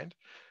designed.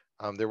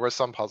 There were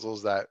some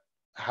puzzles that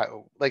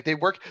they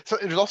work. So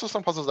there's also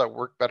some puzzles that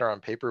work better on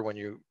paper when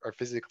you are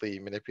physically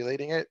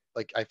manipulating it.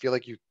 Like I feel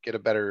like you get a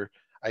better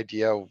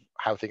idea of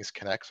how things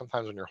connect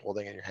sometimes when you're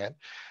holding it in your hand.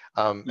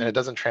 And it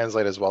doesn't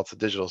translate as well to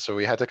digital. So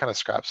we had to kind of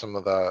scrap some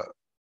of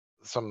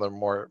the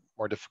more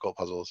difficult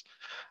puzzles.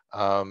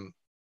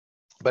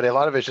 But a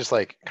lot of it's just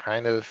like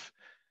kind of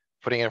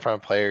putting it in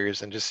front of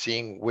players and just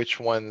seeing which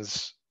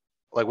ones,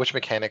 like which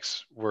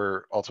mechanics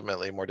were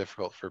ultimately more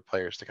difficult for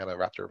players to kind of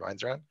wrap their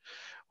minds around,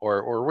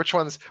 or which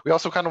ones we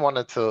also kind of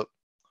wanted to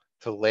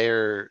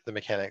layer the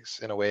mechanics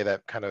in a way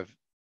that kind of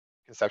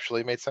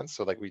conceptually made sense.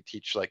 So like we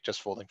teach like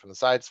just folding from the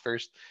sides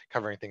first,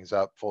 covering things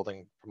up,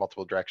 folding from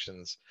multiple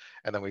directions,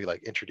 and then we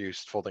like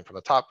introduced folding from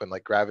the top and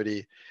like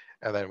gravity,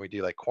 and then we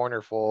do like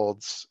corner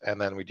folds, and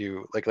then we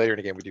do like later in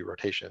the game we do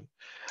rotation.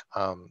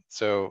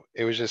 So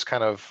it was just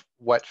kind of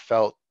what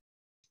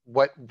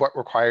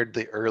required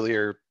the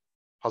earlier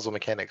puzzle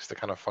mechanics to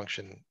kind of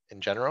function in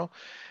general,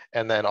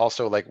 and then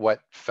also like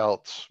what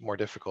felt more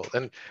difficult.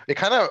 And it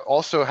kind of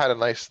also had a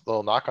nice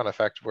little knock-on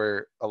effect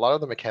where a lot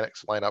of the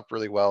mechanics line up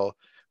really well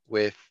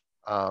with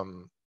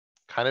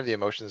kind of the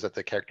emotions that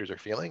the characters are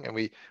feeling, and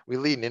we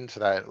lean into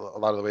that a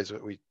lot of the ways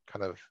that we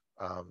kind of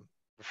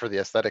for the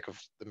aesthetic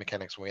of the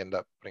mechanics when we end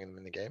up putting them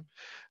in the game.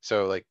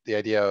 So like the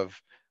idea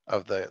of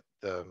the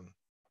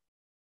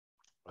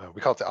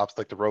we call it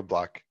like the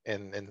roadblock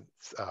in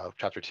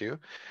chapter 2,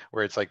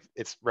 where it's like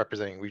it's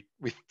representing,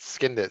 we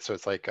skinned it so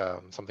it's like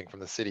something from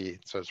the city,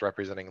 so it's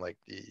representing like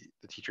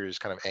the teacher's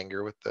kind of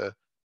anger with the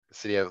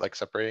city of like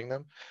separating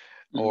them.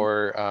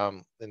 Or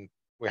and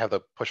we have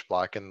the push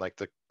block, and like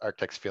the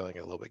architect's feeling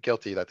a little bit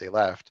guilty that they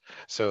left,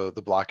 so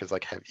the block is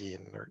like heavy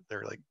and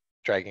they're like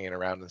dragging it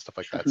around and stuff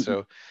like that.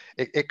 So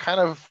it kind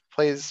of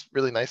plays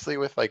really nicely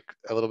with like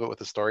a little bit with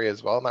the story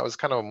as well. And that was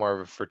kind of more of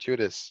a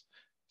fortuitous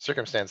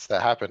circumstance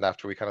that happened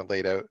after we kind of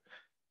laid out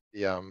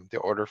the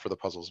order for the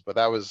puzzles. But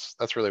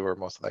that's really where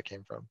most of that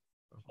came from.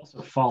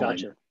 Also falling.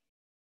 Gotcha.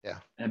 Yeah.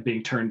 And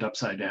being turned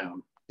upside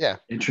down. Yeah.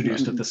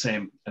 Introduced at the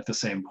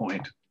same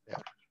point. Yeah.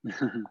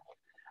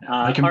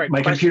 My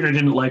computer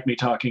didn't like me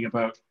talking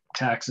about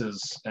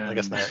taxes and I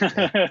guess not.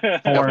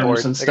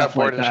 forms and It got stuff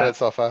bored like and that. shut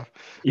itself off.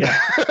 Yeah.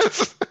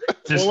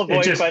 We'll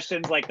avoid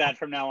questions like that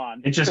from now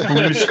on. It just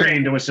blue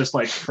screened and was just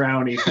like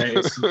frowny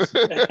face.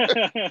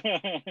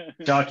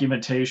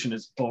 Documentation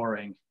is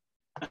boring.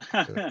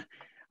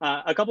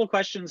 A couple of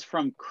questions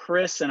from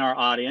Chris in our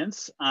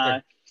audience.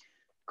 Sure.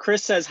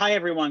 Chris says, "Hi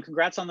everyone,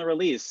 congrats on the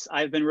release.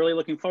 I've been really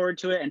looking forward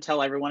to it and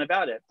tell everyone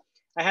about it.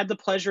 I had the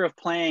pleasure of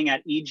playing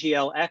at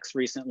EGLX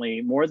recently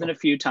more than a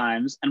few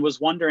times and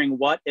was wondering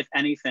what, if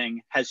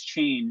anything, has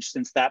changed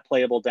since that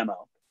playable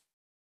demo."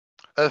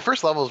 The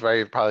first level is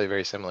probably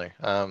very similar.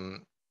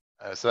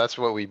 So that's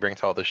what we bring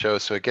to all the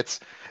shows. So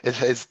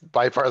it's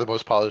by far the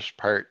most polished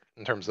part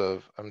in terms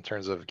of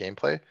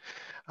gameplay.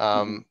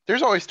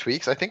 There's always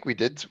tweaks. I think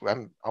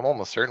I'm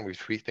almost certain we've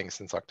tweaked things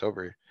since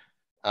October.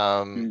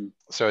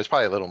 So it's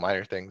probably little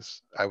minor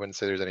things. I wouldn't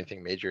say there's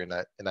anything major in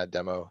that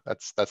demo.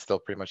 That's still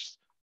pretty much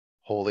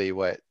wholly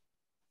what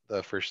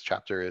the first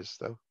chapter is,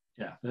 though.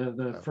 Yeah,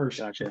 the first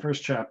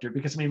chapter,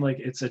 because I mean, like,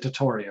 it's a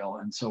tutorial,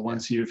 and so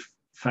once you've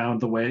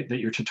found the way that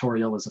your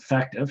tutorial is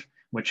effective,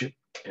 which it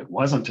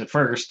wasn't at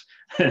first,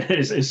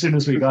 as soon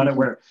as we got it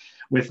where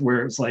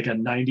it's like a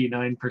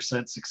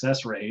 99%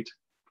 success rate,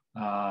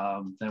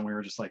 then we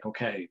were just like,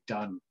 okay,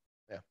 done.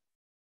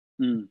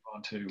 On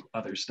to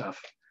other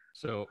stuff.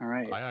 So all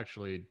right. I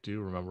actually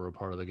do remember a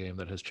part of the game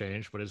that has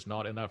changed, but it's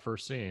not in that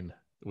first scene.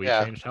 We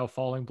changed how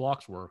falling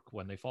blocks work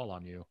when they fall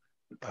on you.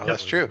 Oh,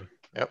 that's true.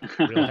 Yep.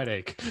 Real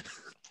headache.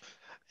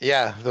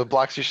 Yeah, the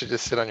blocks, you should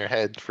just sit on your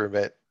head for a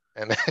bit.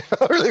 And it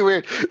felt really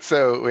weird.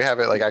 So we have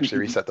it like actually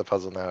reset the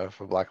puzzle now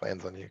if a block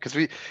lands on you. Because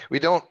we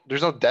don't,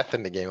 there's no death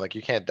in the game. Like,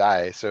 you can't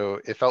die.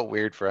 So it felt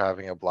weird for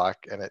having a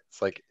block, and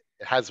it's like,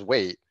 it has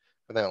weight,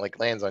 but then it like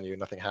lands on you and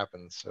nothing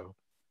happens. So.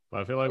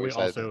 But I feel like we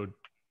also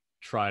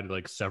tried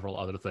like several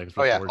other things.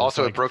 Oh yeah,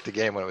 also it broke the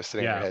game when it was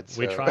sitting in your head.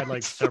 So. We tried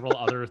like several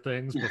other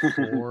things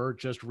before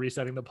just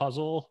resetting the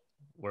puzzle,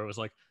 where it was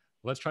like,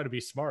 let's try to be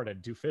smart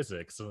and do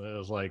physics. And it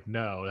was like,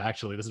 no,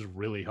 actually, this is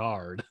really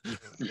hard.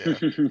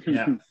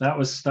 Yeah, that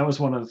was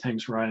one of the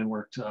things Ryan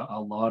worked a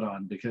lot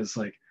on, because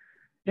like,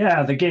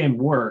 yeah, the game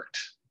worked,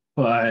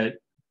 but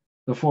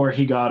before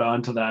he got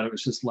onto that, it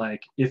was just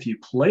like, if you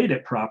played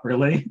it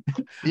properly,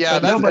 yeah,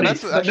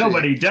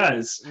 nobody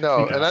does.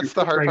 No, and that's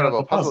the hard part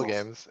about puzzle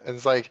games. And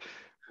it's like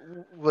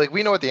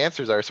we know what the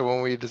answers are. So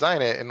when we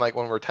design it and like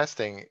when we're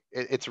testing,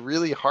 it's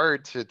really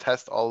hard to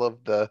test all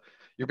of the.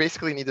 You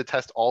basically need to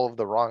test all of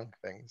the wrong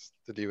things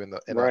to do in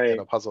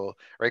a puzzle,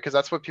 right? Because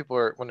that's what people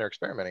are when they're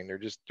experimenting. They're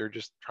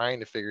just trying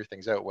to figure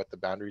things out, what the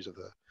boundaries of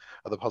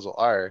the puzzle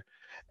are,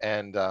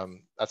 and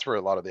that's where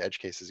a lot of the edge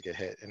cases get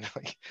hit. And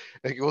like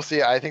we'll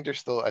see. I think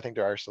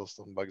there are still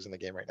some bugs in the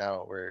game right now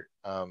where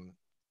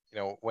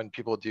when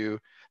people do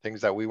things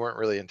that we weren't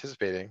really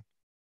anticipating,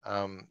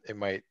 it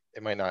might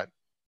not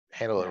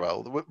handle it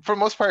well. For the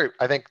most part,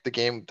 I think the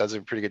game does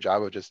a pretty good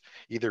job of just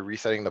either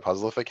resetting the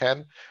puzzle if it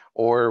can,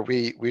 or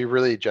we're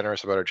really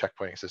generous about our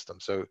checkpointing system.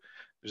 So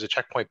there's a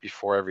checkpoint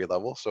before every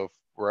level. So if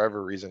for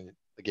whatever reason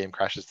the game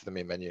crashes to the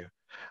main menu,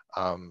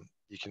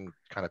 you can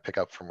kind of pick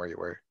up from where you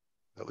were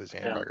without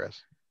losing any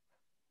progress.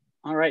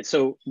 All right,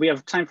 so we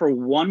have time for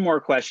one more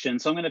question.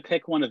 So I'm going to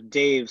pick one of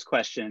Dave's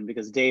question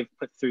because Dave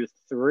put through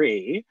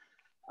 3.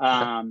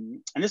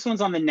 And this one's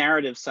on the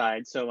narrative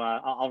side. So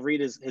I'll read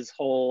his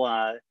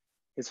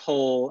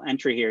whole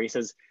entry here. He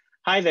says,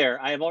 "Hi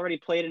there, I have already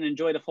played and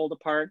enjoyed A Fold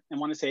Apart and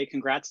want to say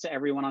congrats to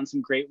everyone on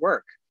some great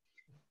work.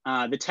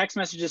 The text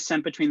messages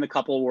sent between the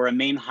couple were a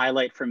main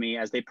highlight for me,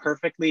 as they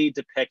perfectly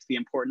depict the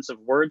importance of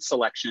word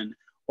selection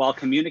while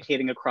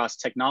communicating across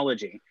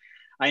technology.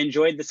 I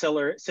enjoyed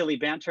the silly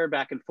banter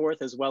back and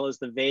forth, as well as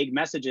the vague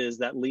messages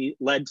that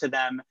led to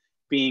them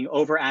being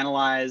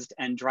overanalyzed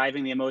and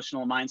driving the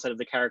emotional mindset of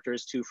the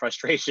characters to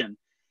frustration.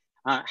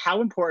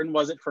 How important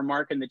was it for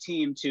Mark and the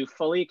team to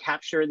fully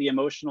capture the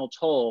emotional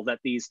toll that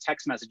these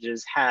text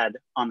messages had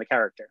on the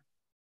character?"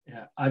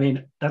 Yeah, I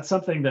mean, that's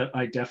something that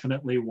I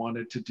definitely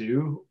wanted to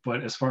do,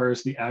 but as far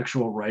as the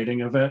actual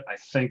writing of it, I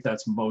think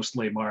that's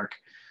mostly Mark.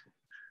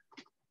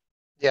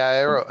 Yeah,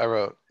 I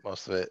wrote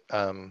most of it.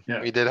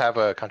 We did have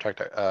a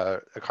contract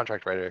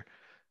writer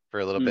for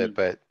a little bit,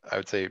 but I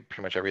would say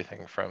pretty much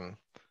everything from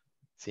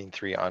scene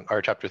 3 on,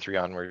 or chapter 3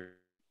 onward,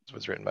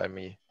 was written by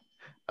me.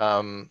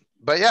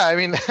 But yeah, I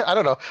mean, I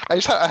don't know. I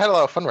had a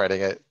lot of fun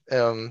writing it.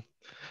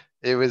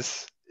 It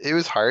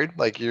was hard.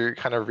 Like, you're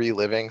kind of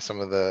reliving some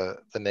of the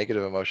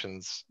negative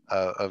emotions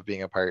of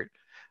being apart,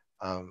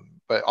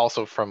 but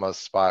also from a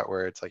spot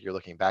where it's like you're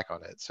looking back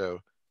on it. So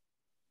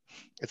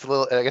it's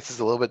I guess it's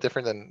a little bit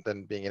different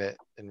than being in it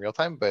in real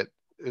time. But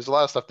there's a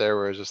lot of stuff there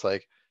where it's just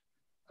like,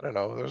 I don't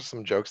know. There's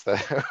some jokes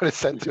that I would have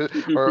sent to,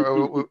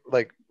 or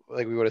like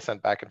we would have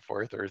sent back and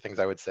forth, or things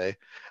I would say.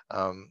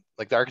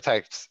 Like the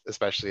architects,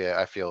 especially,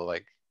 I feel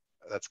like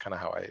that's kind of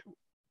how I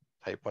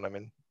type when I'm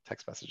in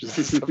text messages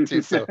and stuff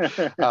too. So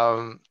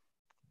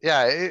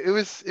yeah, it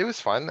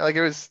was fun. Like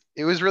it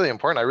was really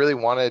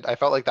important. I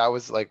felt like that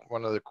was like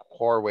one of the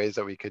core ways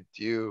that we could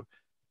do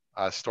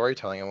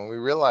storytelling. And when we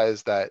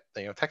realized that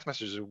text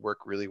messages would work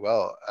really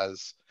well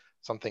as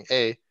something,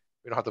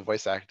 we don't have to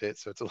voice act it,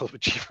 so it's a little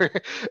bit cheaper.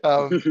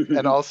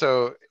 And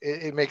also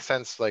it makes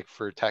sense like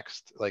for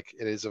text, like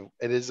it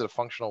is a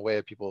functional way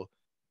of people,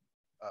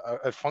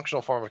 a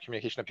functional form of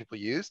communication that people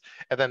use.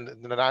 And then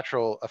the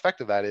natural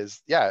effect of that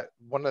is,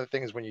 one of the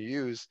things when you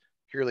use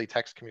purely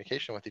text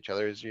communication with each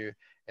other is you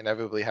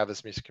inevitably have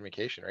this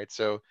miscommunication, right?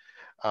 So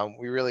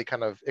we really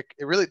kind of, it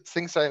really,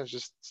 things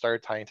just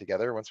started tying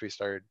together once we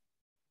started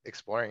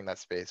exploring that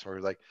space, where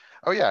we're like,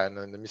 oh yeah, and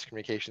then the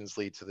miscommunications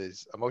lead to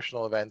these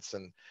emotional events,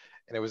 and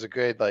it was a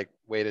good like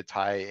way to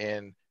tie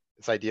in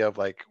this idea of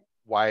like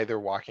why they're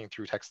walking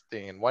through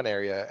texting in one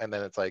area, and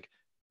then it's like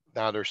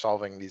now they're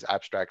solving these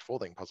abstract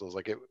folding puzzles.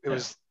 Like it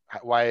was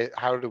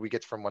how do we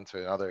get from one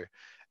to another,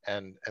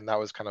 and that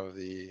was kind of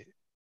the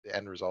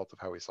end result of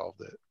how we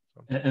solved it.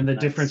 So. And the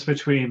difference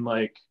between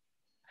like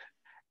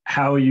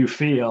how you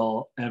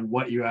feel and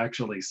what you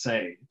actually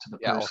say to the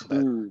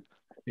person.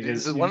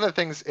 Because one of the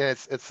things, and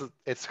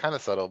it's kind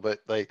of subtle, but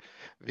like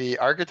the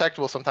architect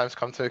will sometimes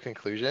come to a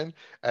conclusion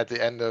at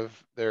the end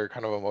of their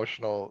kind of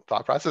emotional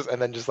thought process,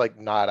 and then just like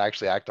not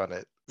actually act on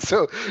it.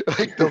 So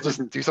like they'll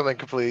just do something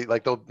completely,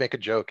 like they'll make a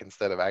joke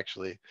instead of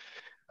actually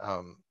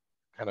kind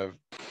of,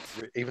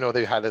 even though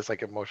they had this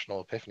like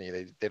emotional epiphany,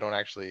 they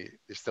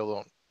still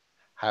don't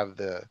have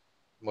the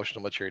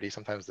emotional maturity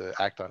sometimes to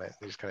act on it.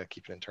 They just kind of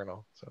keep it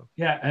internal. So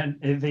yeah,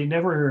 and they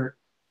never,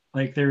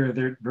 like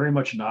they're very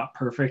much not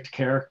perfect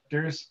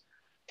characters.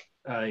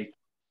 A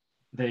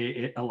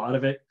lot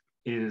of it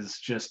is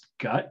just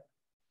gut,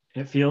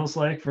 it feels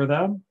like, for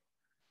them,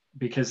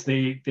 because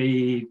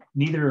they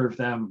neither of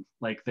them,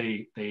 like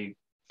they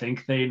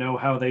think they know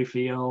how they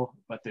feel,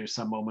 but there's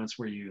some moments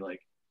where you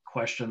like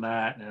question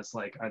that, and it's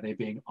like, are they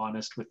being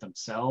honest with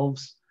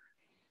themselves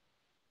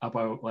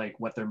about like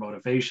what their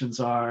motivations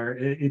are?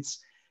 It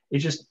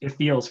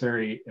feels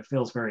very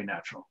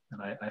natural,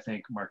 and I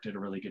think Mark did a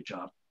really good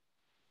job.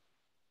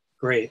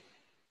 Great.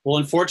 Well,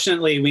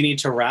 unfortunately, we need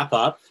to wrap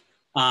up.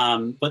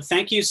 But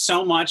thank you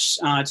so much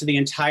to the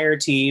entire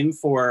team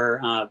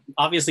for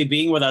obviously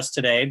being with us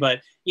today,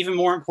 but even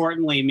more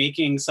importantly,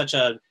 making such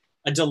a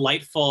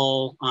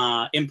delightful,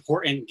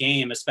 important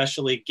game,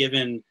 especially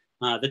given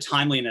the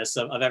timeliness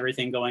of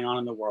everything going on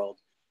in the world.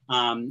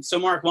 So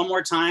Mark, one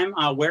more time,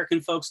 where can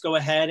folks go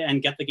ahead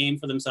and get the game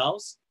for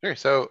themselves? Sure.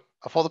 So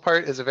A Fold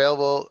Apart is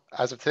available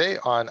as of today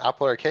on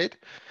Apple Arcade,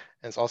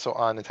 and it's also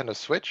on Nintendo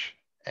Switch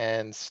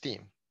and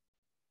Steam.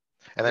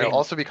 And then it'll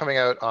also be coming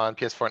out on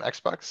PS4 and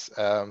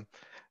Xbox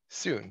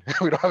soon.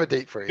 We don't have a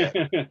date for it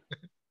yet.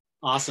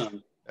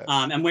 Awesome.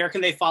 And where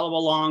can they follow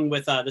along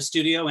with the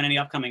studio and any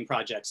upcoming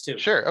projects too?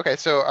 Sure. Okay.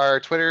 So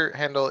our Twitter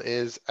handle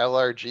is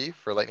LRG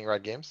for Lightning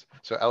Rod Games.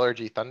 So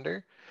LRG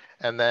Thunder.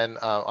 And then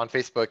on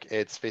Facebook,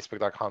 it's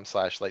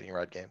facebook.com/Lightning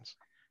Rod Games.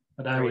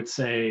 But I would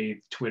say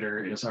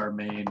Twitter is our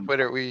main.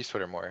 Twitter, we use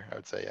Twitter more, I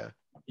would say, yeah.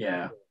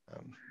 Yeah.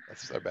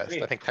 That's our best.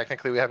 Great. I think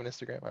technically we have an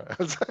Instagram.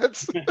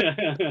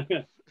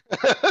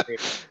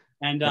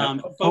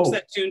 And folks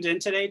that tuned in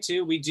today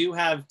too, we do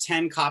have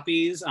 10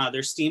 copies.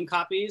 They're Steam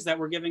copies that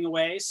we're giving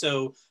away.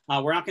 So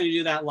we're not going to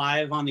do that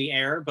live on the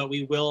air, but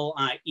we will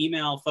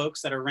email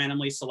folks that are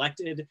randomly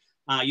selected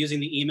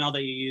using the email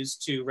that you use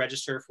to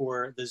register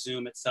for the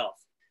Zoom itself.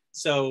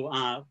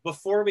 So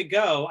before we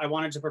go, I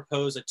wanted to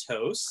propose a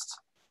toast.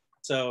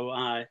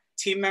 So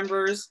team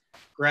members,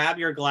 grab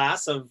your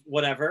glass of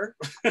whatever.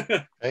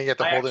 And you have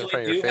to hold it in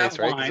front of your face,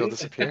 right? Because it'll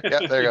disappear.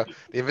 Yeah, there you go.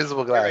 The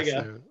invisible glass.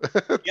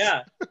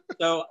 Yeah.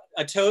 So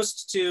a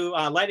toast to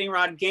Lightning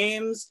Rod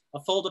Games, A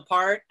Fold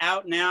Apart,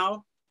 out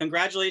now.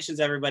 Congratulations,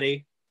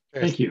 everybody.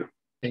 Thank you.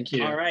 Thank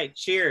you. All right.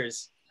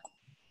 Cheers.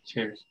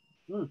 Cheers.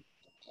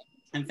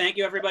 And thank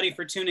you, everybody,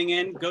 for tuning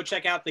in. Go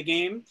check out the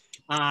game.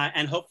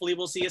 And hopefully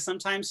we'll see you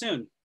sometime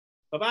soon.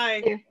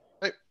 Bye-bye.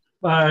 Bye.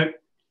 Bye.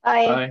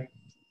 Bye. Bye.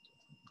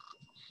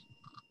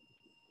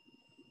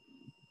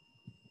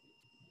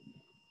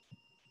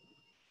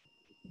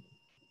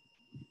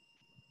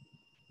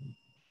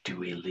 Do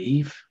we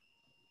leave?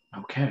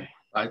 Okay.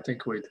 I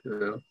think we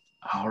do.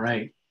 All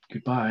right.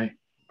 Goodbye.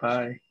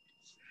 Bye.